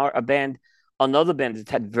is a band, another band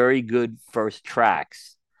that's had very good first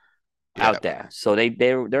tracks. Yeah. out there. So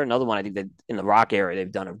they're another one. I think that in the rock area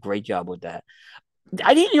they've done a great job with that.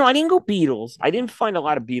 I didn't go Beatles. I didn't find a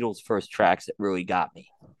lot of Beatles first tracks that really got me.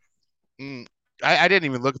 Mm. I didn't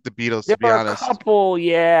even look at the Beatles There to be were a honest. couple,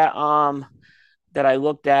 yeah, that I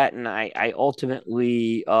looked at, and I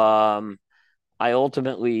ultimately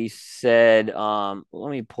said,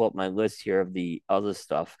 let me pull up my list here of the other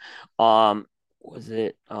stuff. Um, was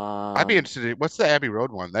it I'd be interested in what's the Abbey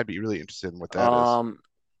Road one? That'd be really interested in what that is. um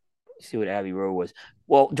see what Abbey Road was.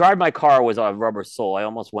 Well, Drive My Car was on Rubber Soul. I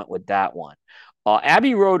almost went with that one.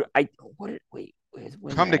 Abbey Road, I what wait, where's Come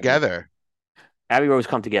my Abbey Road? Together. Abbey Road's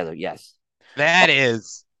Come Together, yes. That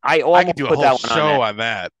is, I I could almost do a put whole that one on show that. on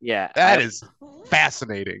that. Yeah, That is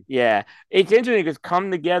fascinating. yeah. It's interesting because Come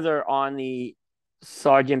Together on the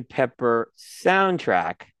Sergeant Pepper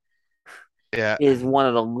soundtrack Yeah. is one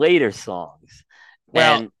of the later songs.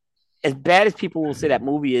 Well, And as bad as people will say that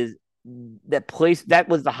movie is, that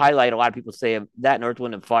was the highlight. A lot of people say of that and Earth,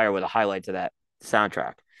 Wind and Fire were the highlights of that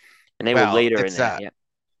soundtrack. And they were later in it's there. Yeah.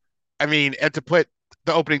 I mean, and to put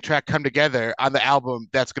the opening track "Come Together" on the album,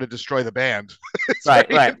 that's going to destroy the band. It's Right,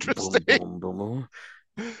 very right. Boom, interesting. boom, boom,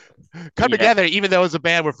 boom. Come Yeah. Together, even though as a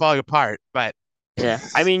band we're falling apart, but Yeah.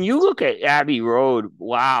 I mean, you look at Abbey Road.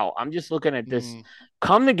 Wow. I'm just looking at this. mm,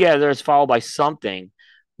 Come Together is followed by Something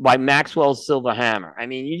by Maxwell's Silver Hammer. I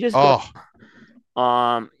mean, you just go.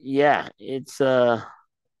 oh, Yeah, it's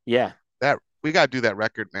yeah. that we got to do that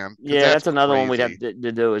record, man, because Yeah, that's that's another one we'd have crazy.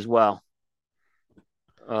 to do as well.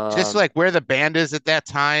 Just Um, like where the band is at that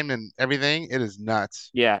time and everything, it is nuts.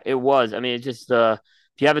 yeah, it was. I mean, it just if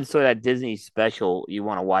you haven't saw that Disney special, you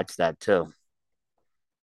want to watch that too.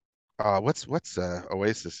 What's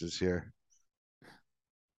Oasis is here?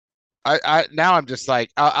 I now I'm just like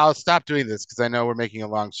I'll stop doing this because I know we're making a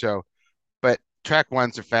long show. But track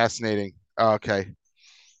ones are fascinating. Oh, okay,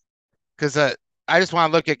 because I just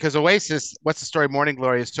want to look at because Oasis, what's the story? Morning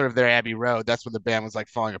Glory is sort of their Abbey Road. That's when the band was like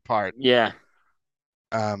falling apart. Yeah.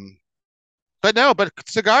 Um, but no, but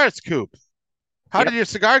cigars, Coop. How did Yep. your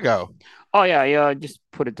cigar go? Oh yeah, yeah. Just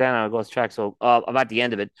put it down on a ghost track. So about the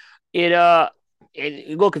end of it,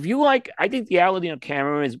 it look, if you like, I think the Aladino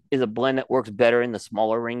Cameron is a blend that works better in the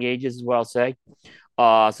smaller ring gauges, is what I'll say.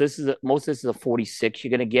 So most of this is a 46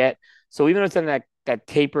 you're gonna get. So even if it's in that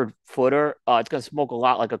tapered footer, it's gonna smoke a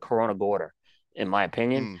lot like a Corona Gorda, in my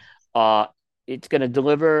opinion. Mm, Uh, it's gonna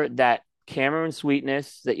deliver that Cameron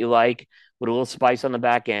sweetness that you like with a little spice on the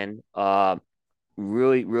back end.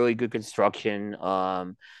 Really, really good construction.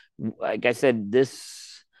 Like I said,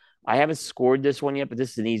 this I haven't scored this one yet, but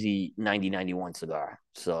this is an easy 90-91 cigar.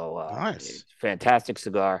 So nice. it's fantastic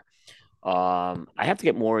cigar. I have to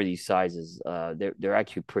get more of these sizes. They're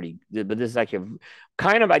actually pretty good, but this is actually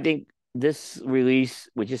kind of, I think this release,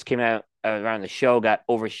 which just came out around the show, got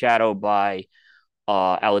overshadowed by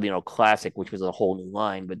Aladino Classic, which was a whole new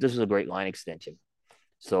line. But this was a great line extension.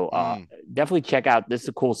 So Mm. definitely check out. This is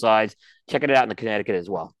a cool size. Check it out in the Connecticut as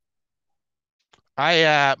well.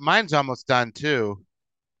 I mine's almost done too.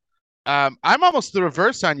 I'm almost the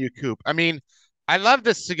reverse on you, Coop. I mean, I love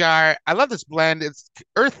this cigar. I love this blend. It's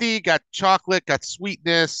earthy, got chocolate, got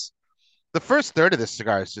sweetness. The first third of this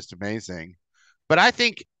cigar is just amazing. But I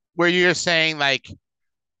think where you're saying like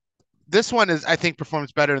this one is, I think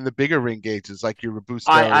performs better in the bigger ring gauges, like your I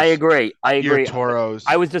Robustos, agree. I your agree. I Toros.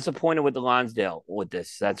 was disappointed with the Lonsdale with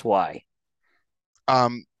this. That's why.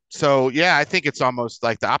 So yeah, I think it's almost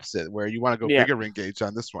like the opposite, where you want to go Yeah, bigger ring gauge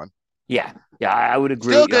on this one. yeah, yeah. I would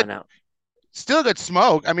agree Still with you good, on that. still good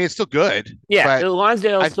smoke. I mean, it's still good, Yeah, but the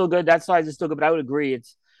Lonsdale is I still good. That size is still good, but I would agree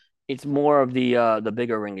it's more of the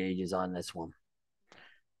bigger ring gauges on this one.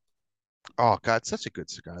 oh god, such a good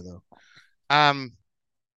cigar though. Um,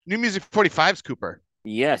 New Music 45's Cooper.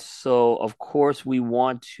 Yes. So of course we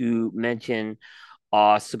want to mention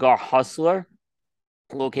Cigar Hustler,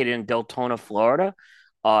 located in Deltona, Florida.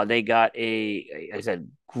 They got like I said,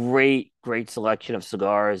 great selection of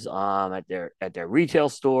cigars at their retail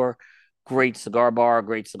store. Great cigar bar,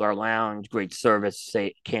 great cigar lounge, great service.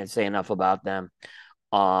 Can't say enough about them.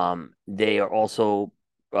 They are also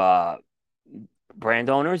uh, brand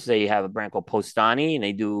owners. They have a brand called Postani, and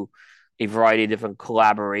they do a variety of different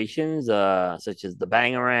collaborations, such as the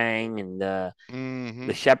Bangarang and the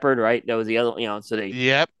Hmm. Shepherd. Right, that was the other.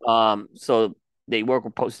 Yep. So they work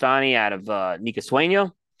with Postani out of Nica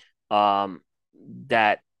Sueño. Um,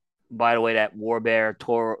 that, by the way, that War Bear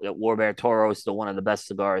Toro is still one of the best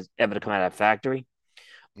cigars ever to come out of that factory.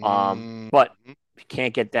 Hmm. But if you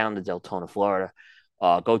can't get down to Deltona, Florida,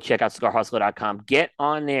 go check out cigarhustler.com. Get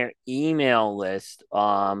on their email list.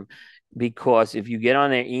 Because if you get on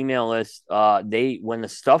their email list, when the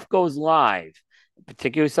stuff goes live,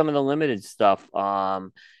 particularly some of the limited stuff,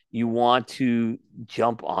 you want to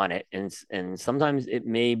jump on it, and sometimes it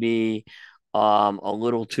may be a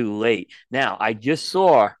little too late. Now, I just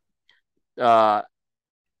saw uh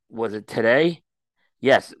was it today?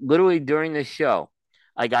 Yes, literally during this show,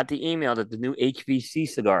 I got the email that the new HVC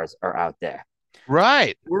cigars are out there.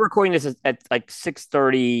 Right. We're recording this at like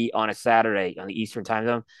 6:30 on a Saturday on the Eastern time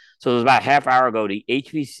zone. So it was about a half hour ago. The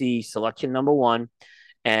HVC selection number one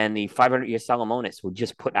and the 500-year Salomonis were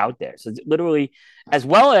just put out there. So it's literally, as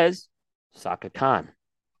well as Saka Khan.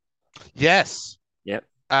 Yes. Yep.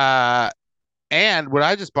 And what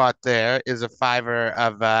I just bought there is a fiver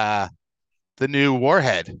of the new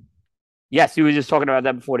Warhead, Yes, you were just talking about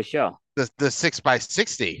that before the show. the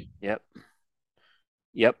 6x60. Yep.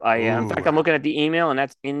 Yep. In fact, Ooh. I'm looking at the email, and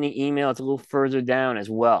that's in the email. It's a little further down as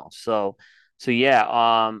well. So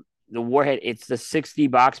yeah. The Warhead. It's the 60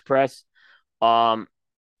 box press. Um,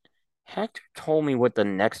 Hector told me what the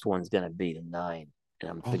next one's gonna be, the 9, and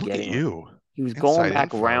I'm Oh, look at forgetting. you. He was going Inside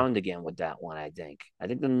back info. around again with that one. I think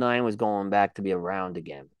the 9 was going back to be around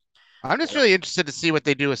again. I'm just really interested to see what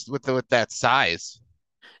they do with that size.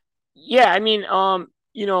 Yeah, I mean,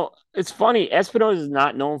 it's funny. Espinosa is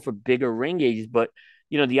not known for bigger ring gauges, but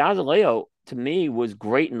the Azaleo to me was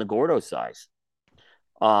great in the Gordo size.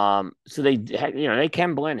 So they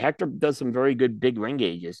can blend. Hector does some very good big ring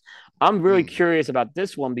gauges. I'm really Mm. curious about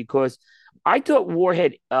this one because I thought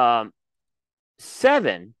Warhead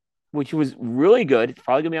 7, which was really good, it's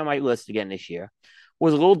probably gonna be on my list again this year,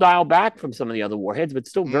 was a little dial back from some of the other Warheads, but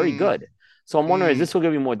still very Mm. good. So I'm wondering, is Mm. this going to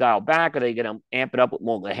be more dial back? Are they going to amp it up with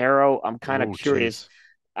more Ligero? I'm kind of Oh, curious. jeez.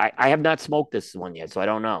 I have not smoked this one yet, so I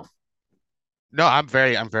don't know. No, I'm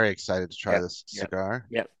very excited to try Yep. this Yep. cigar.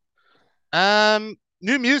 Yep.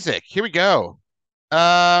 New music. Here we go.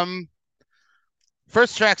 Um,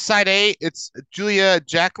 First track, side A. It's Julia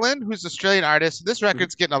Jacqueline, who's an Australian artist. This Mhm.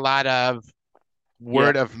 record's getting a lot of Yeah.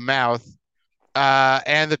 word of mouth.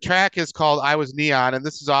 And the track is called I Was Neon, and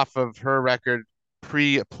this is off of her record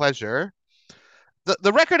Pre Pleasure.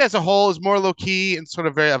 The record as a whole is more low key and sort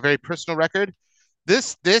of a very personal record.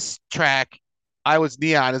 This track, I Was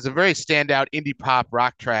Neon, is a very standout indie pop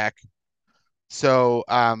rock track. So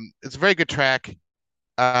it's a very good track.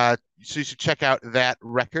 So you should check out that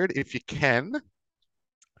record if you can.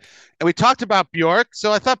 And we talked about Bjork,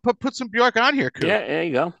 so I thought put some Bjork on here, Coop. Yeah. There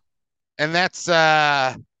you go. And that's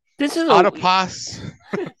This is Autopass,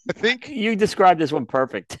 I think. you described this one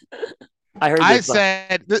perfect. I heard I this one.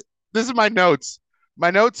 said this is my notes. My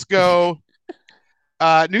notes go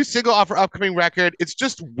new single off her upcoming record. It's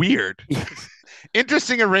just weird.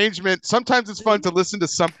 Interesting arrangement. Sometimes it's fun to listen to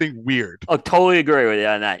something weird. Oh, totally agree with you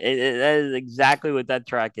on that. That is exactly what that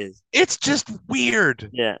track is. It's just weird.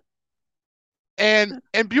 Yeah. And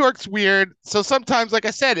Bjork's weird. So sometimes, like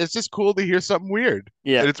I said, it's just cool to hear something weird.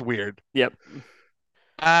 Yeah. And it's weird. Yep.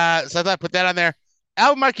 So I thought I'd put that on there.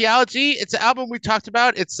 Album Archaeology. It's an album we talked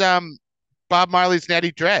about. It's Bob Marley's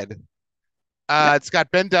Natty Dread. It's got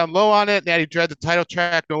Bend Down Low on it, Natty Dread, the title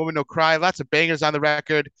track, No Woman, No Cry, lots of bangers on the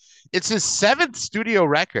record. It's his 7th studio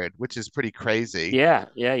record, which is pretty crazy. Yeah.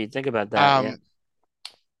 Yeah. You think about that. Yeah.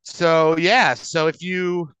 So yeah, so if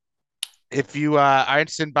you are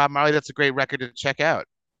interested in Bob Marley, that's a great record to check out.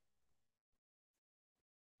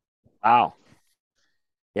 Wow.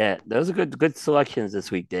 Yeah. Those are good selections this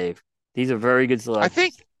week, Dave. These are very good I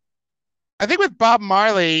think selections. I think with Bob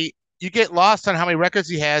Marley, you get lost on how many records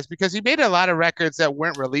he has because he made a lot of records that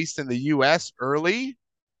weren't released in the US early.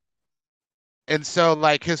 And so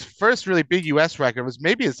like his first really big US record was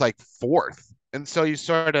maybe his like fourth. And so you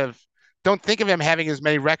sort of don't think of him having as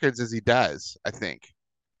many records as he does, I think.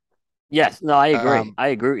 Yes. No, I agree. Um, I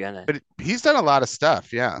agree on that. but he's done a lot of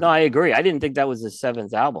stuff, yeah. No, I agree. I didn't think that was his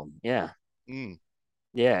seventh album. Yeah. Mm.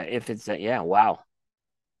 Yeah. If it's yeah. Wow.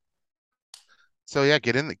 So yeah,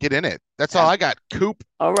 get in it. That's all Yeah. I got. Coop.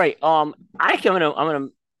 All right. Actually,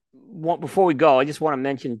 before we go, I just want to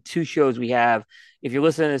mention two shows we have. If you're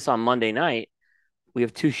listening to this on Monday night, we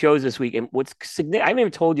have two shows this week. And what's significant, I haven't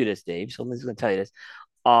even told you this, Dave. So I'm just going to tell you this.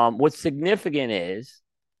 What's significant is,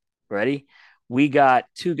 ready? We got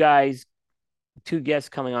two guests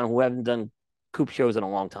coming on who haven't done Coop shows in a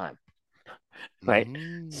long time. Right.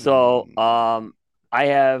 So, Mm. I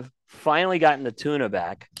have finally gotten the tuna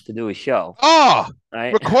back to do a show. Oh,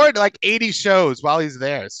 Right. record like 80 shows while he's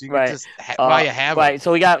there, so you can Right. just while you have him. Right.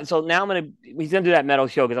 So now he's gonna do that metal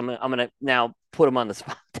show because I'm gonna now put him on the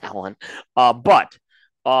spot that one. But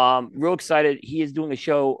real excited. He is doing a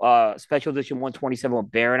show, special edition 127 with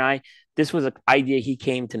Bear and I. This was an idea he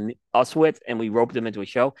came to us with, and we roped him into a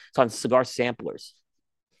show. It's on cigar samplers.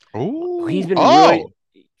 Ooh. He's been really Oh,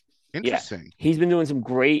 Yeah. Interesting. He's been doing some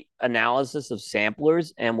great analysis of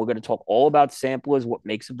samplers, and we're going to talk all about samplers, what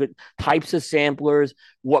makes a good types of samplers,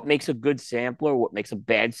 what makes a good sampler, what makes a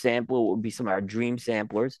bad sampler, what would be some of our dream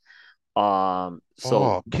samplers. So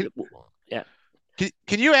Oh, yeah,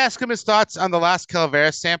 can you ask him his thoughts on the Las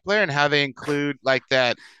Calaveras sampler and how they include like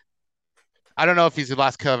that? I don't know if he's the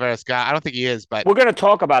Las Calaveras guy. I don't think he is, but we're going to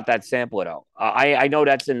talk about that sampler though. I know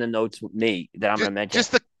that's in the notes with me that I'm going just to mention.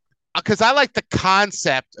 just the because I like the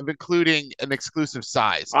concept of including an exclusive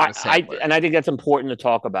size on a sampler. And I think that's important to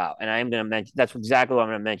talk about. And I am going to mention that's exactly what I'm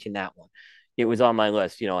going to mention that one. It was on my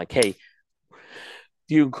list. Like, hey,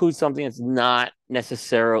 do you include something that's not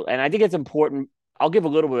necessarily? And I think it's important. I'll give a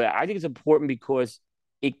little bit. I think it's important because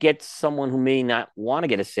it gets someone who may not want to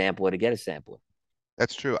get a sampler to get a sampler.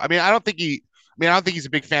 That's true. I mean, I don't think he's a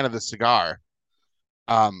big fan of the cigar.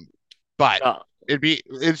 Um, but Uh, it'd be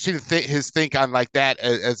interesting to his think on like that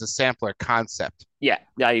as a sampler concept. yeah,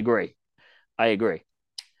 I agree. I agree.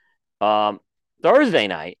 Um, Thursday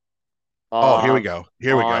night, Oh, here we um, go.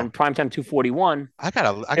 Here we go. on primetime 241. I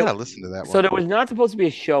gotta listen to that So one. there was not supposed to be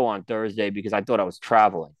a show on Thursday because I thought I was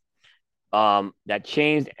traveling. That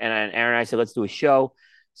changed, and Aaron and I said, let's do a show.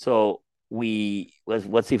 So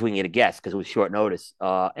let's see if we can get a guest because it was short notice.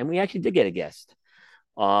 And we actually did get a guest.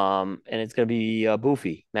 And it's gonna be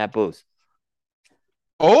Boofy, Matt Booth.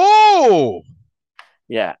 Oh,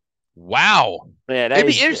 Yeah, wow. yeah, that It'd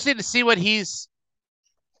be is. interesting to see what he's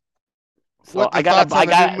So what the thoughts on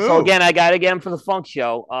the new so move. again, I got to get him for the funk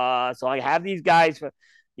show. So I have these guys for,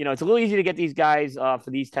 it's a little easy to get these guys for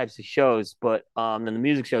these types of shows, but than the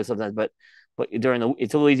music shows sometimes. But it's a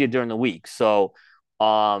little easier during the week. So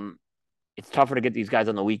it's tougher to get these guys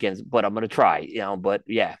on the weekends. But I'm gonna try.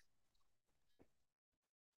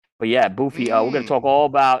 But yeah, Boofy. We're gonna talk Mm. all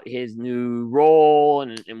about his new role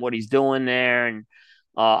and what he's doing there, and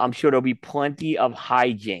I'm sure there'll be plenty of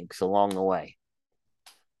hijinks along the way.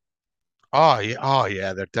 Oh yeah. Oh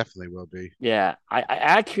yeah. There definitely will be. Yeah, I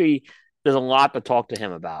actually there's a lot to talk to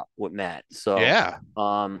him about with Matt. So Yeah.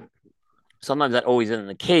 sometimes that always isn't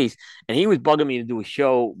the case. And he was bugging me to do a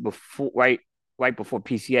show before right before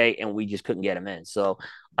PCA, and we just couldn't get him in. So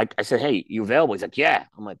I said, hey, you available? He's like, yeah.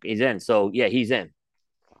 I'm like, he's in. So yeah, he's in.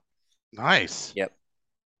 Nice. Yep.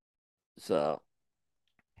 So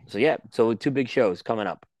yeah. So two big shows coming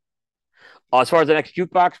up. As far as the next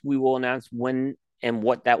jukebox, we will announce when and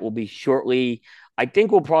what that will be shortly. I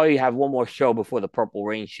think we'll probably have one more show before the Purple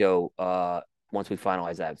Rain show. Once we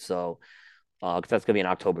finalize that. So, because that's gonna be an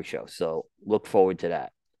October show. So look forward to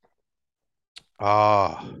that.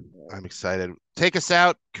 Oh, I'm excited. Take us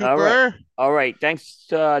out, All right. Cooper. All right. Thanks,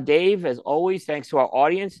 Dave. As always, thanks to our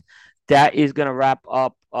audience. That is going to wrap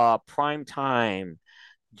up Prime Time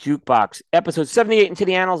Jukebox episode 78 into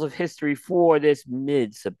the annals of history for this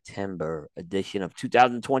mid September edition of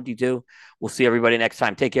 2022. We'll see everybody next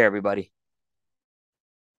time. Take care, everybody.